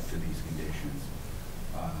respect to these conditions.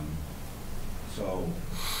 So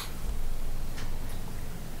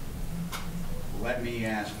let me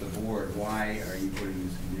ask the board, why are you putting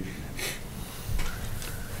this condition in?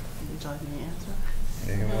 Would you like me to answer?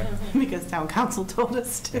 Because town council told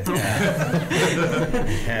us to.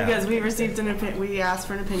 Yeah. Because we asked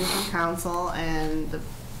for an opinion from council, and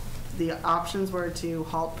the options were to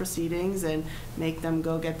halt proceedings and make them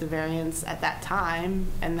go get the variance at that time,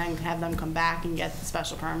 and then have them come back and get the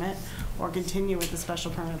special permit, or continue with the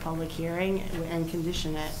special permit public hearing and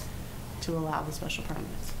condition it to allow the special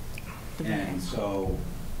permits. And so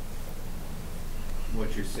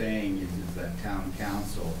what you're saying is that town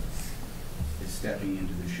council is stepping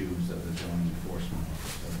into the shoes of the zoning enforcement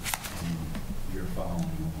officer, and you're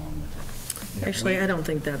following along with it. Actually, I don't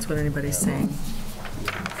think that's what anybody's saying,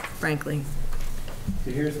 frankly.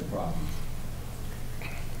 So here's the problem.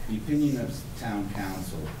 The opinion of town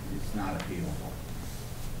council is not appealable.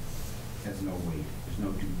 Has no weight. There's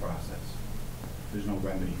no due process. There's no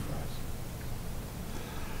remedy for us.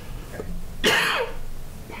 Okay?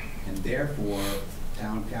 And therefore,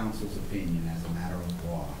 town council's opinion as a matter of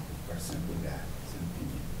law are simply that. It's an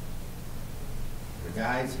opinion. The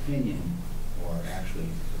guy's opinion, or actually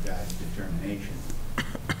the guy's determination,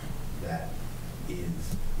 that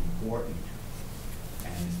is important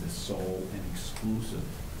and is the sole and exclusive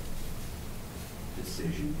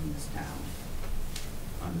decision in this town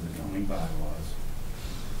under the zoning bylaws,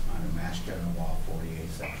 under Mass General Law 48,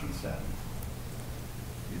 Section 7,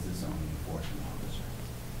 is the zoning enforcement officer.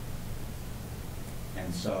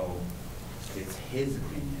 And so it's his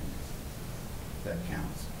opinion that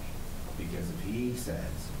counts, because if he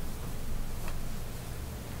says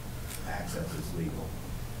access is legal,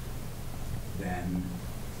 then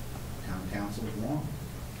town council is wrong.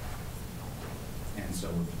 And so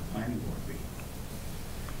would the planning board be.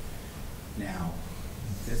 Now,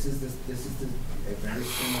 this is a very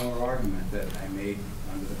similar argument that I made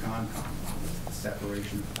under the Concom, the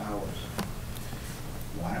separation of powers.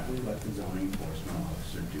 Why don't we let the zoning enforcement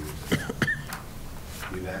officer do this?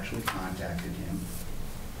 We've actually contacted him.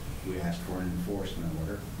 We asked for an enforcement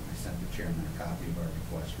order. I sent the chairman a copy of our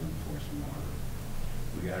request for enforcement order.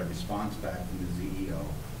 We got a response back from the CEO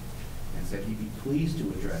and said he'd be pleased to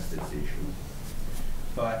address this issue,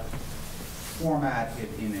 but format it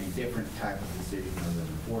in a different type of decision other than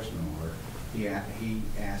enforcement order. He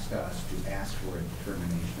asked us to ask for a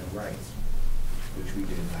determination of rights, which we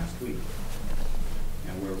did last week.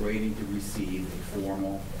 And we're waiting to receive a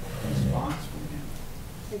formal response from him.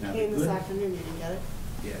 It Now, came this afternoon, you didn't get it?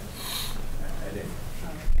 Yeah, I did.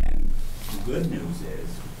 And the good news is,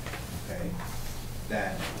 okay,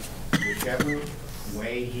 that whichever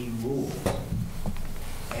way he rules,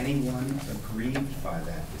 anyone aggrieved by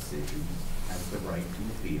that decision has the right to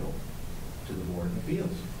appeal to the Board of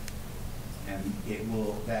Appeals. And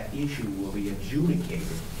that issue will be adjudicated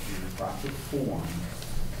in the proper form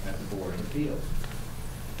at the Board of Appeals.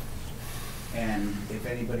 And if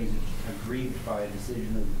anybody's aggrieved by a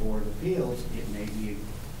decision of the Board of Appeals, it may be a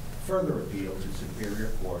further appeal to Superior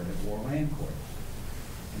Court or Land Court.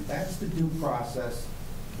 And that's the due process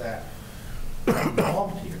that is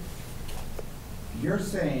involved here. You're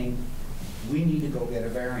saying we need to go get a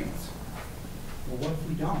variance. Well, what if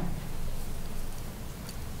we don't?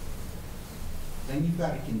 Then you've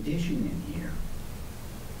got a condition in here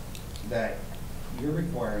that you're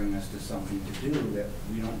requiring us to something to do that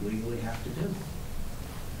we don't legally have to do.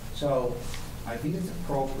 So I think it's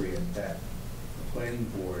appropriate that the planning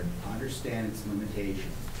board understand its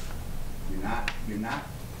limitations. You're not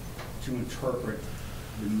to interpret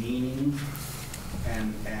the meaning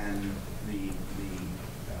and the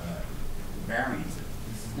variances.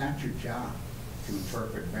 This is not your job to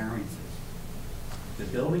interpret variances. The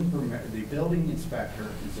building inspector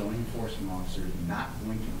and zoning enforcement officer is not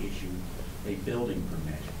going to issue a building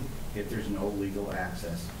permit if there's no legal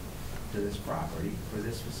access to this property for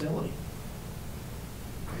this facility.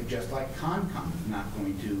 Okay, just like Concom is not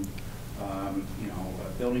going to, a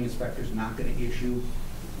building inspector is not going to issue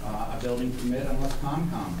a building permit unless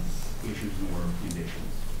Concom issues an order of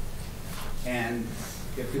conditions. And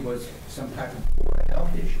if there was some type of Board of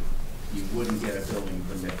Health issue, you wouldn't get a building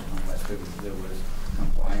permit unless there was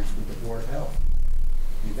compliance with the Board of Health.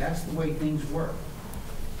 I mean, that's the way things work.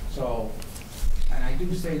 So, and I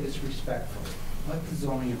do say this respectfully, let the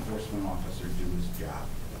zoning enforcement officer do his job.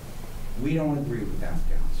 We don't agree with town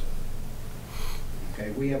council.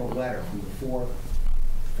 Okay, we have a letter from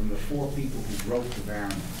the four people who wrote the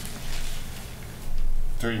variance.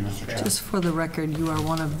 Just for the record, you are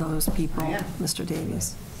one of those people, Mr.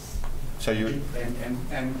 Davies. So you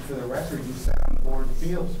and for the record, you sat on the Board of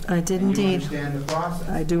Appeals. I did and indeed. You understand the process.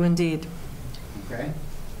 I do indeed. Okay.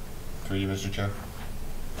 Through you, Mr. Chair.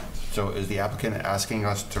 So is the applicant asking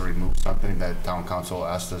us to remove something that town council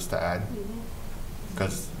asked us to add?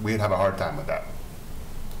 Because we'd have a hard time with that.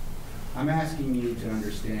 I'm asking you to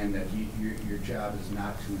understand that your job is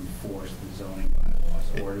not to enforce the zoning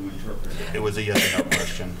bylaws or to interpret it. It was a yes or no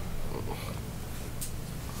question.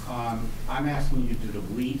 I'm asking you to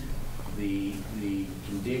delete the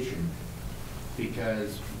condition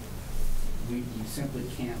because we simply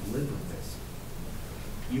can't live with this.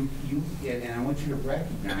 And I want you to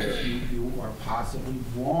recognize you are possibly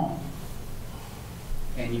wrong,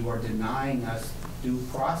 and you are denying us due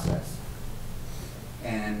process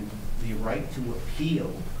and the right to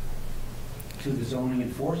appeal to the zoning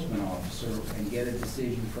enforcement officer and get a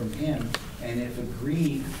decision from him, and if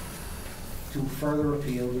agreed, to further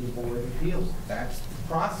appeal to the Board of Appeals. That's the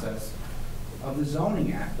process of the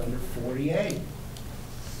Zoning Act under 40A.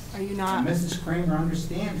 Are you not? And Mrs. Kramer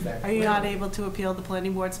understands that. Are you not able to appeal the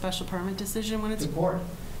planning board special permit decision when it's? To court.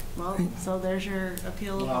 Well, so there's your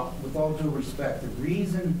appeal. Well, with all due respect, the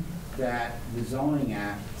reason that the Zoning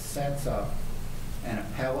Act sets up an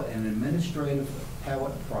administrative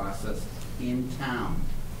appellate process in town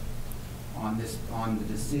on the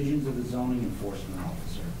decisions of the zoning enforcement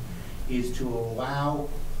officer is to allow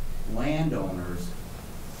landowners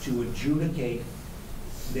to adjudicate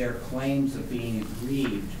their claims of being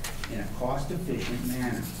aggrieved in a cost-efficient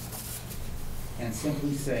manner. And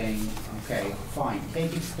simply saying, okay, fine,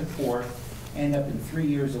 take it to court, end up in 3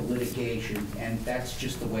 years of litigation, and that's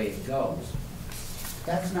just the way it goes.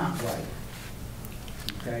 That's not right.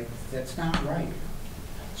 Okay? That's not right.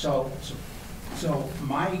 So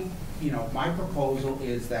my proposal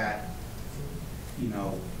is that, you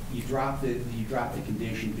drop the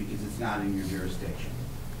condition because it's not in your jurisdiction.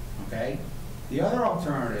 Okay? The other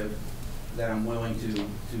alternative that I'm willing to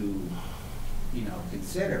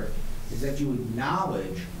consider is that you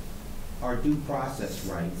acknowledge our due process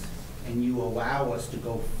rights and you allow us to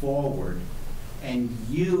go forward and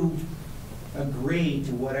you agree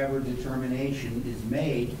to whatever determination is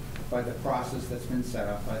made by the process that's been set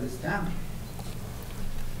up by this town.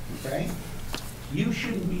 Okay? You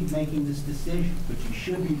shouldn't be making this decision, but you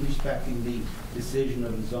should be respecting the decision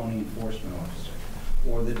of the zoning enforcement officer,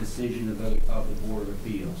 or the decision of the Board of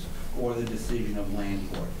Appeals, or the decision of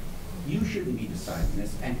land court. You shouldn't be deciding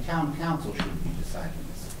this, and town council shouldn't be deciding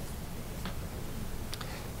this.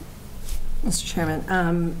 Mr.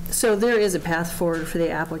 Chairman, so there is a path forward for the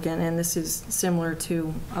applicant, and this is similar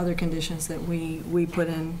to other conditions that we put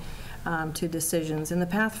in to decisions. And the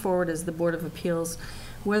path forward is the Board of Appeals,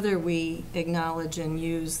 whether we acknowledge and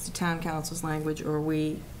use the town council's language or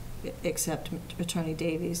we accept Attorney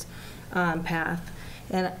Davies' path.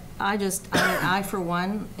 And I, for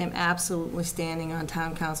one, am absolutely standing on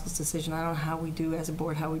town council's decision. I don't know how we do as a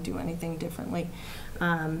board, how we do anything differently.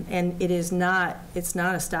 And it's not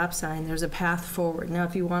a stop sign. There's a path forward. Now,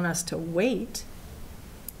 if you want us to wait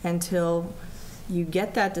until you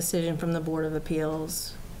get that decision from the Board of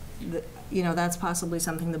Appeals, that's possibly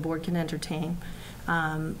something the board can entertain.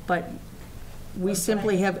 But we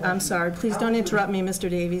simply have, I'm sorry, please don't interrupt me, Mr.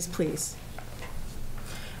 Davies, please.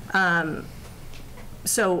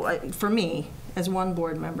 So for me, as one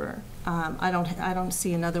board member, I don't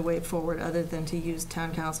see another way forward other than to use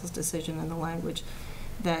town council's decision and the language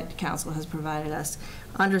that council has provided us,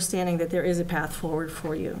 understanding that there is a path forward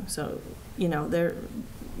for you. So, the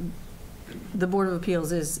Board of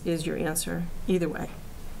Appeals is your answer either way.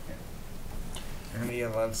 Any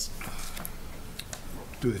others?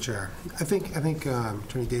 Through the chair. I think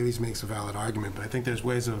Attorney Davies makes a valid argument, but I think there's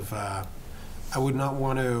ways of, I would not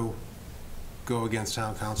want to go against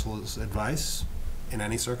town council's advice in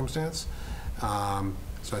any circumstance. So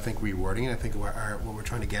I think rewording it, I think what we're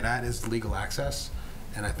trying to get at is legal access.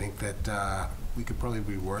 And I think that we could probably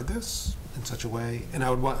reword this in such a way, and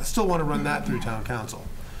I would still want to run that through town council.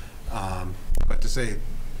 But to say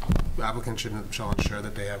applicants shall ensure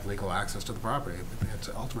that they have legal access to the property, that's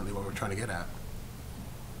ultimately what we're trying to get at.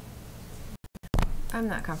 I'm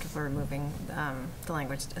not comfortable removing the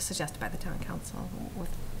language suggested by the town council.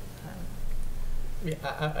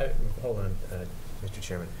 Hold on, Mr.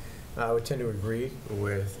 Chairman. I would tend to agree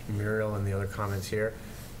with Muriel and the other comments here.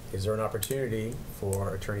 Is there an opportunity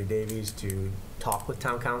for Attorney Davies to talk with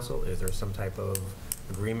town council? Is there some type of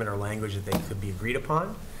agreement or language that they could be agreed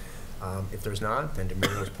upon? If there's not, then to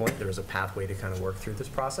Muriel's point, there is a pathway to kind of work through this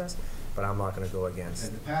process, but I'm not going to go against.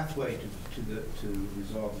 And the pathway to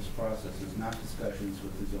resolve this process is not discussions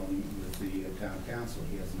with the town council.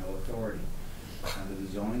 He has no authority under the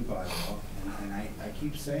zoning bylaw, and I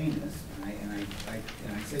keep saying this, and I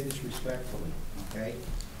say this respectfully, okay?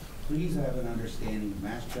 Please have an understanding of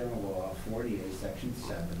Mass General Law 48, Section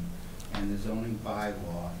 7, and the zoning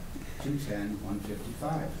bylaw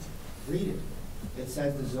 210-155. Read it. It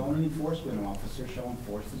says the zoning enforcement officer shall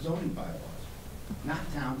enforce the zoning bylaws, not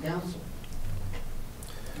town council.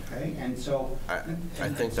 Okay, and so I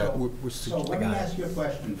think that so let me ask you a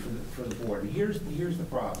question for the board. And here's the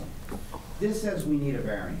problem. This says we need a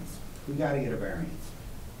variance. We got to get a variance.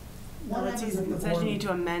 No, it says you need to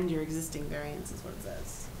amend your existing variance, is what it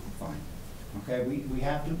says. Fine. Okay, we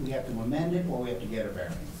have to amend it, or we have to get a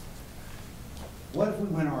variance. What if we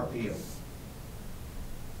win our appeal?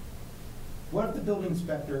 What if the building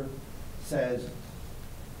inspector says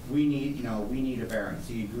we need a variance?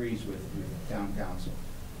 He agrees with town council.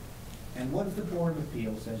 And what if the Board of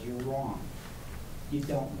Appeals says you're wrong? You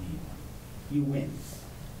don't need one. You win.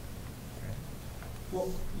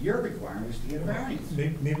 Well, your requirement is to get a variance.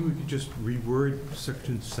 Maybe we could just reword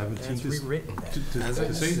section 17. It's rewritten then.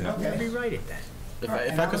 To say that. Okay. Rewrite it then.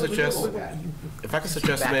 If I could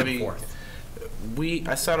suggest maybe,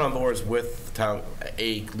 I sat on boards with a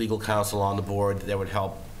legal counsel on the board that would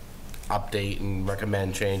help update and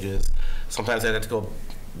recommend changes. Sometimes they'd have to go,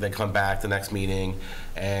 then come back the next meeting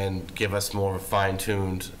and give us more of a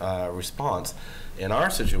fine-tuned response. In our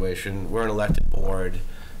situation, we're an elected board,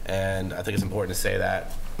 and I think it's important to say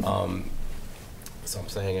that, so I'm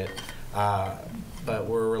saying it. But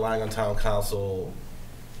we're relying on town council.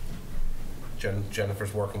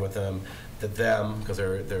 Jennifer's working with them, because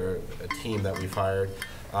they're a team that we've hired.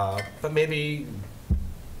 But maybe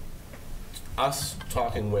us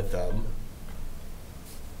talking with them,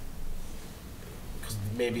 because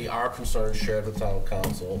maybe our concerns shared with town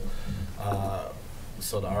council,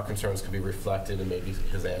 so that our concerns could be reflected in maybe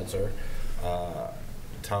his answer.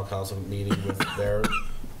 Town council meeting with their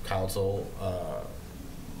council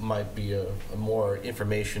might be a more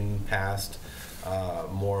information passed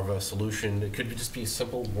more of a solution. It could just be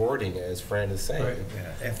simple wording, as Fran is saying.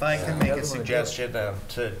 Yeah. If I can make a suggestion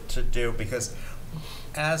to do, because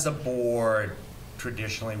as a board,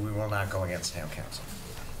 traditionally, we will not go against town council.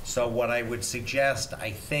 So what I would suggest,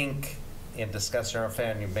 I think, in discussing our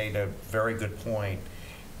fan, you made a very good point,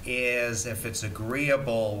 is if it's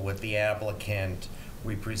agreeable with the applicant,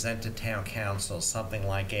 we present to town council something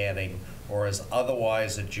like adding, or is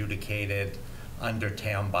otherwise adjudicated under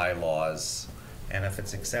town bylaws. And if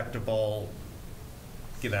it's acceptable,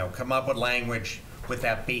 come up with language with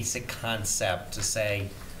that basic concept to say,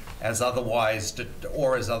 as otherwise,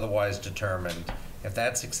 or as otherwise determined. If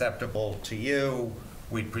that's acceptable to you,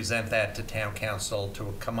 we'd present that to town council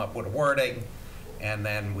to come up with a wording, and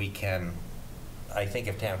then we can, I think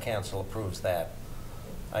if town council approves that,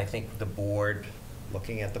 I think the board,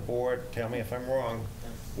 looking at the board, tell me if I'm wrong,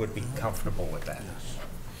 would be comfortable with that.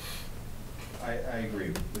 I agree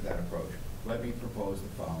with that approach. Let me propose the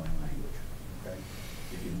following language, okay?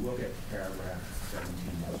 If you look at paragraph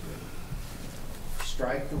 17,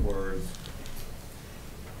 strike the words,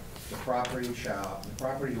 the property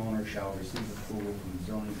owner shall receive approval from the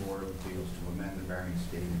zoning board of appeals to amend the variance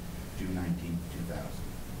dated June 19, 2000.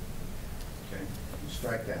 Okay? You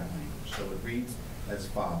strike that language. So it reads as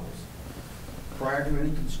follows. Prior to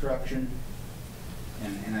any construction,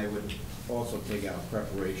 and I would also take out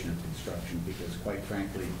preparation of construction, because quite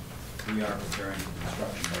frankly, we are preparing for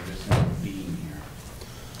construction by just not being here.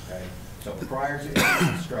 Okay? So prior to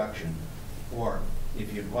any construction, or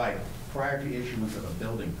if you'd like, prior to issuance of a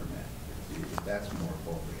building permit, if that's more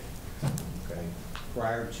appropriate. Okay?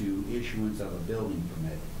 Prior to issuance of a building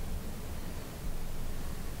permit,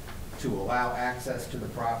 to allow access to the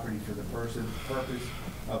property for the purpose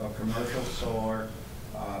of a commercial solar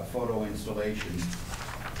photo installation,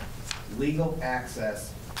 legal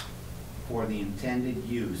access for the intended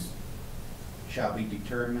use shall be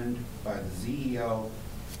determined by the ZEO,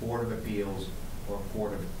 Board of Appeals, or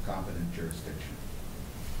court of competent jurisdiction.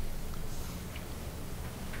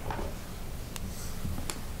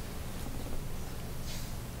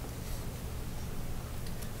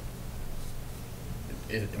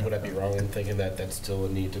 Would I be wrong in thinking that that's still a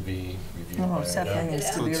need to be reviewed? No, definitely needs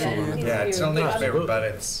to be reviewed. Yeah, it's only fair, but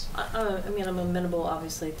it's. I mean, I'm amenable,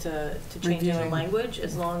 obviously, to changing the language,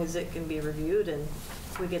 as long as it can be reviewed and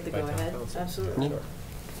we get the go-ahead. Absolutely.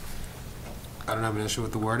 I don't have an issue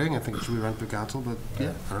with the wording. I think it should be run through council, but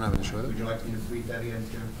yeah, I don't have an issue with it. Would you like me to read that again,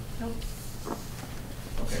 Jim? Nope.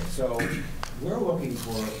 Okay, so we're looking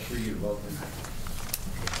for you to vote tonight.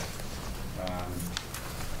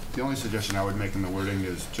 The only suggestion I would make in the wording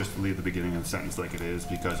is just to leave the beginning of the sentence like it is,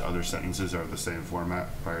 because other sentences are the same format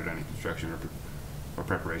prior to any construction or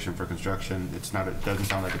preparation for construction. It's not. It doesn't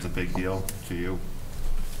sound like it's a big deal to you.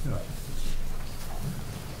 Yeah.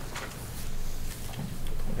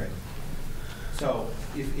 Okay. So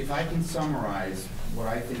if I can summarize what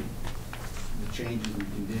I think the changes in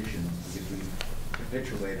conditions, because we've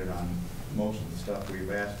capitulated on most of the stuff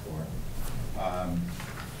we've asked for.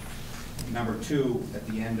 Number 2, at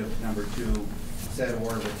the end of number 2, said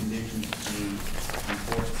order of conditions to be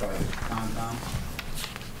enforced by the Concom.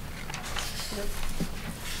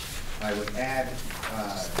 I would add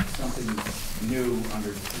something new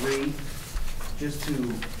under 3, just you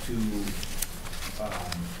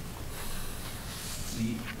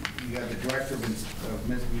have the director of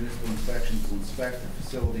municipal inspection to inspect the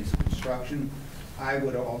facilities of construction. I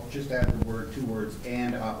would just add the word, 2 words,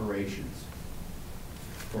 and operations,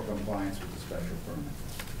 for compliance with the special permit.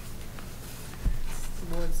 The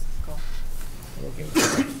board's call. I'm okay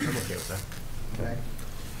with that. Okay.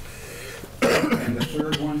 And the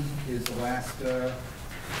third one is the last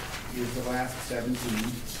 17.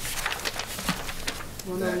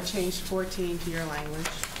 Well, no, we changed 14 to your language.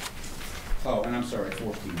 Oh, and I'm sorry,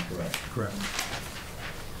 14, correct. Correct.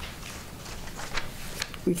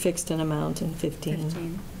 We fixed an amount in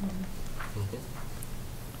 15.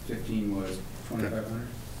 15 was 2,500?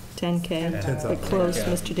 10K. 10,000. We're close,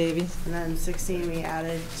 Mr. Davies. And then 16, we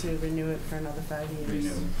added to renew it for another 5 years.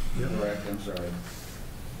 Renew. Yep. Correct, I'm sorry.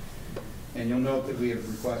 And you'll note that we have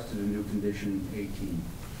requested a new condition 18.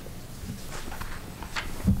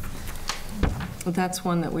 Well, that's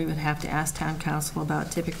one that we would have to ask town council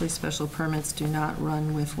about. Typically, special permits do not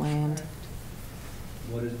run with land.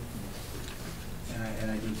 What is,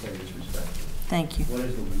 and I do say this respectfully. Thank you. What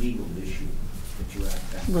is the legal issue that you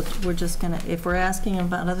asked? Look, we're just gonna, if we're asking him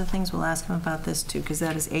about other things, we'll ask him about this too, because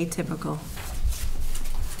that is atypical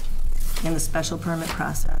in the special permit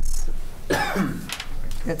process.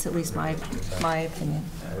 That's at least my opinion.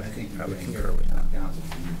 I think you can hear with town council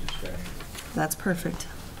from your discretion. That's perfect.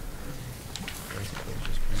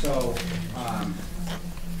 So,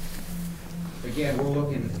 again, we're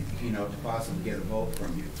looking, to possibly get a vote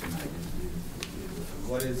from you tonight.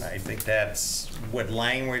 What is? I think that's with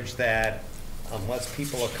language that, unless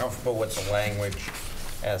people are comfortable with the language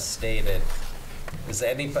as stated, is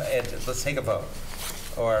anybody, let's take a vote,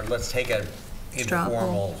 or let's take a Straw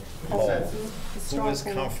informal poll. poll. Straw Who is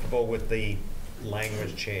poll. comfortable with the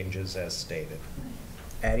language changes as stated?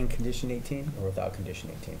 Adding condition 18 or without condition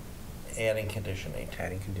 18? Adding condition 18.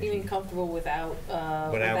 Adding You condition. mean comfortable without,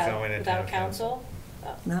 Without going into without town council?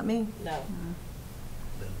 council? Not me. No.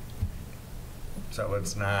 So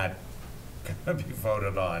it's not going to be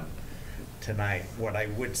voted on tonight. What I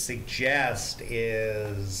would suggest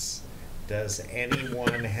is, does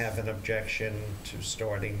anyone have an objection to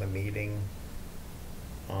starting the meeting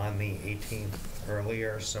on the 18th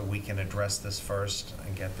earlier so we can address this first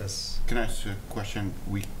and get this? Can I ask a question?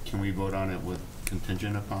 Can we vote on it with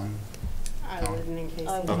contingent upon? I wouldn't in case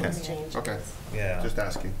I Okay, things change. okay. Yeah. Just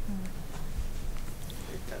asking.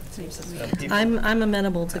 I'm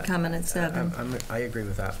amenable to coming at 7. I agree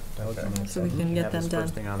with that. So we can get Have them this done.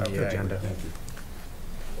 First thing on the Okay. agenda.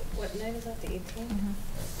 What night is that, the 18th?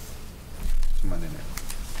 It's Monday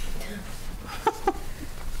night.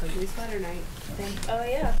 Ugly sweater night. Oh,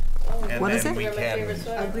 yeah. Oh, And What is then it? we You're my can- favorite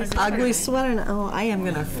sweater. Ugly sweater. Oh, I am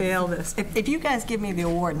going to fail this. If you guys give me the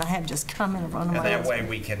award and I have just come in front of And my that way husband.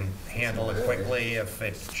 we can handle it quickly if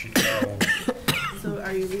it should go. So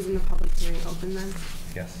are you leaving the public hearing open then?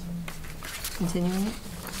 Yes, Continuing it?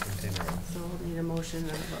 continuing. So we'll need a motion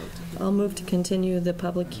and a vote. I'll move to continue the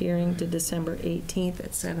public hearing to December 18th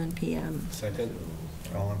at 7 PM. Second.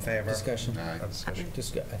 All in favor? Discussion. Discussion.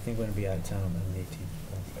 Just, I think we're going to be out of town on the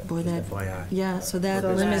 18th. Boy, that, FYI. yeah, so that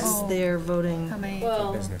So limits that's- their voting.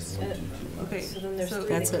 Well, business. Okay, so then there's so three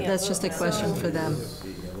that can't That's just a vote now. question for them.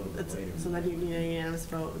 So then you need a unanimous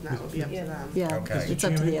vote, and that will be up to Yeah. them. Yeah, Okay. it's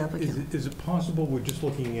up to the Chairman, applicant. Is it possible, we're just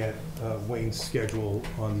looking at Wayne's schedule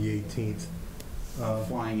on the 18th? I'm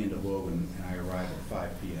flying into Logan, and I arrive at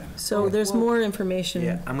 5 p.m. So there's more information.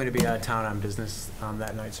 Yeah, I'm going to be out of town on business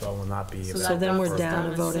that night, so I will not be. So available then we're for- down a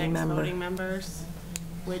to voting 6 member. voting members,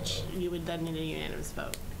 which you would then need a unanimous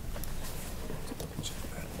vote.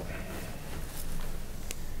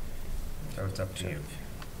 So it's up to you.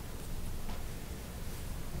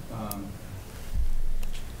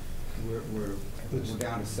 We're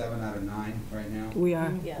down to 7 out of 9 right now. We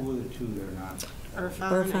are. Yeah. Who are the two that are not?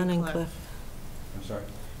 Irfan and Cliff. I'm sorry?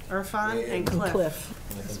 Irfan and Cliff.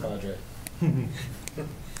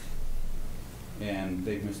 And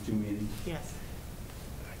they've missed 2 meetings? Yes.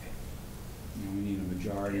 And we need a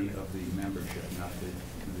majority of the membership, not the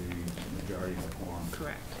majority of the quorum.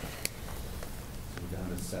 Correct. So we're down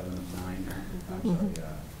to 7 of 9 now. I'm Mhm. sorry,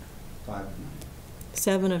 5 of 9.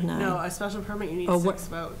 7 of 9. No, a special permit, you need Oh, 6 what-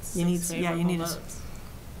 votes. you need- 6 yeah, you need favorable a- votes.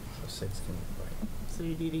 So 6 can, right. So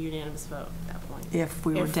you need a unanimous vote at that point. If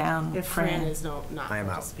we were down If Fran Fran. is not I am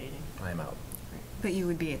out. participating. I am out. But you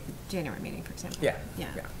would be at the January meeting, for example? Yeah. Yeah.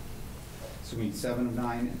 So we need 7 of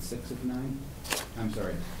 9 and 6 of 9? I'm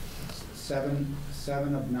sorry, 7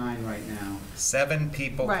 of 9 right now. 7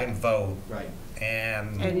 people can Right. vote, Right.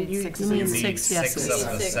 and And you you need need 6 6 yeses. of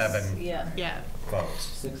the Six, 7 Yeah. Yeah, votes.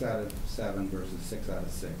 6 out of 7 versus 6 out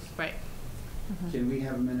of 6. right. Can we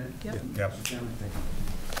have a minute? Yep. Yep. Mr. Chairman, thank you.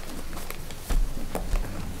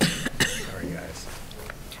 Sorry, guys.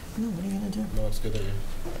 No, what are you going to do? No, it's good that you.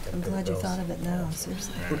 I'm glad you thought of it now,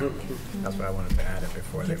 seriously. That's why I wanted to add it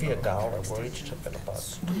before they. Give you vote. $1, we're each chipping a buck.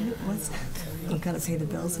 What's that? You got to pay the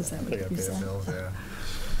bills, is that They what gotta you pay the said? bills, yeah.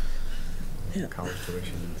 Yeah. College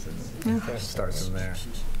tuition, Yeah. starts from there.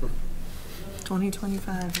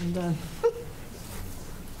 2025, I'm done.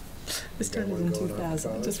 I started in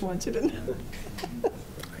 2000, I just want you to know. I know you got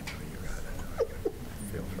it. I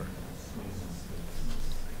feel for.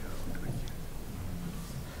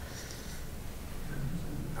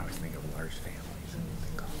 I always think of large families and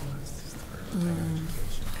think, oh, it's just the first education.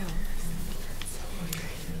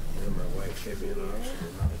 My wife gave me an option,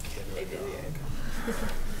 not a kid.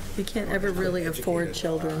 You can't ever really afford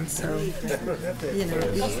children, so, you know,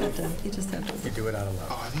 you just have to. You do it out of love.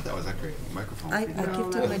 Oh, I think that was a great microphone. I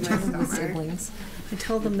gifted my children with siblings. I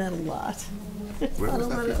tell them that a lot. Where A was lot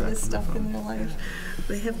that of feedback this coming stuff from? in their life.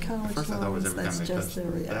 They have college First I thought it was loans, every time that's they just touched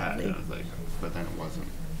their that, reality. I was like, but then it wasn't.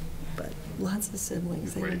 But lots of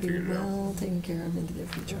siblings, they Wait, will be figured it out. well taken care of into their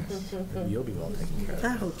future. You'll be well taken care of. I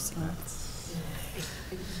hope so.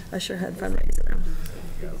 I sure had fun raising them.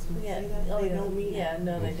 Yeah, They don't mean it. yeah,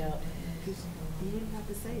 no, they don't. You wouldn't have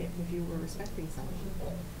to say it if you were respecting someone.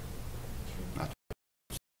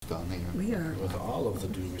 Down there. We are, With all of the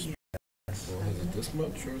due respect, well, is it this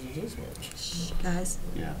much or is it this much? guys,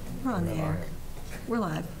 Yeah. we're on the air. We're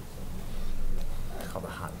live. Called a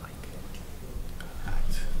hot mic.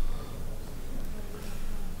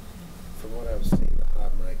 From what I've seen, the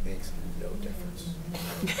hot mic makes no difference.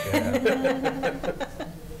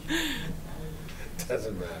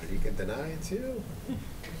 Doesn't matter. You can deny it too.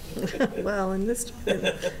 Well, in this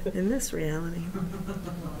reality.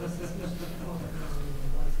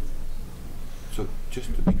 So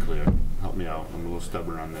just to be clear, help me out, I'm a little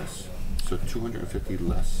stubborn on this. So 250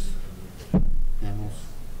 less animals?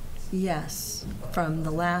 Yes, from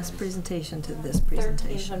the last presentation to this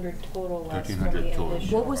presentation. 1,300 total less from 1,300 the total.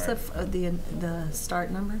 initial. What was the start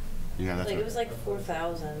number? Yeah, that's Like, it right. was like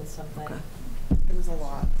 4,000 something. Okay. It was a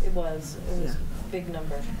lot. It was Yeah. a big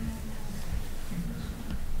number.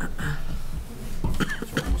 So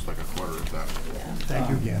almost like a quarter of that. Yeah. Thank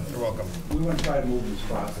you again. You're welcome. We want to try to move this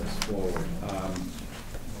process forward.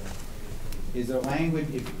 Is there language,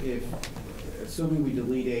 if assuming we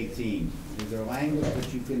delete 18, is there language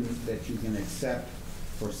that you can accept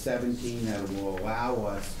for 17 that will allow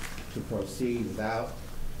us to proceed without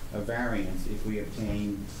a variance if we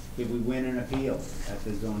win an appeal at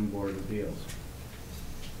the Zoning Board of Appeals?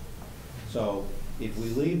 So if we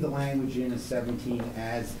leave the language in as 17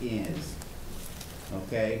 as is,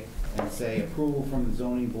 okay, and say approval from the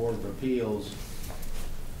Zoning Board of Appeals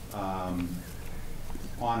on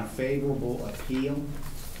a favorable appeal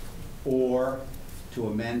or to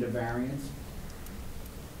amend a variance?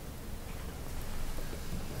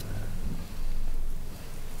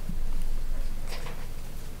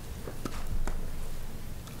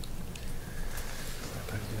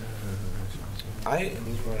 I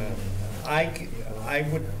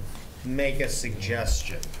would make a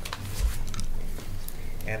suggestion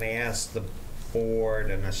and ask the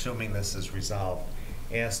board, and assuming this is resolved,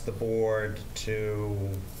 ask the board to,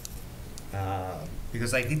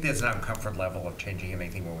 because I think there's an uncomfort level of changing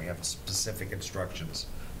anything when we have specific instructions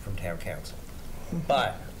from town council.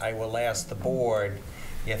 But I will ask the board,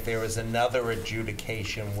 if there is another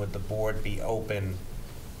adjudication, would the board be open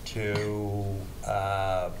to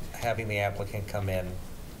having the applicant come in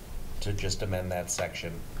to just amend that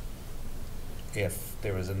section if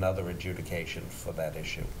there is another adjudication for that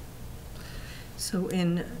issue? So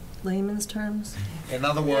in layman's terms? In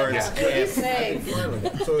other words, if,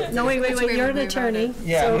 No, wait, you're an attorney.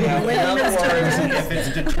 yeah, So in layman's other words, terms- if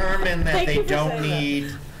it's determined that Thank they you for don't saying that.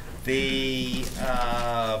 need the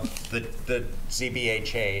ZBA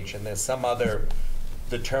change, and there's some other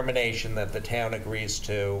determination that the town agrees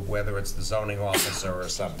to, whether it's the zoning officer or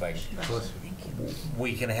something,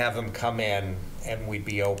 we can have them come in, and we'd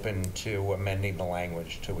be open to amending the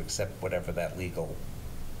language to accept whatever that legal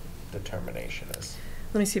determination is.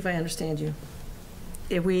 Let me see if I understand you.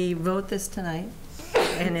 If we vote this tonight,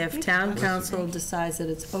 and if town council decides that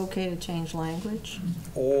it's okay to change language,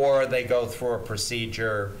 Or they go through a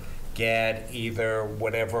procedure, get either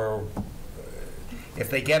whatever, if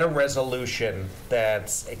they get a resolution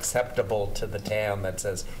that's acceptable to the town that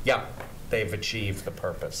says, yeah, they've achieved the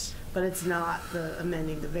purpose. But it's not the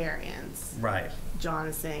amending the variance. Right. John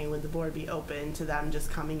is saying, would the board be open to them just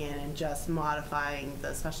coming in and just modifying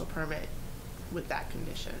the special permit with that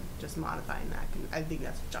condition? Just modifying that, I think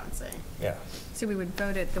that's what John's saying. Yeah. So we would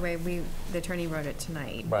vote it the way the attorney wrote it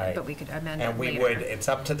tonight. Right. But we could amend it And we later. would, it's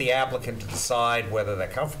up to the applicant to decide whether they're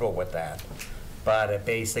comfortable with that. But it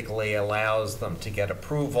basically allows them to get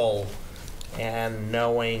approval, and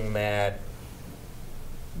knowing that,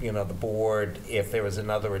 you know, the board, if there is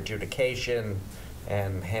another adjudication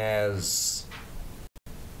and has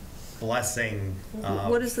blessing.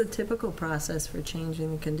 what is the typical process for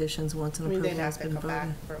changing the conditions once I an mean, they'd approval has have to been come back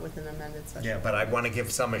voted? with an amended special. Yeah, but I want to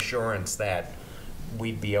give some assurance that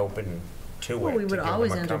we'd be open to it. Well, we to would give them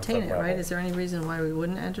always a comfort entertain it, right? level. Is there any reason why we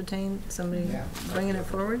wouldn't entertain somebody Yeah. bringing it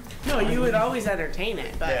forward? No, you would always entertain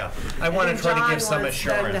it, but. Yeah, I want to think try to John give some wants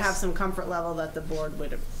them to have assurance. some comfort level that the board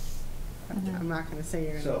would have, I'm not gonna say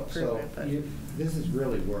you're gonna So, approve it, but. this is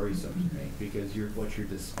really worrisome to me, because what you're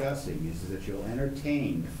discussing is that you'll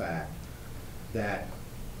entertain the fact that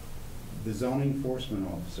the zoning enforcement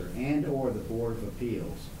officer and/or the Board of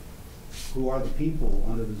Appeals, who are the people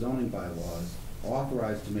under the zoning bylaws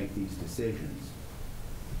authorized to make these decisions,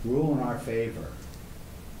 rule in our favor,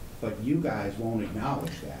 but you guys won't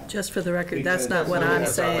acknowledge that. Just for the record, that's Because not what I'm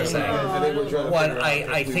That's what we're saying. saying. What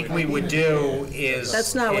I think we would do is.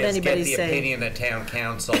 That's not what anybody's Get the saying. opinion of town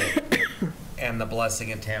council and the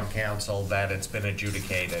blessing of town council that it's been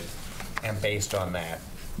adjudicated, and based on that,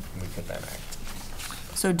 we could then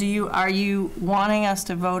act. So are you wanting us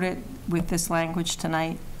to vote it with this language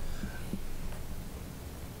tonight?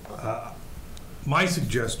 My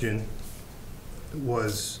suggestion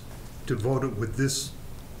was to vote it with this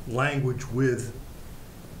language with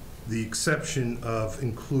the exception of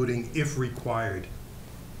including if required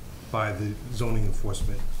by the zoning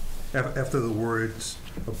enforcement. After the words,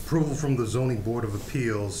 approval from the zoning board of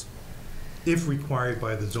appeals, if required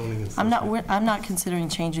by the zoning enforcement. I'm not considering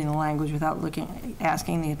changing the language without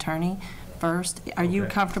asking the attorney first. Are you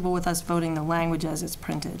Okay. comfortable with us voting the language as it's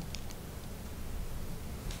printed?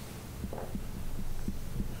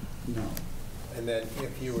 No. And then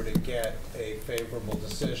if you were to get a favorable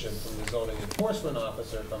decision from the zoning enforcement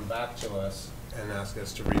officer, come back to us and ask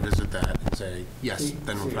us to revisit that and say, yes,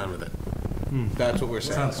 then we're fine with it. That's what we're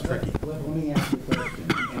saying. Sounds tricky. Let me ask you a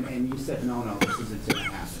question, and you said, no, this isn't gonna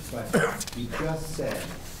happen, but you just said,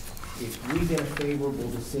 if we get a favorable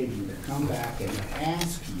decision, to come back and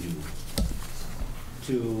ask you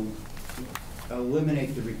to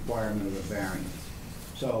eliminate the requirement of a variance.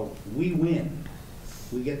 So we win.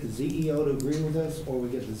 We get the ZEO to agree with us, or we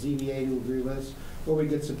get the ZBA to agree with us, or we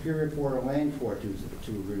get Superior Court or Land Court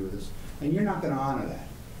to agree with us, and you're not gonna honor that.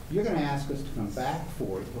 You're gonna ask us to come back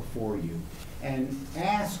before you and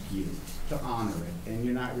ask you to honor it, and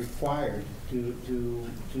you're not required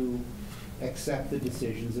to accept the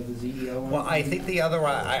decisions of the ZEO. Well, I think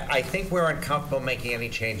I think we're uncomfortable making any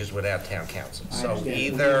changes without town council. I So understand.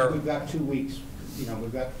 either, We've got 2 weeks,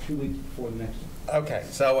 we've got 2 weeks before the next one. okay,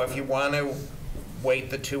 so if you want to wait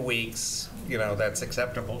the 2 weeks, that's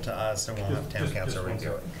acceptable to us, and we'll have town council one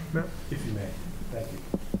review it. second. If you may. Thank you.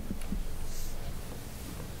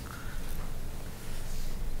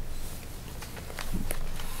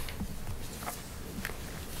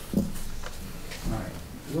 All right.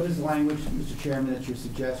 What is the language, Mr. Chairman, that you're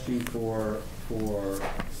suggesting for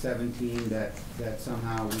 17, that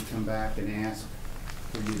somehow we come back and ask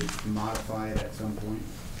for you to modify it at some point?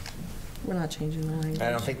 We're not changing the language.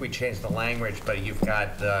 I don't think we changed the language, but you've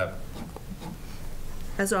got the,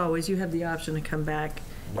 As always, you have the option to come back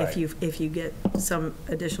Right. if you get some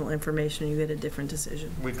additional information, you get a different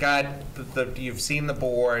decision. we've got, you've seen the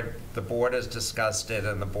board has discussed it,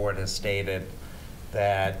 and the board has stated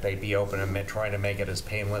that they'd be open and trying to make it as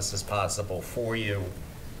painless as possible for you.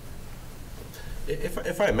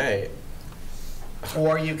 If I may,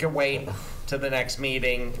 Or you can wait to the next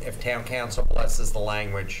meeting. If town council blesses the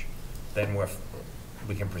language, then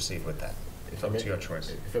we can proceed with that. It's your choice.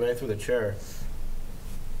 If I may, through the chair,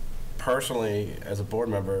 personally, as a board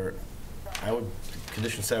member, I would,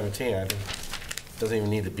 condition 17, I think, doesn't even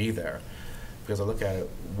need to be there, because I look at it,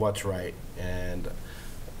 what's right, and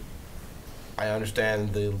I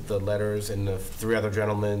understand the letters and the 3 other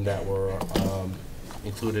gentlemen that were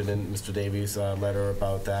included in Mr. Davies' letter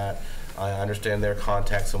about that. I understand their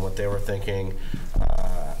context and what they were thinking.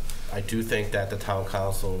 I do think that the town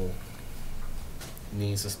council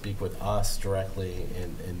needs to speak with us directly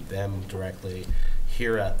and them directly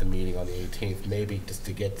here at the meeting on the 18th, maybe just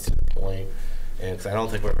to get to the point, and because I don't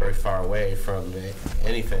think we're very far away from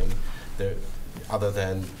anything that, other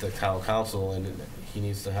than the town council, and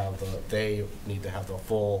they need to have the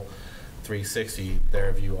full 360,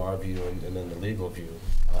 their view, our view, and then the legal view.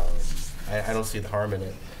 I don't see the harm in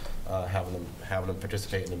it, having them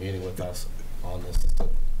participate in the meeting with us on this just to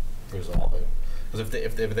resolve it. Because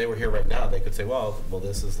if they were here right now, they could say, well,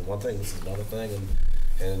 this is the one thing, this is another thing,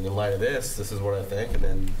 and in light of this is what I think, and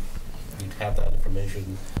then we'd have that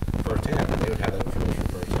information firsthand, and they would have that information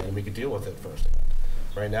firsthand, and we could deal with it firsthand.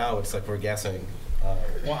 Right now, it's like we're guessing.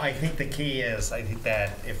 Well, I think the key is, I think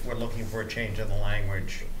that if we're looking for a change in the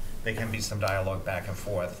language, there can be some dialogue back and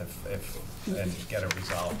forth and get it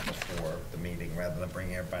resolved before the meeting, rather than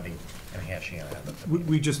bringing everybody and hashing it out.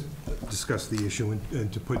 We just discussed the issue,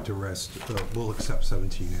 and to put to rest, we'll accept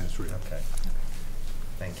 17 as read. Okay.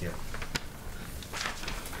 Thank you.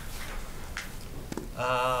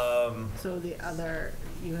 So the other,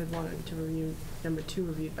 you had wanted to review, number 2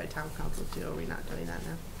 reviewed by town council too, are we not doing that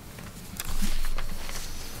now?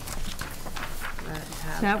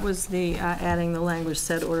 That was the adding the language,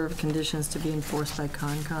 said order of conditions to be enforced by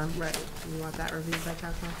Concom. Right, you want that reviewed by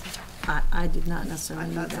town council? I did not necessarily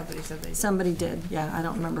need I thought that. somebody said they did. Somebody did, yeah, I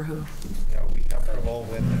don't remember who. Are we comfortable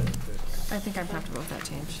with it? I think I'm comfortable with that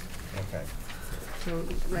change. Okay. So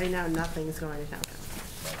right now, nothing is going to town council.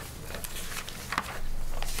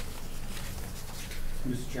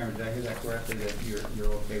 Mr. Chairman, did I hear that correctly, that you're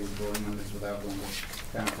okay with voting on this without going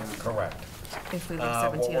to town council? Correct. If we leave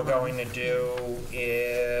What 17 we're alone. going to do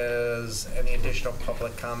is, any additional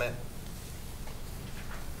public comment?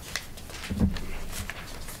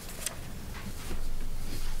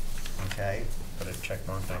 Okay, put a check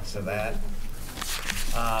mark next to that.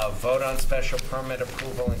 Vote on special permit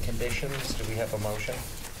approval and conditions. Do we have a motion?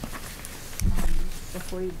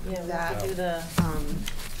 Before you do Yeah, that, we have to do the,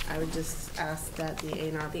 I would just ask that the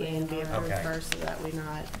A&R plan be approved Okay. first, so that we're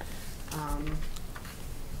not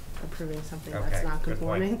approving something Okay, that's not good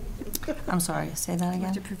point. conforming. I'm sorry, say that You have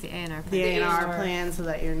again? to approve the A&R. The A&R A&R. plan, so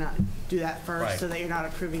that you're not, do that Right. first, so that you're not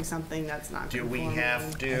approving something that's not Do conforming. we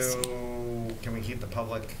have to, can we keep the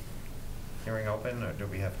public hearing open, or do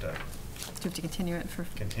we have to Do you have to continue it for?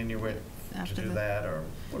 continue it to After do the- that, or?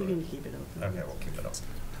 what You do can we- keep it open. Okay, we'll keep it open.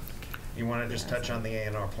 You want to just touch on the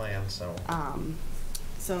A&R plan, so?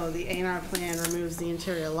 So the A&R plan removes the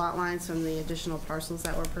interior lot lines from the additional parcels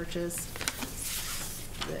that were purchased.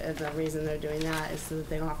 The reason they're doing that is so that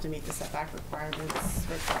they don't have to meet the setback requirements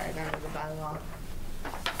required under the bylaw.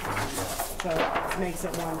 So it makes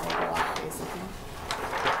it one big lot, basically.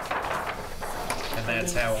 And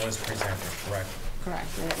that's how it was presented, correct?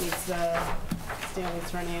 Correct, and it meets the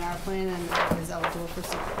standards for an A&R plan and is eligible for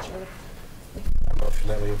signature. A motion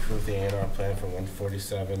that we approve the A&R plan for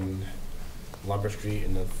 147 Lumber Street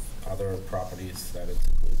and the other properties that it's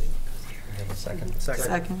including. Have a second?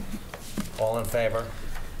 Second. All in favor?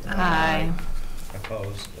 Aye.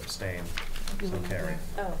 Opposed, abstained, so carried.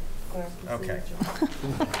 Oh, Okay.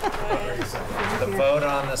 The vote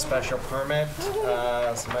on the special permit,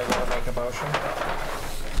 somebody want to make a motion?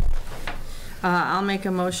 I'll make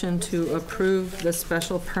a motion to approve the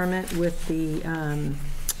special permit with the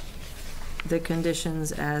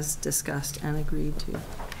conditions as discussed and agreed to.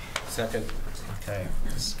 Second. Okay,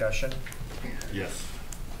 discussion? Yes.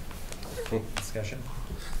 Discussion?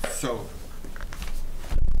 So,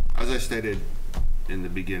 as I stated in the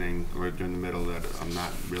beginning, or during the middle, that I'm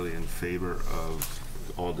not really in favor of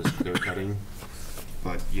all this clear cutting,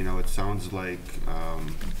 but, you know, it sounds like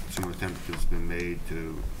some attempt has been made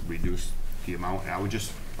to reduce the amount. I would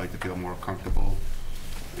just like to feel more comfortable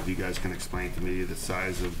if you guys can explain to me the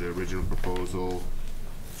size of the original proposal,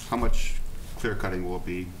 how much clear cutting will it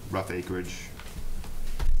be, rough acreage,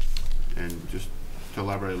 and just to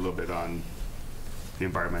elaborate a little bit on the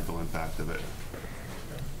environmental impact of it.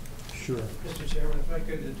 Sure. Mr. Chairman, if I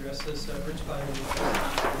could address this, Rich Kleiman,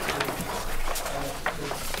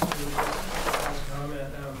 comment.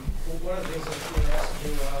 One of the things that we were asked to do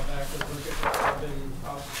a while back was look at the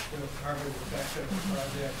carbon effect of the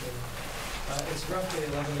project, and it's roughly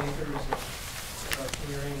 11 acres of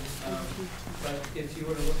clearing. But if you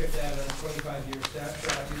were to look at that on a 25-year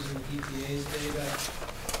snapshot using EPA's data,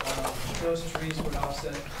 those trees would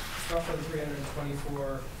offset roughly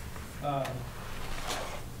 324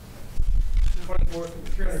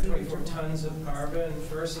 tons of carbon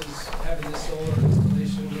versus having the solar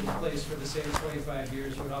installation in place for the same 25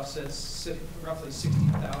 years would offset roughly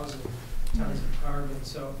 60,000 tons of carbon.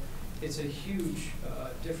 So it's a huge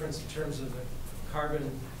difference in terms of the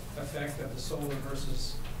carbon effect of the solar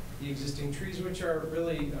versus the existing trees, which are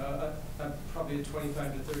really probably a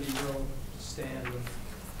 25 to 30-year-old stand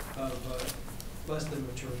of less than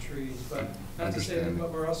mature trees. But not to say that,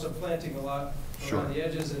 but we're also planting a lot around the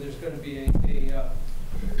edges, and there's going to be a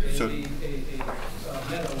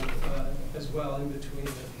meadow as well in between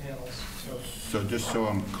the panels. So just so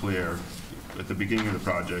I'm clear, at the beginning of the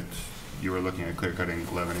project, you were looking at clear cutting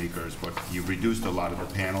 11 acres, but you reduced a lot of the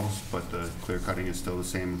panels, but the clear cutting is still the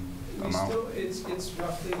same amount? It's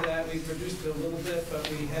roughly that. We've reduced it a little bit, but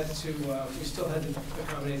we still had to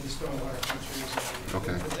accommodate the stormwater features.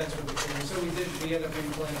 Okay. But that's what we're doing. So we ended up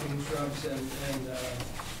replanting shrubs and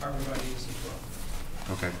arborvitae's as well.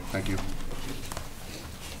 Okay, thank you.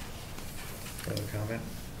 Other comment?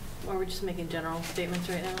 Or are we just making general statements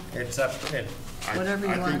right now? It's up, Whatever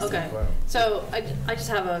you want. Okay, so I just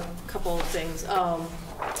have a couple of things.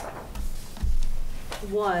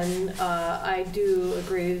 One, I do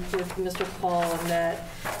agree with Mr. Paul in that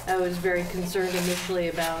I was very concerned initially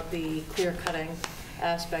about the clear cutting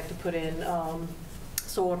aspect to put in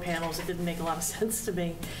solar panels. It didn't make a lot of sense to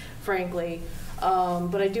me, frankly.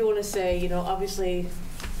 But I do want to say, you know, obviously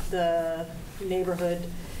the neighborhood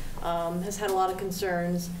has had a lot of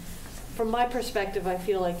concerns. From my perspective, I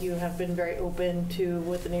feel like you have been very open to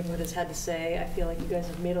what the neighborhood has had to say. I feel like you guys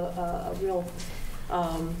have made a real,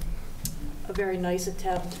 a very nice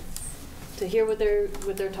attempt to hear what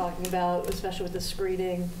they're talking about, especially with the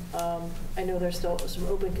screening. I know there's still some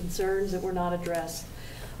open concerns that were not addressed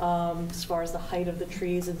as far as the height of the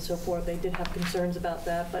trees and so forth. They did have concerns about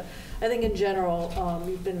that, but I think in general,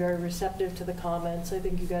 you've been very receptive to the comments. I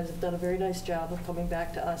think you guys have done a very nice job of coming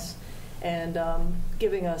back to us and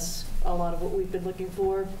giving us a lot of what we've been looking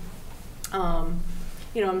for.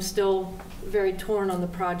 You know, I'm still very torn on the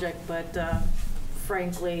project, but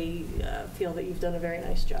frankly, feel that you've done a very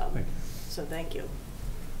nice job. So thank you.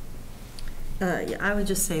 Yeah, I would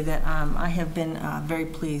just say that I have been very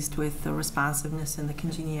pleased with the responsiveness and the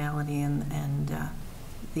congeniality and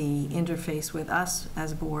the interface with us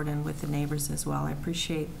as a board and with the neighbors as well. I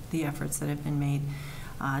appreciate the efforts that have been made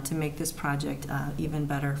to make this project even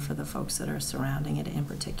better for the folks that are surrounding it in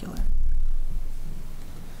particular.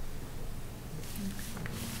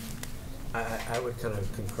 I would kind of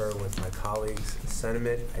concur with my colleagues'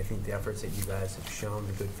 sentiment. I think the efforts that you guys have shown,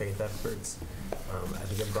 the good faith efforts, I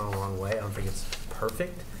think have gone a long way. I don't think it's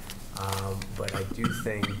perfect, but I do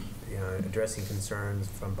think addressing concerns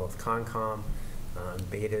from both Concom,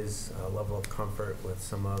 Beta's level of comfort with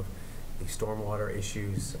some of the stormwater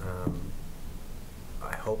issues,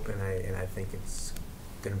 I hope and I think it's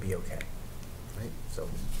going to be okay. Right? So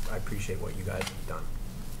I appreciate what you guys have done.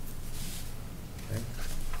 Okay.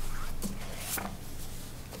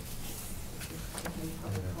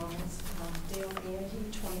 Public comments. Dale Mandy,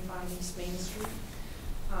 25 East Main Street.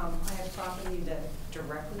 I have property that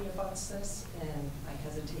directly abuts this, and I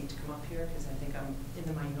hesitate to come up here because I think I'm in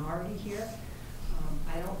the minority here.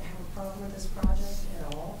 I don't have a problem with this project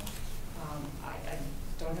at all. I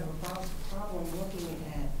don't have a problem looking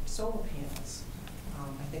at solar panels.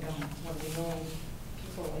 I think I'm one of the only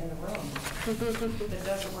people in the room that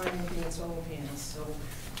doesn't mind looking at solar panels. So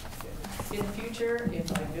in the future,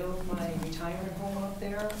 if I build my retirement home up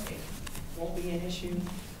there, it won't be an issue.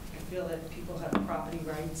 I feel that people have property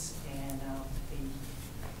rights and they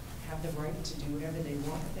have the right to do whatever they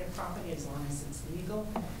want with their property as long as it's legal.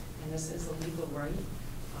 And this is a legal right,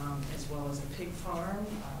 as well as a pig farm,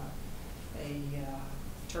 a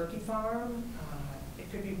turkey farm.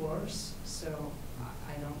 It could be worse. So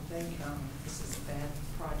I don't think this is a bad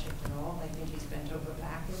project at all. I think he's bent over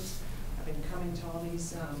backwards. I've been coming to all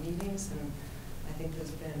these meetings, and I think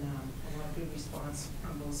there's been a lot of good response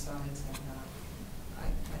on both sides, and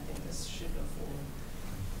I think this should go forward.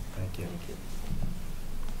 Thank you. Thank you.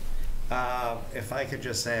 If I could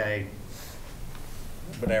just say,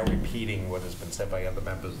 without repeating what has been said by other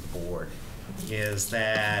members of the board, is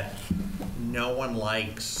that no one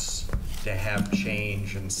likes to have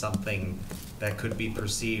change in something that could be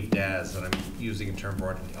perceived as, and I'm using a term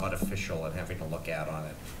more artificial and having to look out on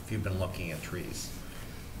it, if you've been looking at trees.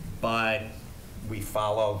 But we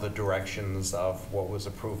follow the directions of what was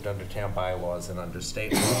approved under town bylaws and under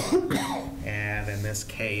state law. And in this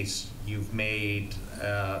case, you've made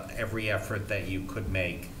every effort that you could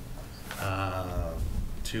make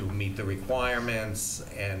to meet the requirements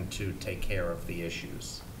and to take care of the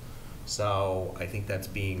issues. So I think that's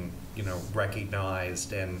being,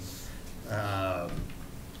 recognized, and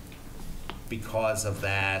because of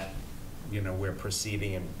that, we're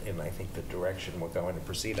proceeding in I think the direction we're going to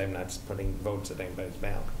proceed. I'm not putting votes in anybody's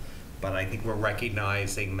mouth, but I think we're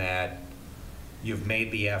recognizing that you've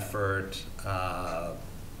made the effort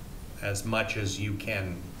as much as you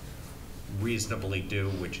can reasonably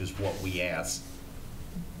do, which is what we asked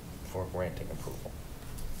for granting approval.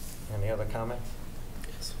 Any other comments?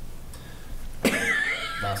 Yes.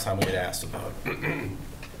 Last time we had asked about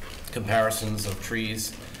comparisons of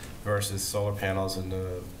trees versus solar panels and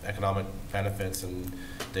the economic benefits, and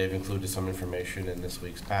they've included some information in this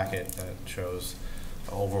week's packet that shows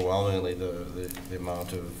overwhelmingly the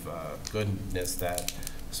amount of goodness that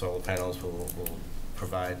solar panels will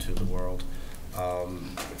provide to the world.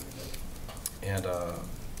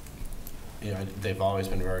 They've always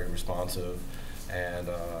been very responsive, and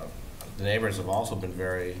the neighbors have also been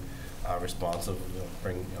very responsive,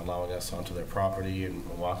 allowing us onto their property and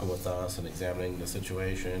walking with us and examining the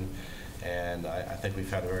situation. And I think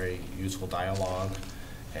we've had a very useful dialogue,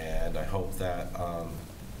 and I hope that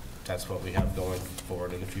that's what we have going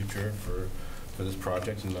forward in the future for this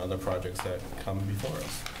project and other projects that come before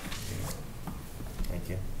us. Thank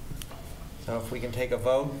you. So if we can take a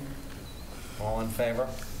vote, all in favor?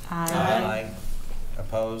 Aye. Aye.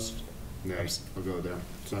 Opposed? No, I'll go there.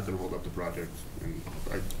 It's not going to hold up the project. And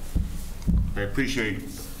I appreciate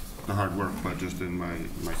the hard work, but just in my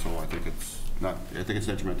soul, I think it's not. I think it's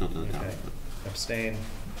detrimental to the town. Okay. Abstain?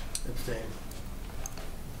 Abstain.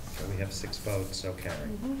 So we have 6 votes, so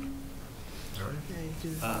carried. All right. Okay, do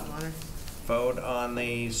the water. Vote on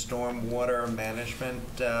the stormwater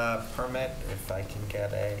management permit, if I can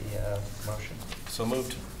get a motion. So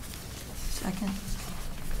moved. Second.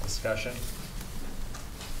 Discussion?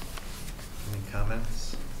 Any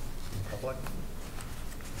comments from the public?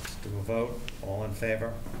 Let's do a vote. All in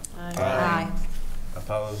favor? Aye. Aye.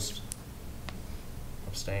 Opposed?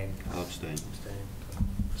 Abstain? I'll abstain.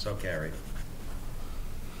 So carried.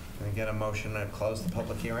 Can I get a motion to close the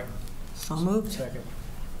public hearing? So moved. Second.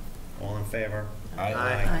 All in favor? Aye.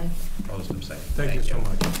 Aye. Opposed? Abstain? Thank you so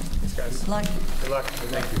much. Thanks, guys. Good luck. Good luck.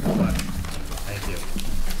 Thank you very much. Thank you.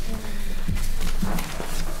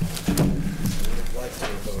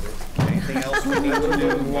 Anything else else we need to do.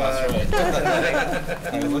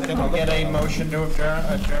 I'll get a motion to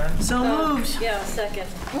adjourn. So moved. Yeah, second.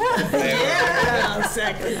 Yeah,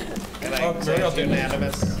 second. And I say it's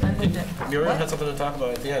unanimous. Muriel had something to talk about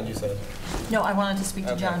at the end, you said. No, I wanted to speak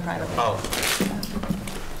to John privately. Oh.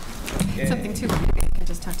 Something too, maybe I can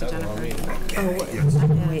just talk to Jennifer. Oh, I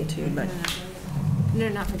can wait too, but. No,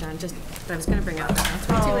 not for John, just, I was gonna bring it up. It's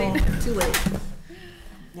way too late. Too late.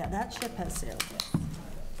 Yeah, that ship has sailed.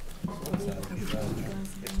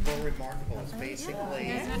 It's more remarkable. It's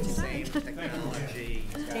basically the same technology.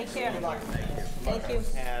 Take care. Thank you.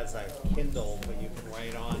 Has a Kindle where you can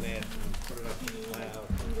write on it and put it up in the cloud.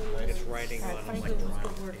 It's writing on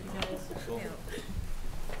electronic. Cool.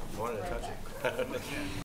 I wanted to touch it.